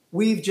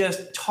we've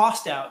just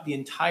tossed out the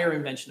entire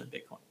invention of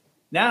Bitcoin.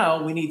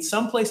 Now we need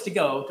some place to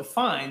go to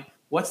find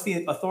what's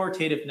the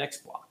authoritative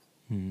next block.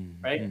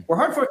 Right? We're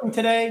hard forking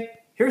today.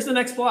 Here's the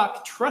next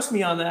block. Trust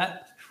me on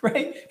that.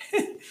 Right?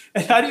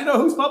 And how do you know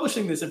who's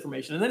publishing this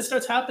information? And then it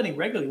starts happening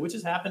regularly, which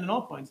has happened in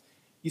altcoins.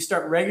 You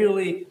start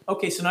regularly.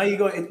 Okay, so now you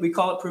go. We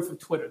call it proof of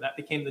Twitter. That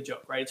became the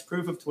joke, right? It's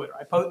proof of Twitter.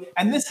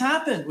 And this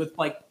happened with,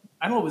 like,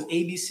 I don't know, it was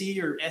ABC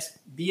or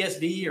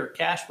BSV or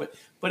Cash,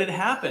 but it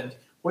happened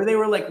where they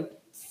were like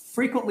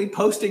frequently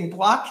posting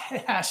block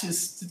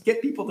hashes to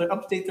get people to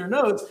update their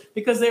nodes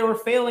because they were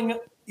failing,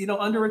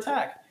 under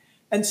attack.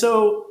 And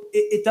so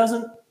it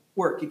doesn't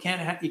work. You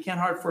can't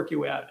hard fork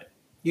your way out of it.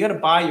 You got to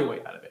buy your way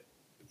out of it,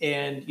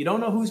 and you don't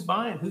know who's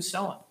buying, who's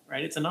selling.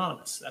 Right? It's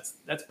anonymous.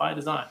 That's by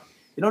design.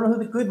 You don't know who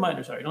the good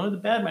miners are. You don't know who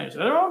the bad miners are.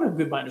 There are no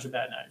good miners or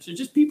bad miners. They're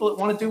just people that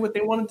want to do what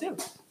they want to do.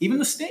 Even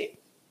the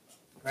state,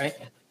 right?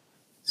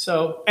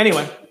 So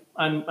anyway,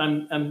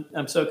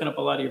 I'm soaking up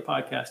a lot of your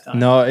podcast time.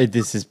 No,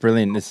 this is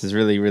brilliant. This is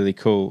really, really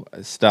cool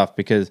stuff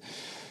because,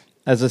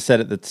 as I said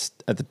at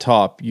the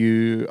top,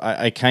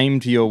 I came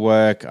to your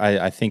work.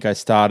 I think I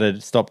stopped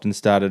and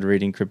started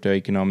reading crypto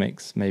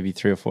economics maybe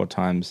 3 or 4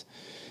 times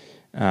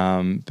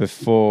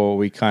before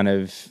we kind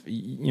of,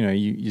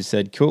 you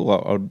said,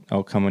 cool,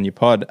 I'll come on your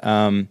pod.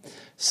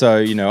 So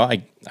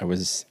I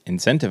was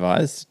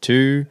incentivized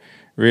to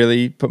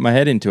really put my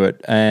head into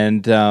it,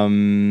 and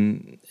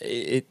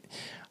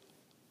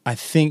I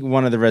think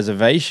one of the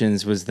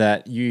reservations was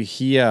that you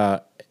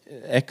hear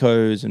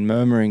echoes and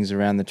murmurings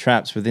around the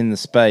traps within the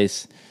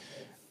space,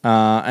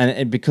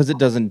 and because it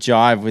doesn't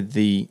jive with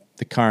the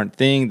current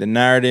thing, the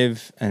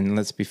narrative. And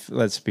let's be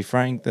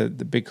frank, the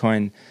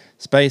Bitcoin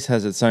space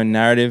has its own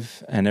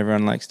narrative, and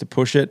everyone likes to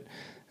push it,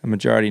 a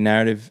majority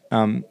narrative.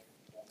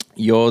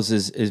 Yours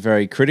is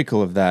very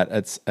critical of that.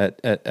 It's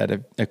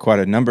at quite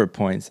a number of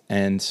points,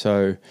 and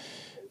so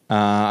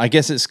I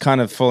guess it's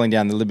kind of falling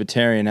down the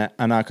libertarian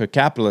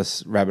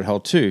anarcho-capitalist rabbit hole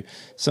too.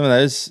 Some of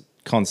those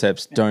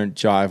concepts don't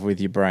jive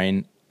with your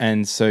brain,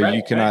 and so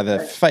you can either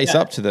face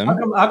up to them.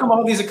 How come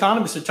all these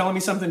economists are telling me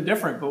something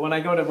different, but when I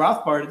go to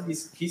Rothbard,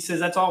 he says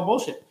that's all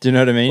bullshit? Do you know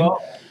what I mean?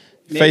 Well,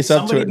 face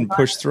up to it and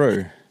push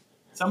through.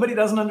 Somebody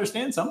doesn't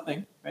understand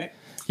something, right?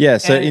 Yeah,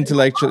 so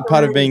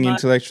part of being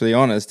intellectually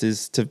honest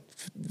is to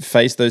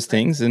face those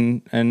things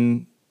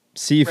and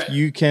see if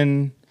you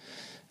can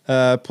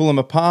pull them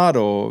apart,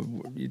 or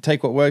you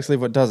take what works,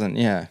 leave what doesn't.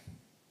 Yeah.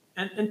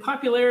 And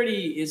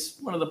popularity is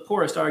one of the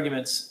poorest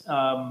arguments.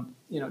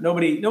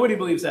 Nobody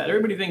believes that.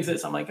 Everybody thinks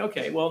this. I'm like,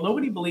 okay, well,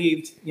 nobody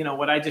believed,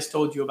 what I just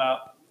told you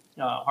about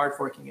hard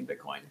forking in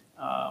Bitcoin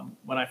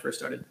when I first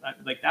started.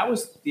 That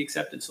was the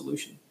accepted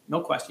solution. No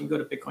question. You go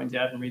to Bitcoin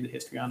Dev and read the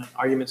history on it,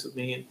 arguments with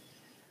me. And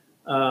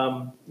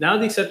now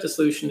the accepted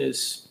solution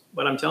is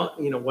what I'm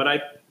telling, what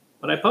I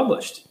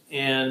published.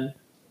 And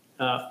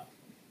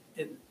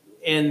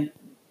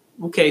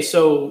okay,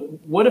 so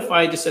what if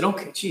I just said,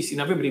 okay, geez,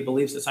 everybody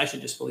believes this. I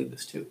should just believe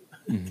this too.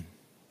 Mm-hmm.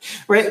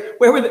 Right?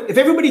 If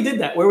everybody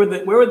did that, where would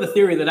the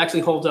theory that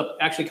actually holds up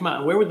actually come out?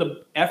 And where would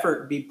the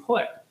effort be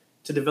put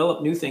to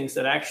develop new things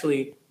that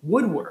actually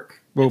would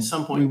work at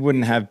some point? We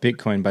wouldn't have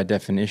Bitcoin by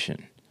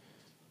definition.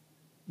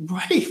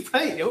 Right.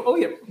 Oh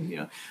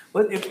yeah.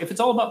 If it's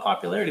all about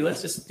popularity,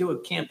 let's just do a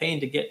campaign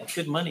to get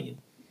good money.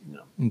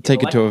 And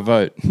take it to a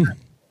vote.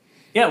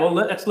 Yeah, well,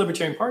 that's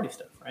Libertarian Party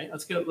stuff, right?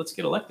 Let's get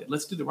elected.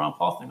 Let's do the Ron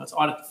Paul thing. Let's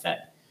audit the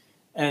Fed.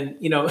 And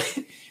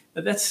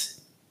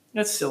that's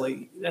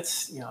silly.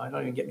 That's I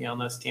don't even get me on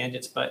those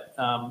tangents. But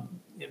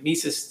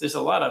Mises, there's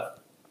a lot of,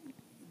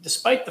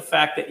 despite the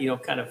fact that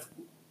kind of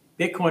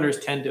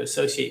Bitcoiners tend to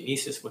associate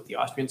Mises with the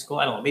Austrian school.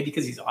 I don't know, maybe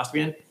because he's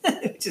Austrian,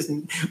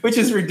 which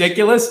is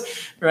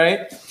ridiculous,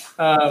 right?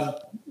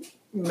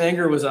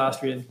 Menger was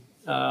Austrian.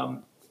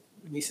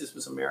 Mises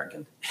was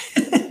American,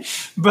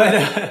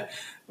 but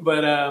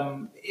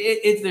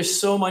there's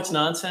so much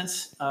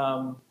nonsense.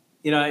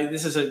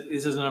 This is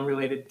an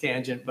unrelated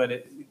tangent,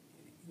 but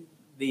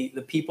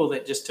the people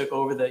that just took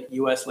over the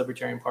U.S.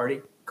 Libertarian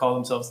Party call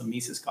themselves the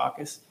Mises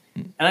Caucus,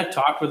 and I've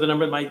talked with a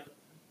number of my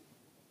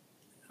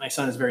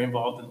son is very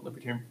involved in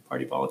Libertarian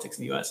Party politics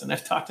in the U.S., and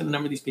I've talked to a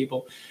number of these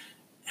people,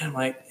 and I'm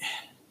like,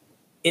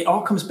 it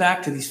all comes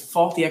back to these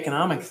faulty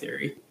economic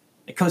theory.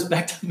 It comes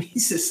back to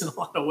Mises in a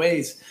lot of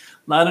ways.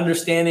 Not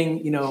understanding,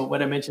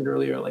 what I mentioned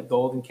earlier, like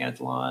gold and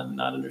Cantillon,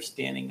 not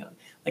understanding,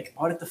 like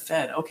audit the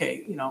Fed.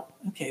 Okay,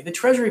 the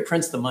Treasury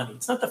prints the money.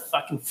 It's not the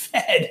fucking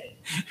Fed,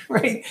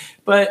 right?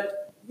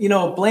 But,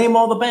 blame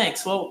all the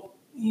banks. Well,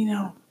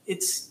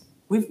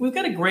 we've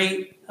got a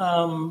great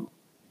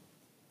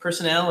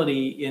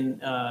personality in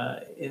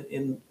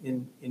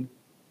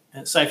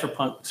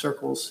cypherpunk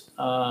circles.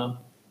 I'm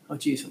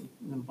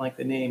blank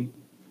the name.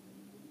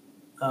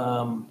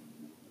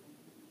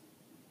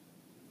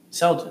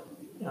 Selgin.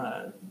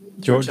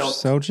 George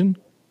Selgin?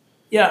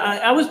 Yeah,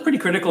 I was pretty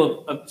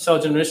critical of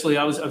Selgin initially.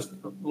 I was a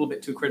little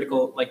bit too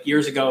critical like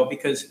years ago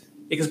because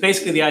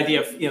basically the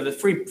idea of the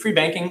free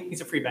banking.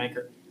 He's a free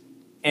banker,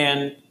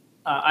 and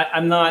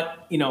I'm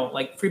not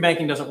like free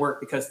banking doesn't work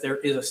because there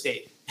is a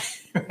state.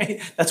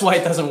 Right? That's why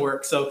it doesn't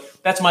work. So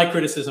that's my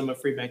criticism of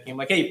free banking. I'm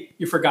like, hey,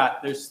 you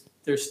forgot there's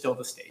still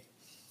the state,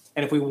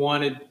 and if we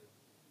wanted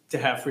to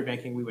have free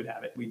banking, we would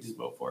have it. We just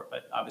vote for it,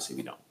 but obviously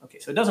we don't. Okay,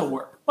 so it doesn't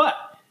work. But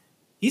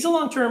he's a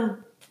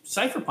long-term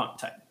cypherpunk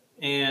type.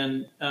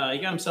 And he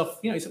got himself,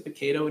 he's up at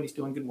Cato and he's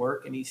doing good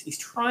work. And he's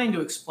trying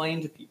to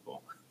explain to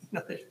people,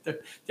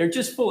 they're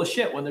just full of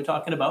shit when they're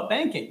talking about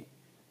banking.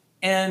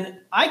 And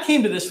I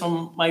came to this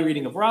from my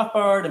reading of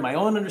Rothbard and my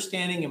own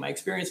understanding and my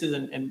experiences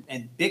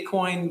and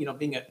Bitcoin,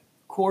 being a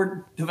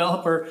core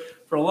developer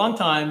for a long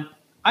time.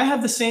 I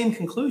have the same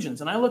conclusions.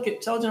 And I look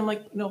at Selgin, I'm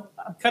like,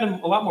 I've cut him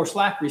a lot more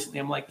slack recently.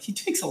 I'm like, he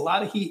takes a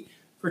lot of heat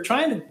for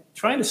trying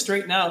to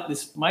straighten out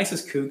this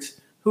Mises kooks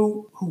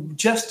who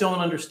just don't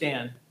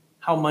understand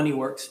how money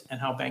works and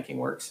how banking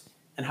works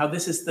and how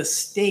this is the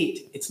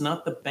state. It's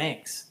not the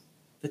banks.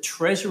 The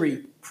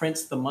Treasury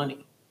prints the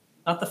money,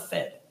 not the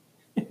Fed.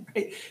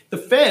 Right? The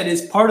Fed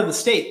is part of the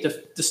state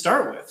to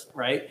start with,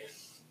 right?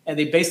 And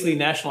they basically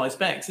nationalize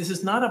banks. This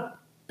is not a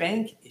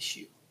bank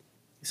issue.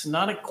 This is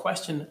not a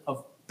question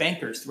of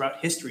bankers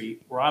throughout history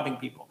robbing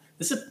people.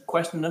 This is a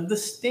question of the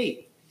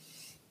state.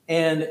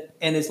 And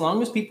as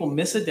long as people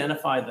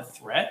misidentify the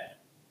threat,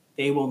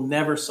 they will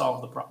never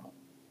solve the problem.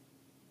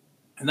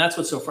 And that's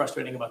what's so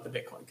frustrating about the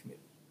Bitcoin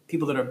community.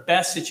 People that are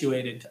best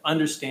situated to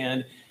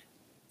understand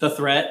the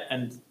threat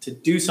and to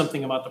do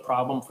something about the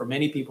problem for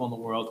many people in the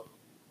world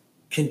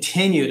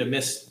continue to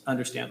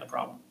misunderstand the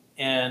problem.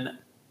 And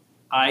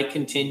I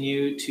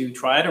continue to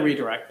try to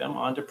redirect them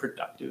onto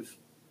productive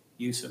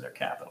use of their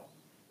capital.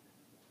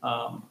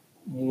 And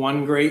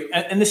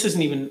this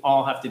doesn't even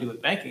all have to do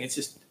with banking, it's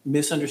just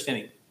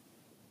misunderstanding.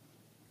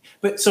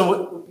 But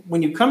so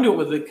when you come to it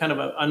with a kind of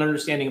an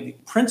understanding of the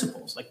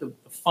principles, like the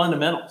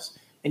fundamentals,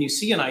 and you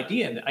see an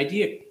idea, and the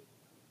idea,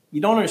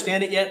 you don't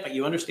understand it yet, but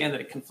you understand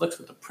that it conflicts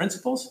with the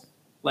principles,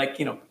 like,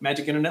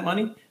 magic internet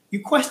money,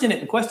 you question it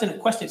and question it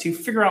and question it, so you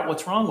figure out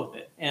what's wrong with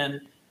it.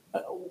 And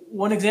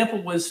one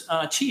example was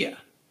Chia.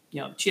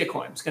 Chia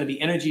coin. It's going to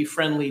be energy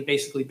friendly,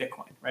 basically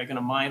Bitcoin, right? Going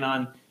to mine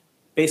on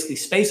basically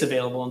space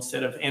available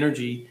instead of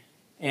energy.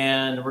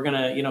 And we're going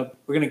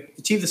to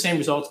achieve the same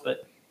results,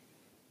 but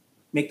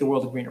make the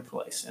world a greener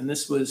place. And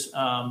this was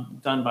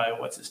done by,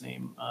 what's his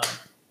name?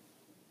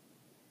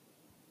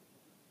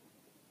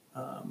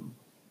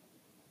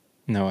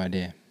 No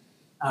idea.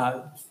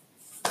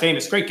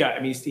 Famous, great guy. I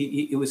mean,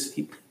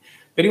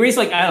 but he raised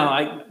like, I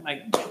don't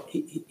know,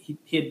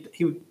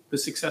 he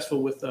was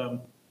successul with,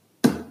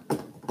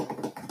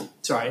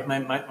 sorry,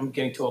 I'm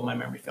getting too old. My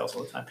memory fails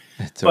all the time.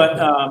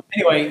 But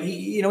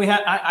anyway,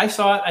 I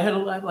saw it. I had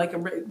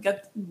got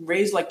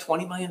raised like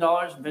 $20 million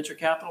in venture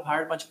capital,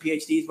 hired a bunch of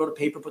PhDs, wrote a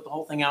paper, put the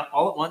whole thing out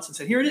all at once and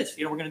said, here it is.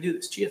 We're going to do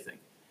this Chia thing.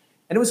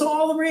 And it was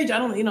all the rage. I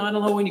don't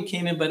know when you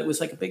came in, but it was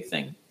like a big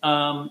thing.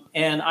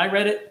 And I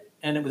read it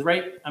and it was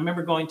right. I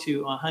remember going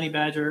to Honey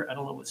Badger. I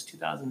don't know, it was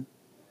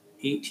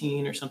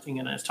 2018 or something.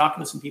 And I was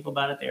talking to some people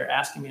about it. They were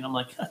asking me and I'm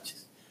like,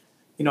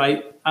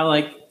 I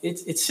like,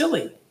 it's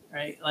silly,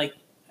 right? Like,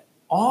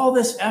 all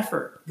this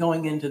effort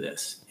going into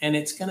this, and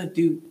it's going to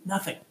do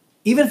nothing.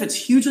 Even if it's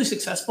hugely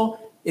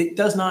successful, it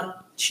does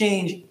not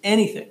change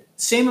anything.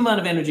 Same amount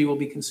of energy will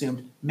be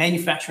consumed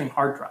manufacturing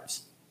hard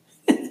drives,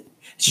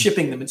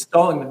 shipping them,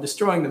 installing them,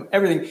 destroying them,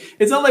 everything.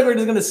 It's not like we're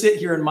just going to sit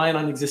here and mine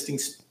on existing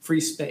free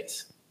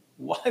space.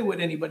 Why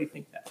would anybody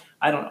think that?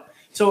 I don't know.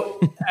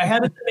 So I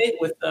had a debate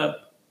with a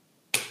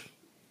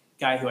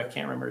guy who I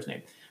can't remember his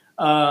name.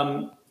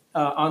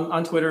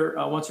 On Twitter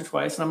once or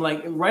twice. And I'm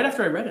like, right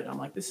after I read it, I'm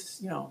like,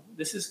 this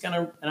is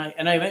gonna,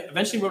 and I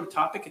eventually wrote a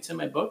topic. It's in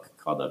my book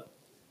called the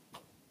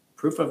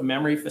Proof of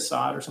Memory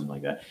Facade or something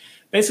like that.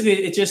 Basically,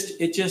 it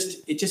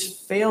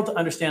just failed to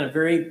understand a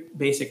very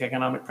basic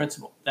economic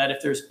principle that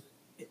if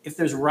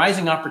there's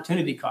rising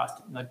opportunity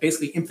cost, like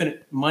basically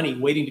infinite money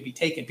waiting to be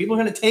taken, people are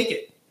going to take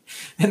it,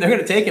 and they're going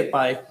to take it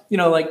by,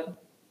 like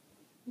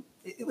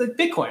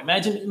Bitcoin.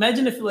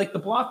 Imagine if like the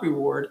block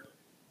reward,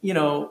 is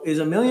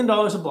 $1 million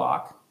a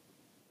block.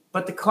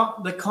 But the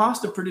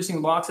cost of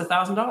producing blocks is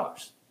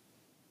 $1,000,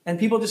 and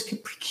people just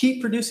keep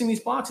producing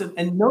these blocks,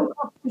 and no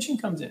competition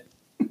comes in.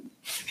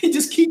 You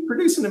just keep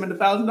producing them at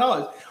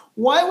 $1,000.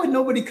 Why would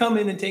nobody come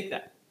in and take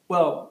that?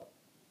 Well,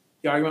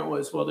 the argument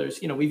was, well, there's,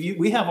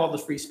 we have all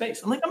this free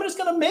space. I'm like, I'm just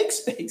going to make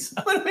space.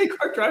 I'm going to make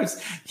hard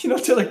drives, till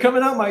they're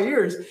coming out my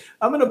ears.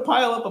 I'm going to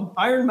pile up an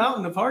iron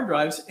mountain of hard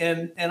drives,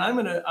 and I'm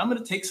going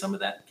to take some of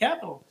that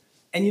capital.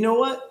 And you know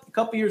what? A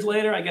couple years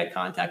later, I got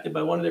contacted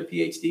by one of their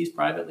PhDs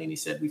privately, and he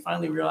said, we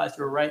finally realized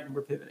we were right and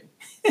we're pivoting.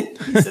 He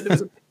said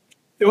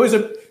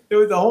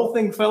the whole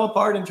thing fell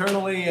apart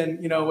internally, and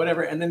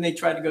whatever. And then they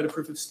tried to go to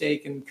proof of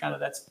stake, and kind of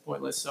that's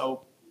pointless.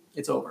 So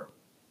it's over,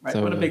 right?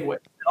 What a big way.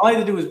 All I had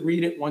to do was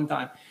read it one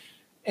time.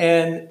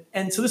 And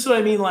so this is what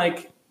I mean,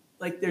 like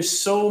there's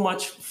so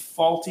much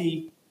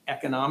faulty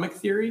economic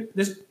theory.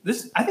 I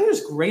think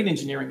there's great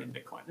engineering in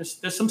Bitcoin.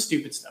 There's some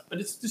stupid stuff, but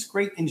it's just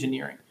great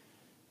engineering.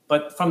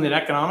 But from an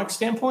economic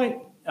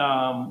standpoint,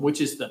 which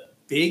is the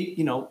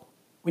big,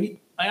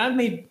 I've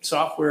made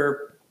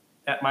software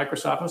at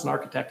Microsoft. I was an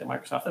architect at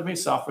Microsoft. I've made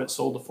software that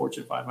sold to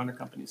Fortune 500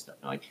 companies stuff.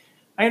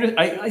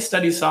 I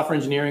studied software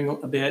engineering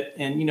a bit,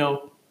 and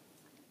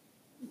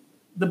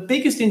the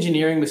biggest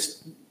engineering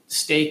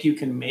mistake you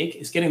can make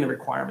is getting the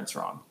requirements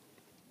wrong.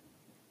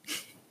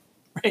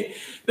 Right?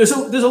 There's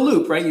a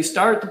loop, right? You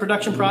start the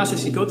production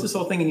process, you go through this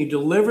whole thing, and you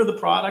deliver the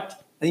product,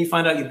 and you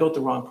find out you built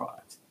the wrong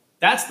product.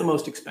 That's the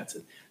most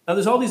expensive. Now,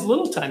 there's all these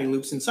little tiny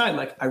loops inside.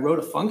 Like, I wrote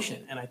a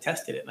function and I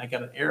tested it and I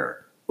got an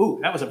error. Ooh,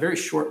 that was a very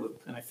short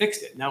loop, and I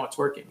fixed it. Now it's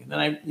working. And then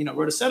I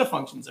wrote a set of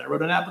functions. I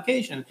wrote an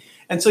application.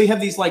 And so you have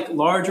these like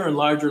larger and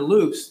larger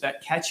loops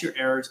that catch your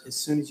errors as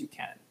soon as you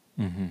can.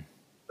 Mm-hmm.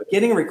 But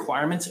getting a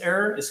requirements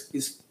error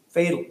is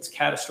fatal. It's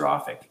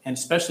catastrophic. And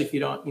especially if you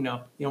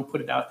don't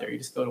put it out there, you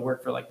just go to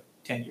work for like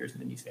 10 years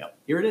and then you say, oh,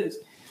 here it is.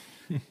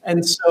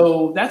 And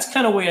so that's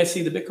kind of the way I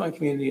see the Bitcoin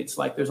community. It's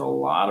like there's a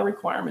lot of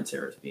requirements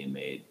errors being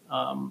made.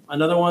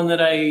 Another one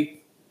that I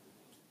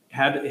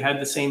had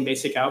the same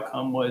basic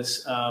outcome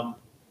was, God,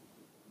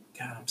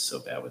 I'm so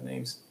bad with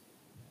names.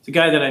 It's a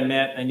guy that I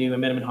met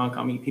him in Hong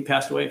Kong. He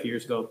passed away a few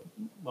years ago,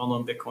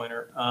 well-known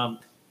Bitcoiner.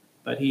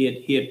 But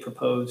he had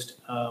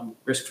proposed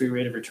risk-free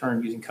rate of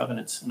return using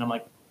covenants. And I'm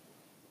like,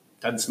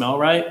 doesn't smell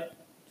right.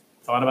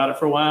 Thought about it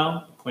for a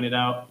while, pointed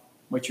out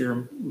what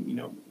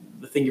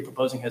the thing you're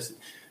proposing has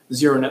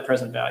zero net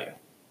present value.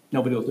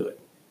 Nobody will do it.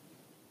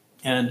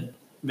 And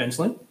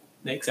eventually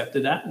they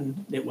accepted that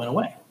and it went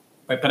away.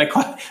 Right? But I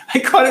caught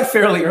it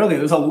fairly early.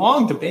 There was a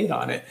long debate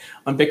on it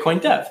on Bitcoin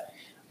Dev.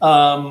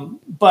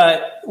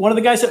 But one of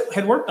the guys that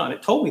had worked on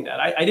it told me that.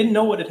 I didn't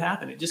know what had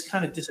happened. It just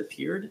kind of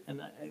disappeared.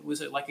 And it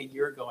was like a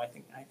year ago, I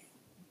think.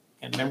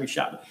 And memory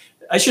shot me.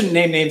 I shouldn't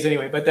name names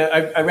anyway, but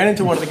I ran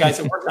into one of the guys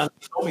that worked on it.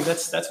 He told me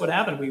that's what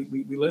happened.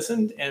 We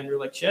listened and we were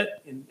like, shit.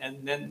 And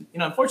then,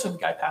 unfortunately,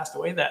 the guy passed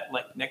away that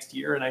like next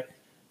year. And I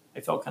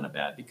felt kind of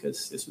bad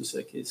because this was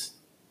like his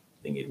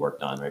thing he'd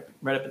worked on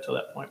right up until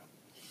that point.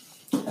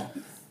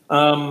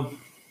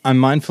 I'm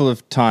mindful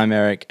of time,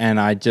 Eric,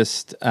 and I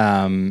just,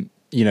 as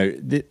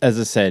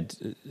I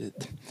said,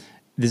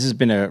 this has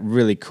been a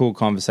really cool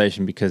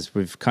conversation because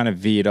we've kind of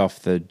veered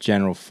off the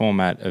general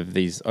format of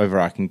these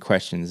overarching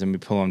questions and we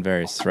pull on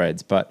various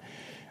threads. But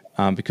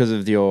because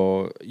of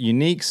your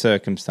unique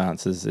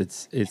circumstances,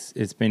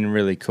 it's been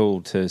really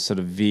cool to sort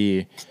of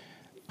veer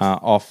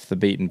off the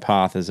beaten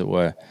path, as it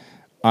were.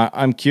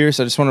 I'm curious.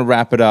 I just want to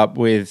wrap it up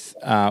with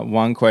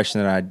one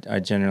question that I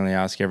generally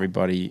ask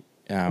everybody,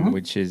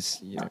 which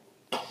is,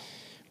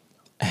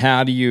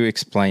 how do you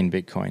explain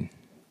Bitcoin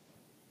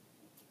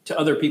to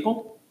other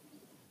people?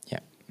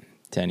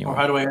 To anyone. Or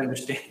how do I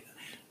understand?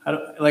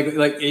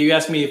 Like you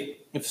asked me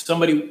if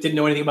somebody didn't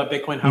know anything about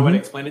Bitcoin, how would I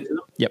explain it to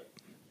them? Yep.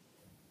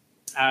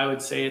 I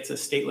would say it's a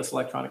stateless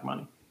electronic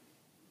money.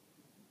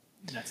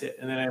 And that's it.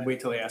 And then I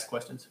wait till they ask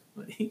questions.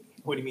 What do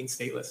you mean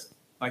stateless?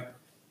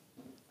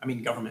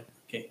 Government.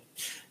 Okay,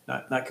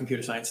 not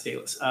computer science.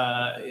 Stateless.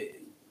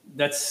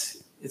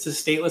 It's a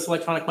stateless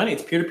electronic money.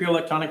 It's peer-to-peer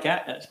electronic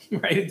cash,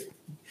 right?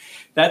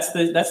 That's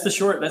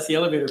the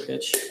elevator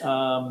pitch.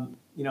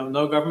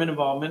 No government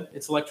involvement.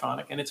 It's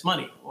electronic and it's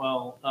money.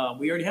 Well,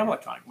 we already have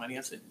electronic money.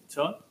 I said,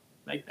 so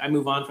I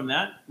move on from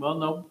that. Well,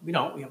 no, we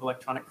don't. We have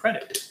electronic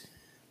credit.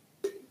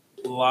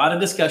 A lot of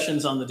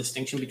discussions on the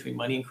distinction between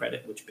money and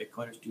credit, which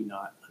Bitcoiners do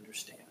not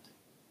understand.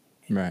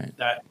 Right.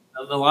 That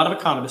a lot of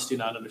economists do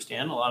not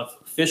understand. A lot of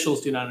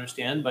officials do not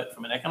understand. But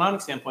from an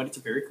economic standpoint, it's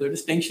a very clear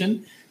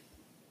distinction.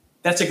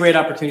 That's a great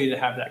opportunity to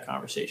have that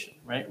conversation,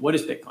 right? What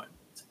is Bitcoin?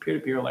 It's a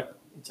peer-to-peer.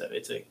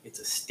 It's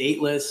a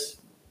stateless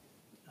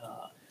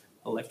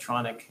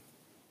electronic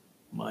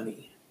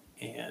money,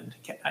 and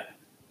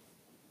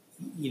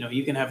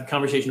you can have a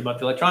conversation about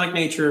the electronic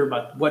nature,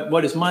 about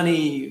what is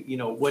money,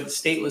 what does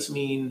stateless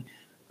mean.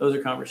 Those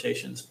are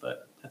conversations,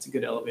 but that's a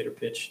good elevator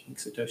pitch. I think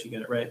Satoshi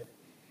got it right.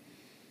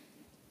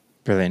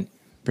 Brilliant.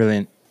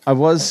 I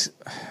was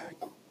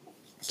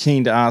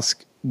keen to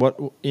ask, what,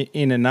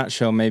 in a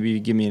nutshell, maybe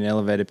you give me an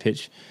elevator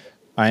pitch.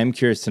 I am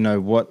curious to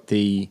know what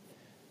the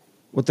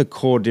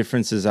core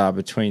differences are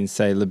between,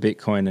 say, the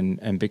Bitcoin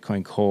and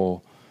Bitcoin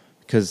Core,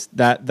 because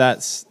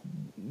that's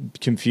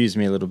confused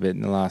me a little bit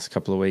in the last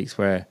couple of weeks,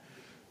 where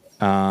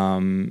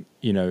I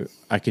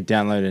could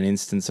download an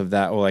instance of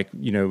that, or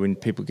when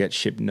people get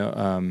shipped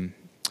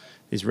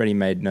these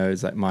ready-made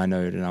nodes like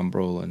MyNode and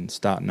Umbrel and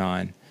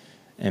Start9,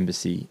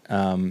 Embassy.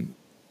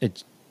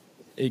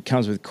 It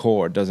comes with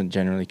core. It doesn't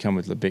generally come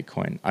with the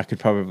Bitcoin. I could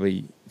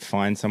probably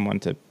find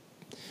someone to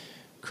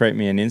create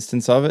me an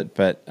instance of it,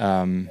 but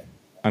I'm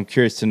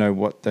curious to know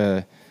what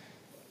the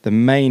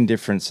main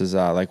differences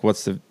are. Like,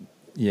 what's the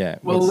sure.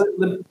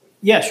 The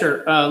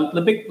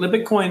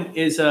Bitcoin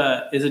is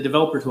a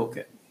developer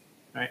toolkit,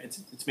 right?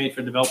 It's made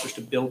for developers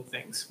to build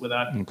things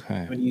without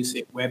when you use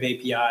web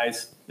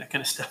APIs, that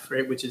kind of stuff,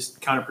 right? Which is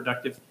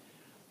counterproductive.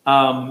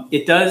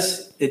 It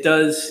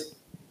does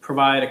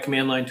provide a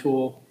command line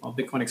tool, a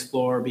Bitcoin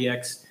Explorer,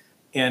 BX,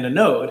 and a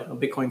node, a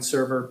Bitcoin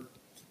server,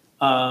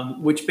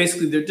 which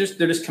basically they're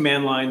just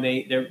command line.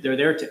 They're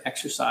there to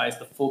exercise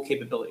the full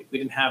capability. If we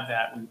didn't have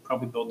that, we'd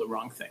probably build the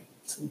wrong thing.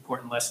 It's an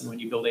important lesson when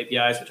you build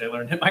APIs, which I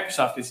learned at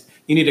Microsoft, is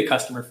you need a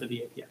customer for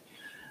the API.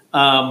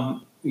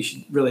 You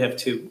should really have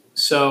two.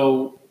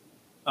 So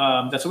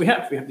that's what we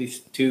have. We have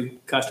these two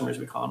customers,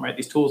 we call them, right?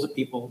 These tools that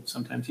people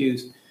sometimes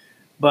use.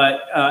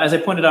 But as I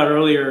pointed out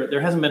earlier, there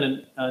hasn't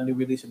been a new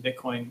release of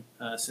Bitcoin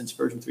since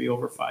version 3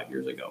 over 5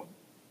 years ago.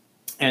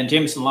 And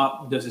Jameson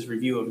Lopp does his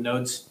review of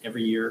nodes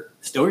every year,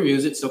 still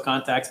reviews it, still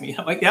contacts me.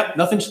 I'm like, yep,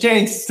 nothing's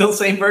changed, still the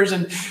same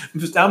version.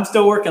 I'm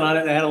still working on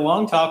it. I had a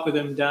long talk with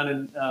him down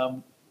in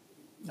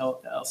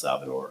El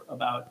Salvador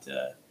about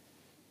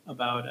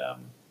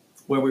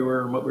where we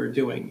were and what we were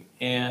doing.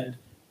 And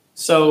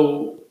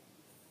so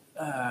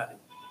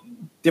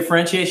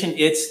differentiation,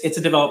 it's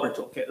a developer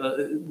toolkit.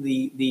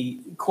 The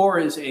core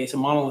is a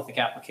monolithic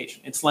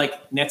application. It's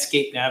like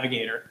Netscape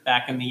Navigator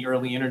back in the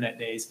early internet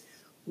days,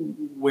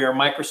 where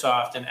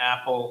Microsoft and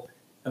Apple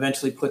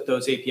eventually put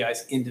those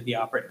APIs into the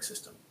operating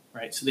system,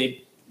 right? So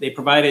they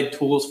provided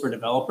tools for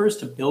developers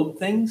to build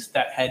things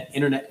that had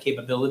internet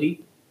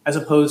capability, as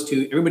opposed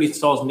to everybody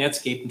installs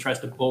Netscape and tries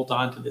to bolt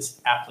onto this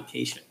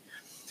application.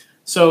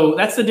 So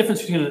that's the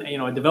difference between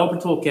a developer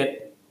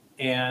toolkit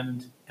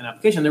and an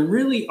application. There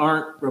really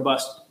aren't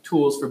robust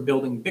tools for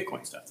building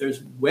Bitcoin stuff.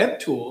 There's web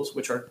tools,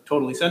 which are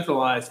totally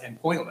centralized and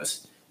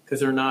pointless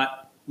because they're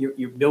not,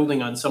 you're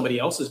building on somebody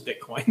else's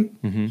Bitcoin.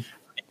 Mm-hmm.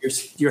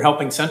 You're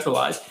helping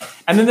centralize.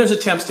 And then there's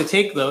attempts to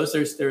take those.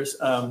 There's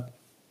a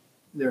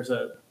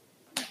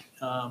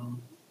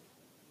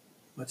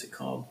what's it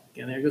called?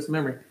 Again, there goes the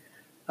memory.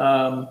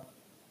 A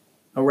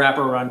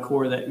wrapper around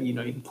core that you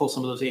can pull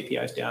some of those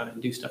APIs down and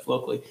do stuff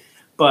locally.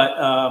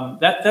 But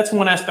that's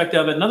one aspect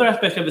of it. Another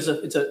aspect of it is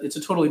it's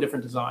a totally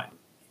different design,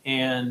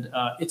 and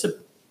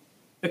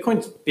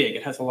Bitcoin's big.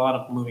 It has a lot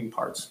of moving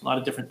parts, a lot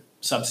of different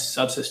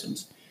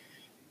subsystems,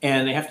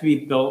 and they have to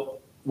be built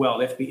well.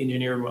 They have to be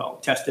engineered well,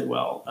 tested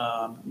well.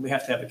 We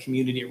have to have a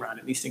community around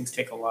it. These things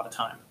take a lot of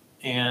time,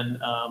 and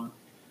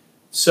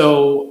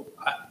so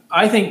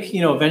I think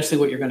eventually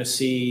what you're going to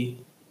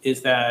see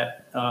is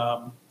that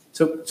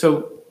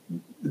so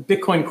the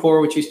Bitcoin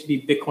Core, which used to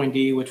be Bitcoin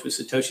D, which was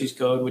Satoshi's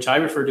code, which I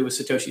refer to as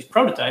Satoshi's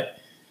prototype,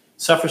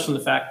 suffers from the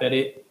fact that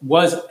it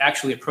was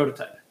actually a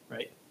prototype,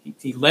 right?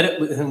 He let it,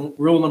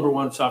 rule number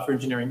one of software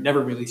engineering,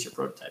 never release your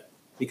prototype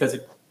because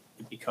it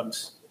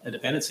becomes a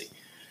dependency.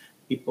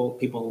 People,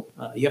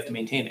 you have to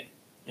maintain it,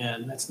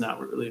 and that's not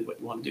really what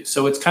you want to do.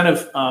 So it's kind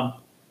of,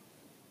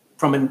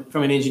 from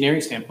an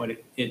engineering standpoint,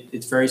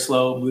 it's very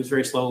slow, moves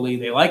very slowly.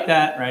 They like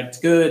that, right? It's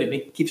good.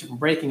 It keeps it from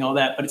breaking, all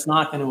that, but it's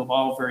not going to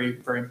evolve very,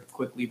 very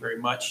quickly, very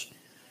much.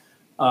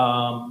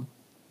 And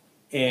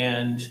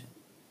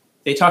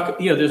they talk,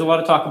 there's a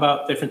lot of talk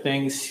about different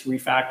things,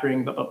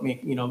 refactoring, but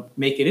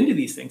make it into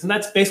these things. And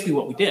that's basically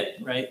what we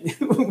did, right?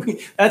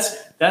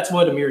 That's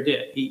what Amir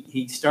did.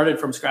 He started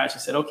from scratch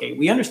and said, okay,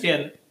 we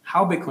understand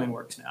how Bitcoin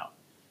works now.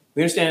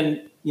 We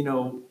understand,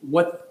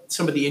 what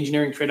some of the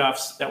engineering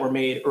trade-offs that were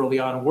made early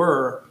on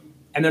were,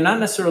 and they're not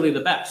necessarily the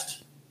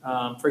best.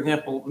 For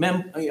example,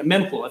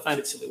 mempool, I find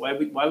it silly.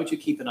 Why would you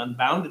keep an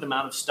unbounded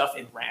amount of stuff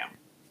in RAM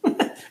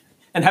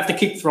and have to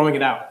keep throwing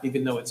it out,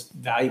 even though it's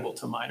valuable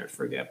to miners,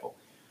 for example?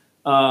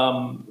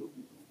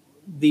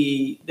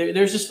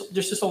 There's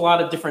just a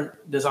lot of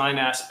different design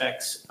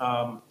aspects,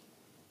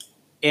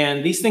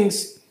 and these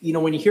things,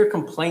 when you hear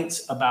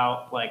complaints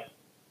about like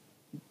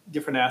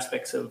different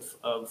aspects of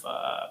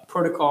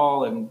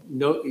protocol and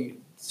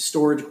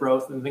storage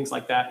growth and things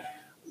like that,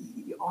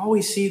 you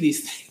always see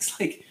these things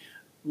like,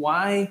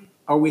 why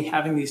are we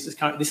having these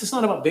discounts? This is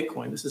not about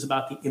Bitcoin. This is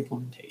about the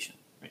implementation,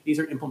 right? These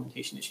are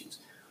implementation issues.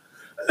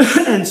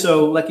 And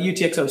so like a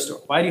UTXO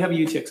store, why do you have a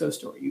UTXO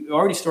store? You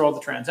already store all the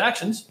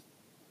transactions.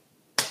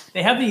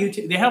 They have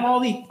they have all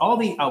the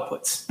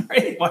outputs,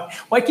 right?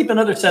 Why keep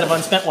another set of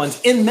unspent ones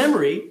in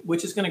memory,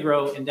 which is going to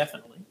grow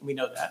indefinitely? We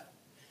know that.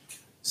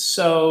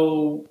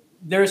 So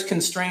there's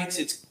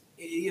constraints.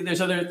 There's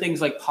other things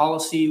like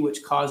policy,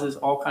 which causes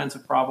all kinds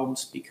of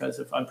problems because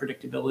of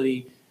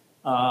unpredictability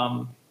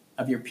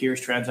of your peers'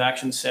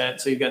 transaction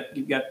set. So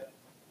you've got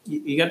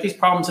these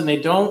problems, and they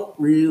don't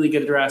really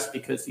get addressed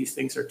because these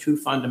things are too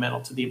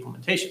fundamental to the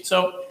implementation.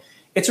 So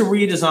it's a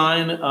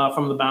redesign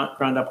from the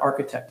ground up,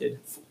 architected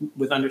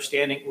with an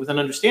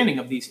understanding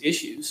of these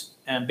issues,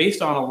 and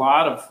based on a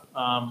lot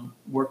of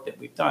work that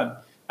we've done.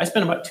 I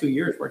spent about 2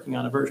 years working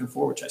on a version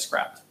 4, which I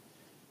scrapped.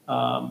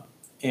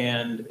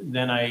 And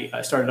then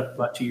I started up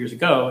about 2 years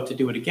ago to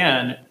do it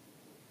again,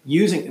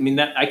 using,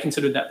 that I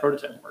considered that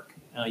prototype work,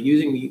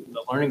 using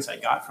the learnings I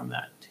got from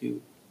that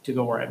to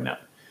go where I'm now.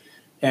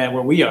 And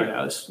where we are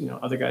now is,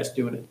 other guys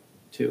doing it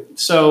too.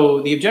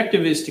 So the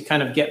objective is to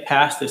kind of get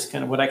past this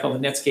kind of what I call the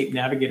Netscape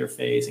Navigator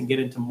phase and get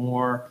into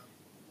more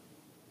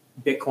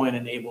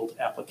Bitcoin-enabled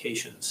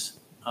applications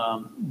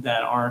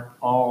that aren't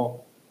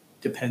all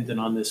dependent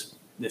on this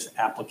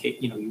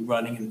application. You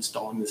running and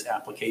installing this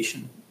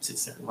application,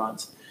 sits there and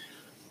runs.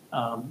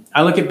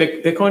 I look at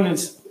Bitcoin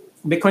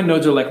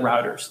nodes are like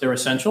routers. They're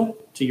essential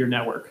to your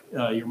network,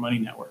 your money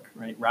network,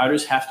 right?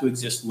 Routers have to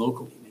exist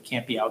locally. They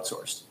can't be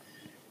outsourced.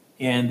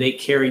 And they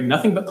carry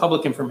nothing but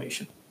public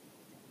information.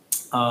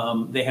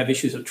 They have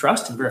issues of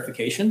trust and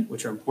verification,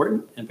 which are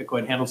important, and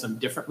Bitcoin handles them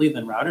differently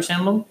than routers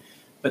handle them.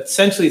 But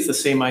essentially, it's the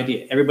same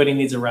idea. Everybody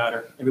needs a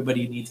router.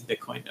 Everybody needs a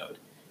Bitcoin node.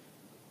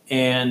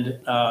 And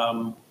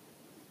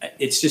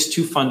it's just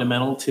too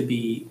fundamental to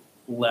be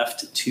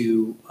left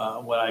to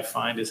what I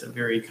find is a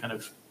very kind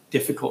of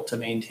difficult to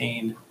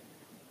maintain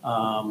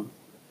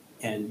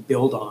and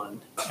build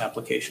on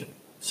application.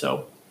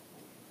 So,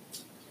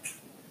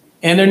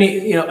 and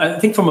I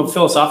think from a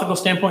philosophical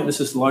standpoint, this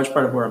is a large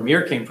part of where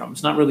Amir came from.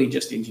 It's not really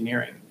just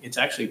engineering. It's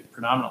actually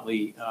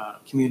predominantly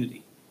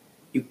community.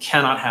 You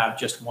cannot have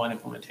just one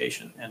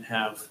implementation and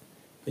have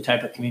the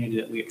type of community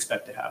that we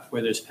expect to have,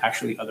 where there's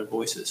actually other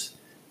voices.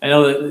 I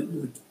know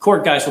the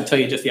court guys will tell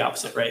you just the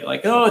opposite, right?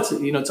 Like, oh,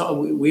 it's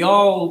all, we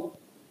all.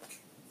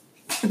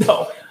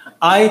 No,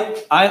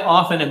 I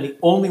often am the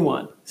only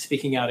one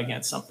speaking out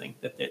against something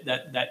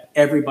that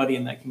everybody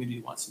in that community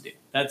wants to do.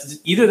 That's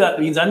either that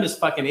means I'm just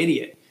fucking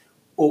idiot,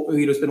 or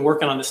who's been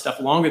working on this stuff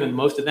longer than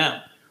most of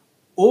them,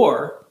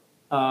 or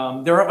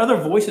there are other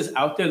voices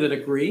out there that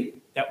agree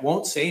that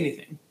won't say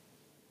anything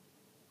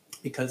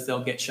because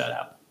they'll get shut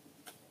out,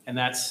 and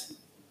that's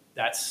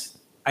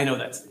I know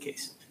that's the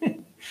case.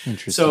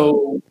 Interesting.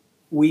 So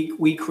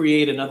we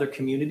create another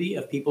community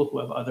of people who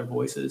have other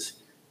voices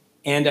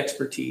and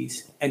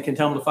expertise and can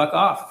tell them to fuck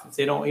off if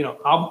they don't.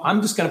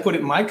 I'm just going to put it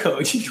in my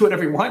code. You do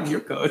whatever you want in your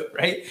code,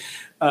 right?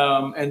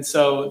 And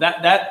so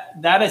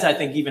that is, I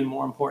think, even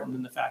more important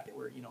than the fact that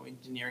we're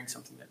engineering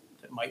something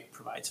that might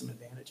provide some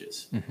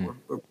advantages. Mm-hmm.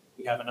 Or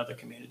we have another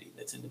community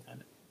that's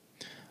independent.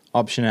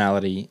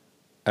 Optionality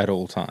at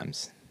all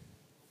times.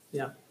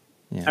 Yeah.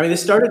 Yeah. I mean,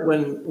 this started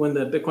when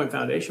the Bitcoin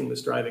Foundation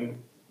was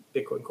driving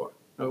Bitcoin Core.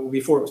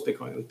 Before it was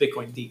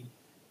Bitcoin D,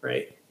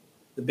 right?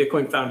 The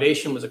Bitcoin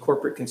Foundation was a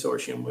corporate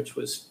consortium which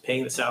was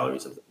paying the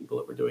salaries of the people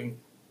that were doing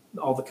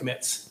all the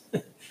commits,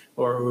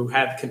 or who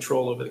had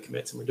control over the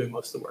commits and were doing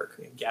most of the work.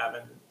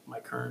 Gavin,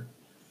 Mike Kern.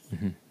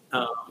 Mm-hmm.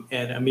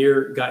 And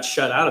Amir got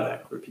shut out of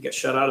that group. He got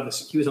shut out of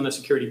he was on the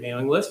security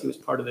mailing list. He was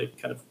part of the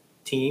kind of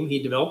team.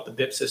 He developed the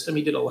BIP system.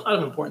 He did a lot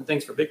of important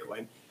things for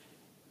Bitcoin.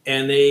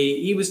 And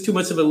he was too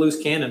much of a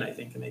loose cannon, I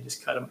think, and they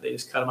just cut him out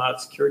of the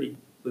security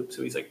loop.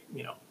 So he's like,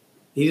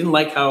 he didn't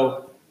like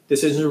how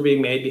decisions were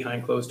being made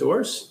behind closed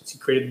doors. So he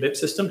created the BIP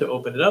system to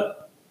open it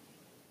up.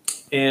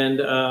 And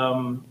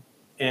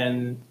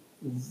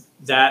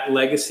that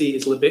legacy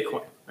is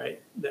Bitcoin,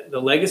 right? The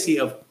legacy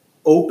of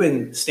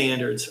open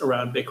standards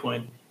around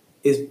Bitcoin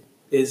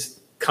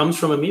comes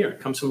from Amir,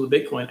 comes from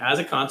Bitcoin as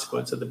a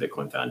consequence of the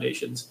Bitcoin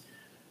Foundation's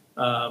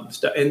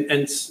stuff.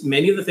 And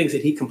many of the things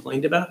that he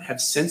complained about have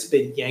since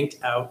been yanked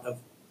out of,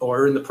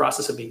 or in the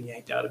process of being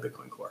yanked out of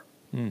Bitcoin Core,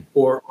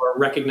 or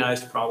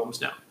recognized problems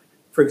now.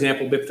 For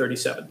example,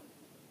 BIP37,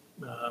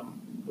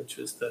 which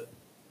was the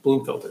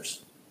Bloom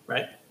filters,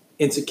 right?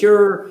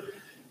 Insecure,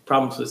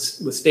 problems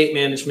with state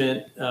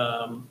management,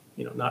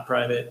 not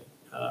private,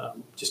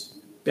 just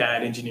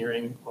bad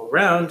engineering all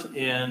around,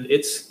 and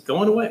it's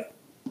going away.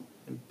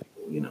 And,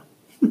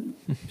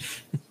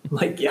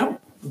 like, yeah,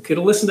 we could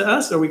have listened to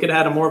us, or we could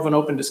have had more of an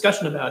open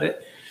discussion about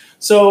it.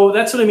 So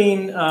that's what I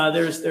mean.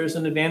 There's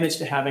an advantage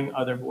to having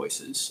other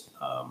voices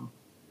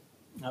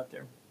out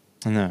there.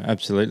 No,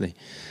 absolutely.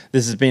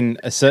 This has been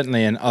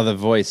certainly an other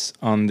voice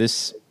on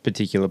this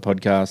particular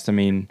podcast. I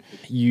mean,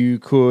 you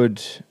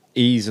could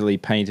easily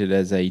paint it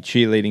as a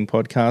cheerleading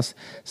podcast.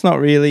 It's not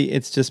really.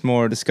 It's just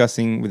more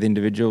discussing with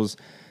individuals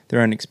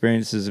their own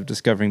experiences of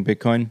discovering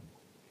Bitcoin,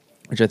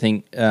 which I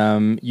think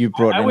you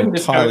brought an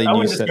entirely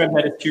new set. I wouldn't describe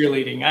that as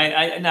cheerleading.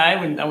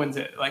 I wouldn't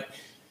say it. Like,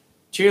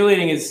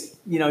 cheerleading is,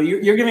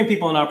 you're giving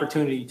people an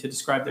opportunity to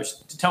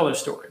tell their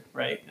story,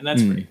 right? And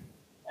that's free.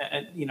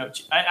 And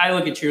I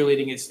look at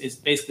cheerleading as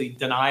basically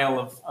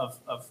denial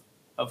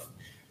of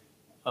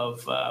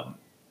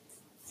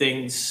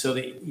things, so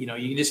that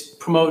you just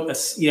promote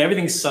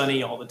everything's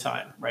sunny all the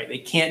time, right? They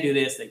can't do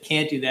this, they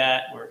can't do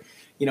that, or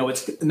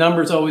it's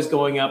numbers always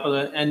going up,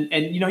 and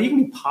you can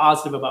be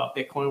positive about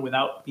Bitcoin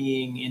without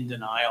being in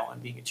denial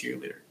and being a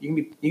cheerleader. You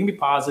can be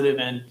positive,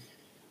 and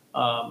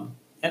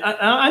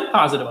I'm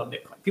positive on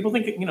Bitcoin. People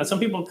think, some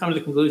people come to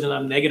the conclusion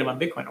I'm negative on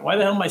Bitcoin. Why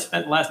the hell am I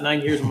spent the last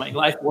 9 years of my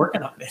life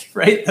working on it,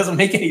 right? It doesn't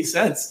make any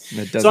sense.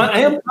 So I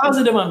am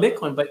positive on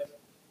Bitcoin,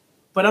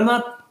 but I'm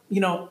not,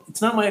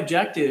 it's not my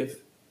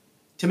objective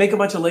to make a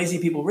bunch of lazy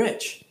people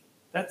rich.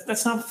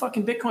 That's not what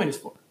fucking Bitcoin is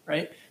for,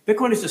 right?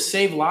 Bitcoin is to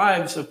save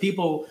lives of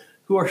people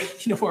who are,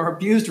 who are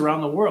abused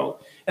around the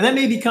world. And that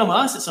may become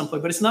us at some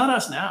point, but it's not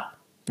us now.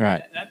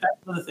 Right. That's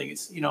another thing.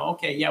 It's,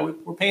 okay, yeah,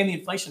 we're paying the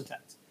inflation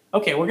tax.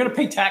 Okay, we're going to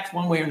pay tax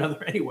one way or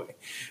another anyway.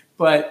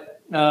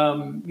 But,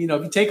 if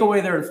you take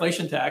away their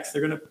inflation tax,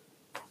 they're going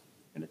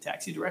to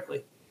tax you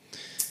directly.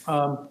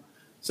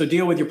 So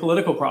deal with your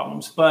political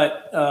problems.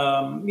 But,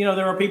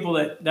 there are people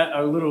that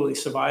are literally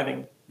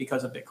surviving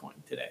because of Bitcoin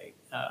today.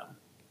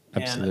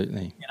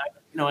 Absolutely.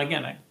 And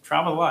again, I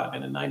travel a lot. I've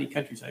been in 90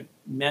 countries. I've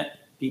met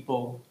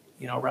people,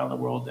 around the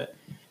world that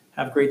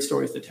have great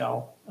stories to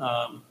tell.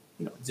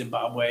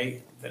 Zimbabwe,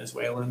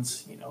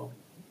 Venezuelans, I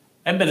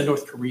haven't been to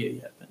North Korea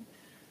yet, but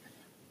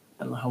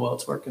I don't know how well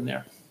it's working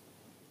there.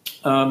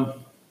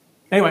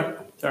 Anyway,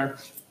 sorry.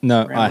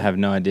 No, I have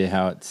no idea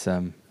how it's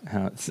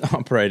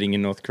operating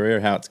in North Korea, or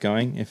how it's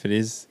going, if it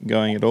is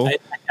going at all. I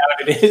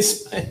doubt it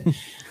is.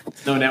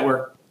 It's no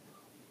network.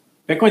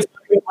 Bitcoin's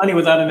not good money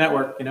without a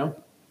network,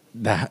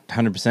 That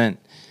 100%.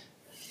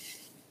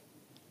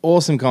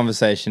 Awesome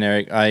conversation,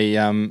 Eric.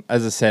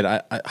 As I said,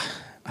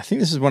 I think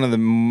this is one of the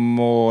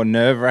more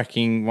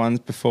nerve-wracking ones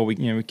before we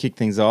kick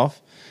things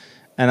off,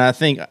 and I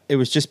think it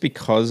was just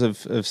because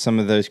of some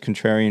of those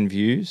contrarian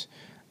views.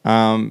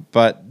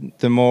 But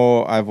the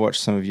more I've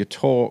watched some of your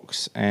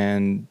talks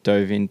and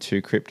dove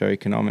into crypto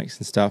economics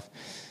and stuff,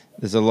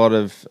 there's a lot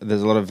of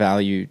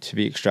value to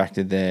be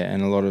extracted there,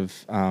 and a lot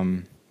of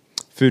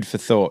food for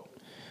thought.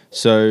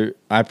 So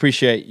I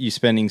appreciate you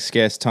spending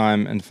scarce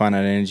time and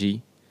finite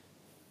energy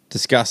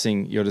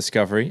discussing your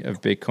discovery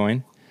of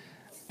Bitcoin.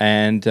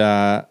 And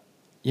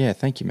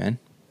thank you, man.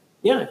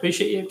 Yeah, I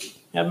appreciate you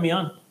having me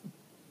on.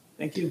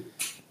 Thank you.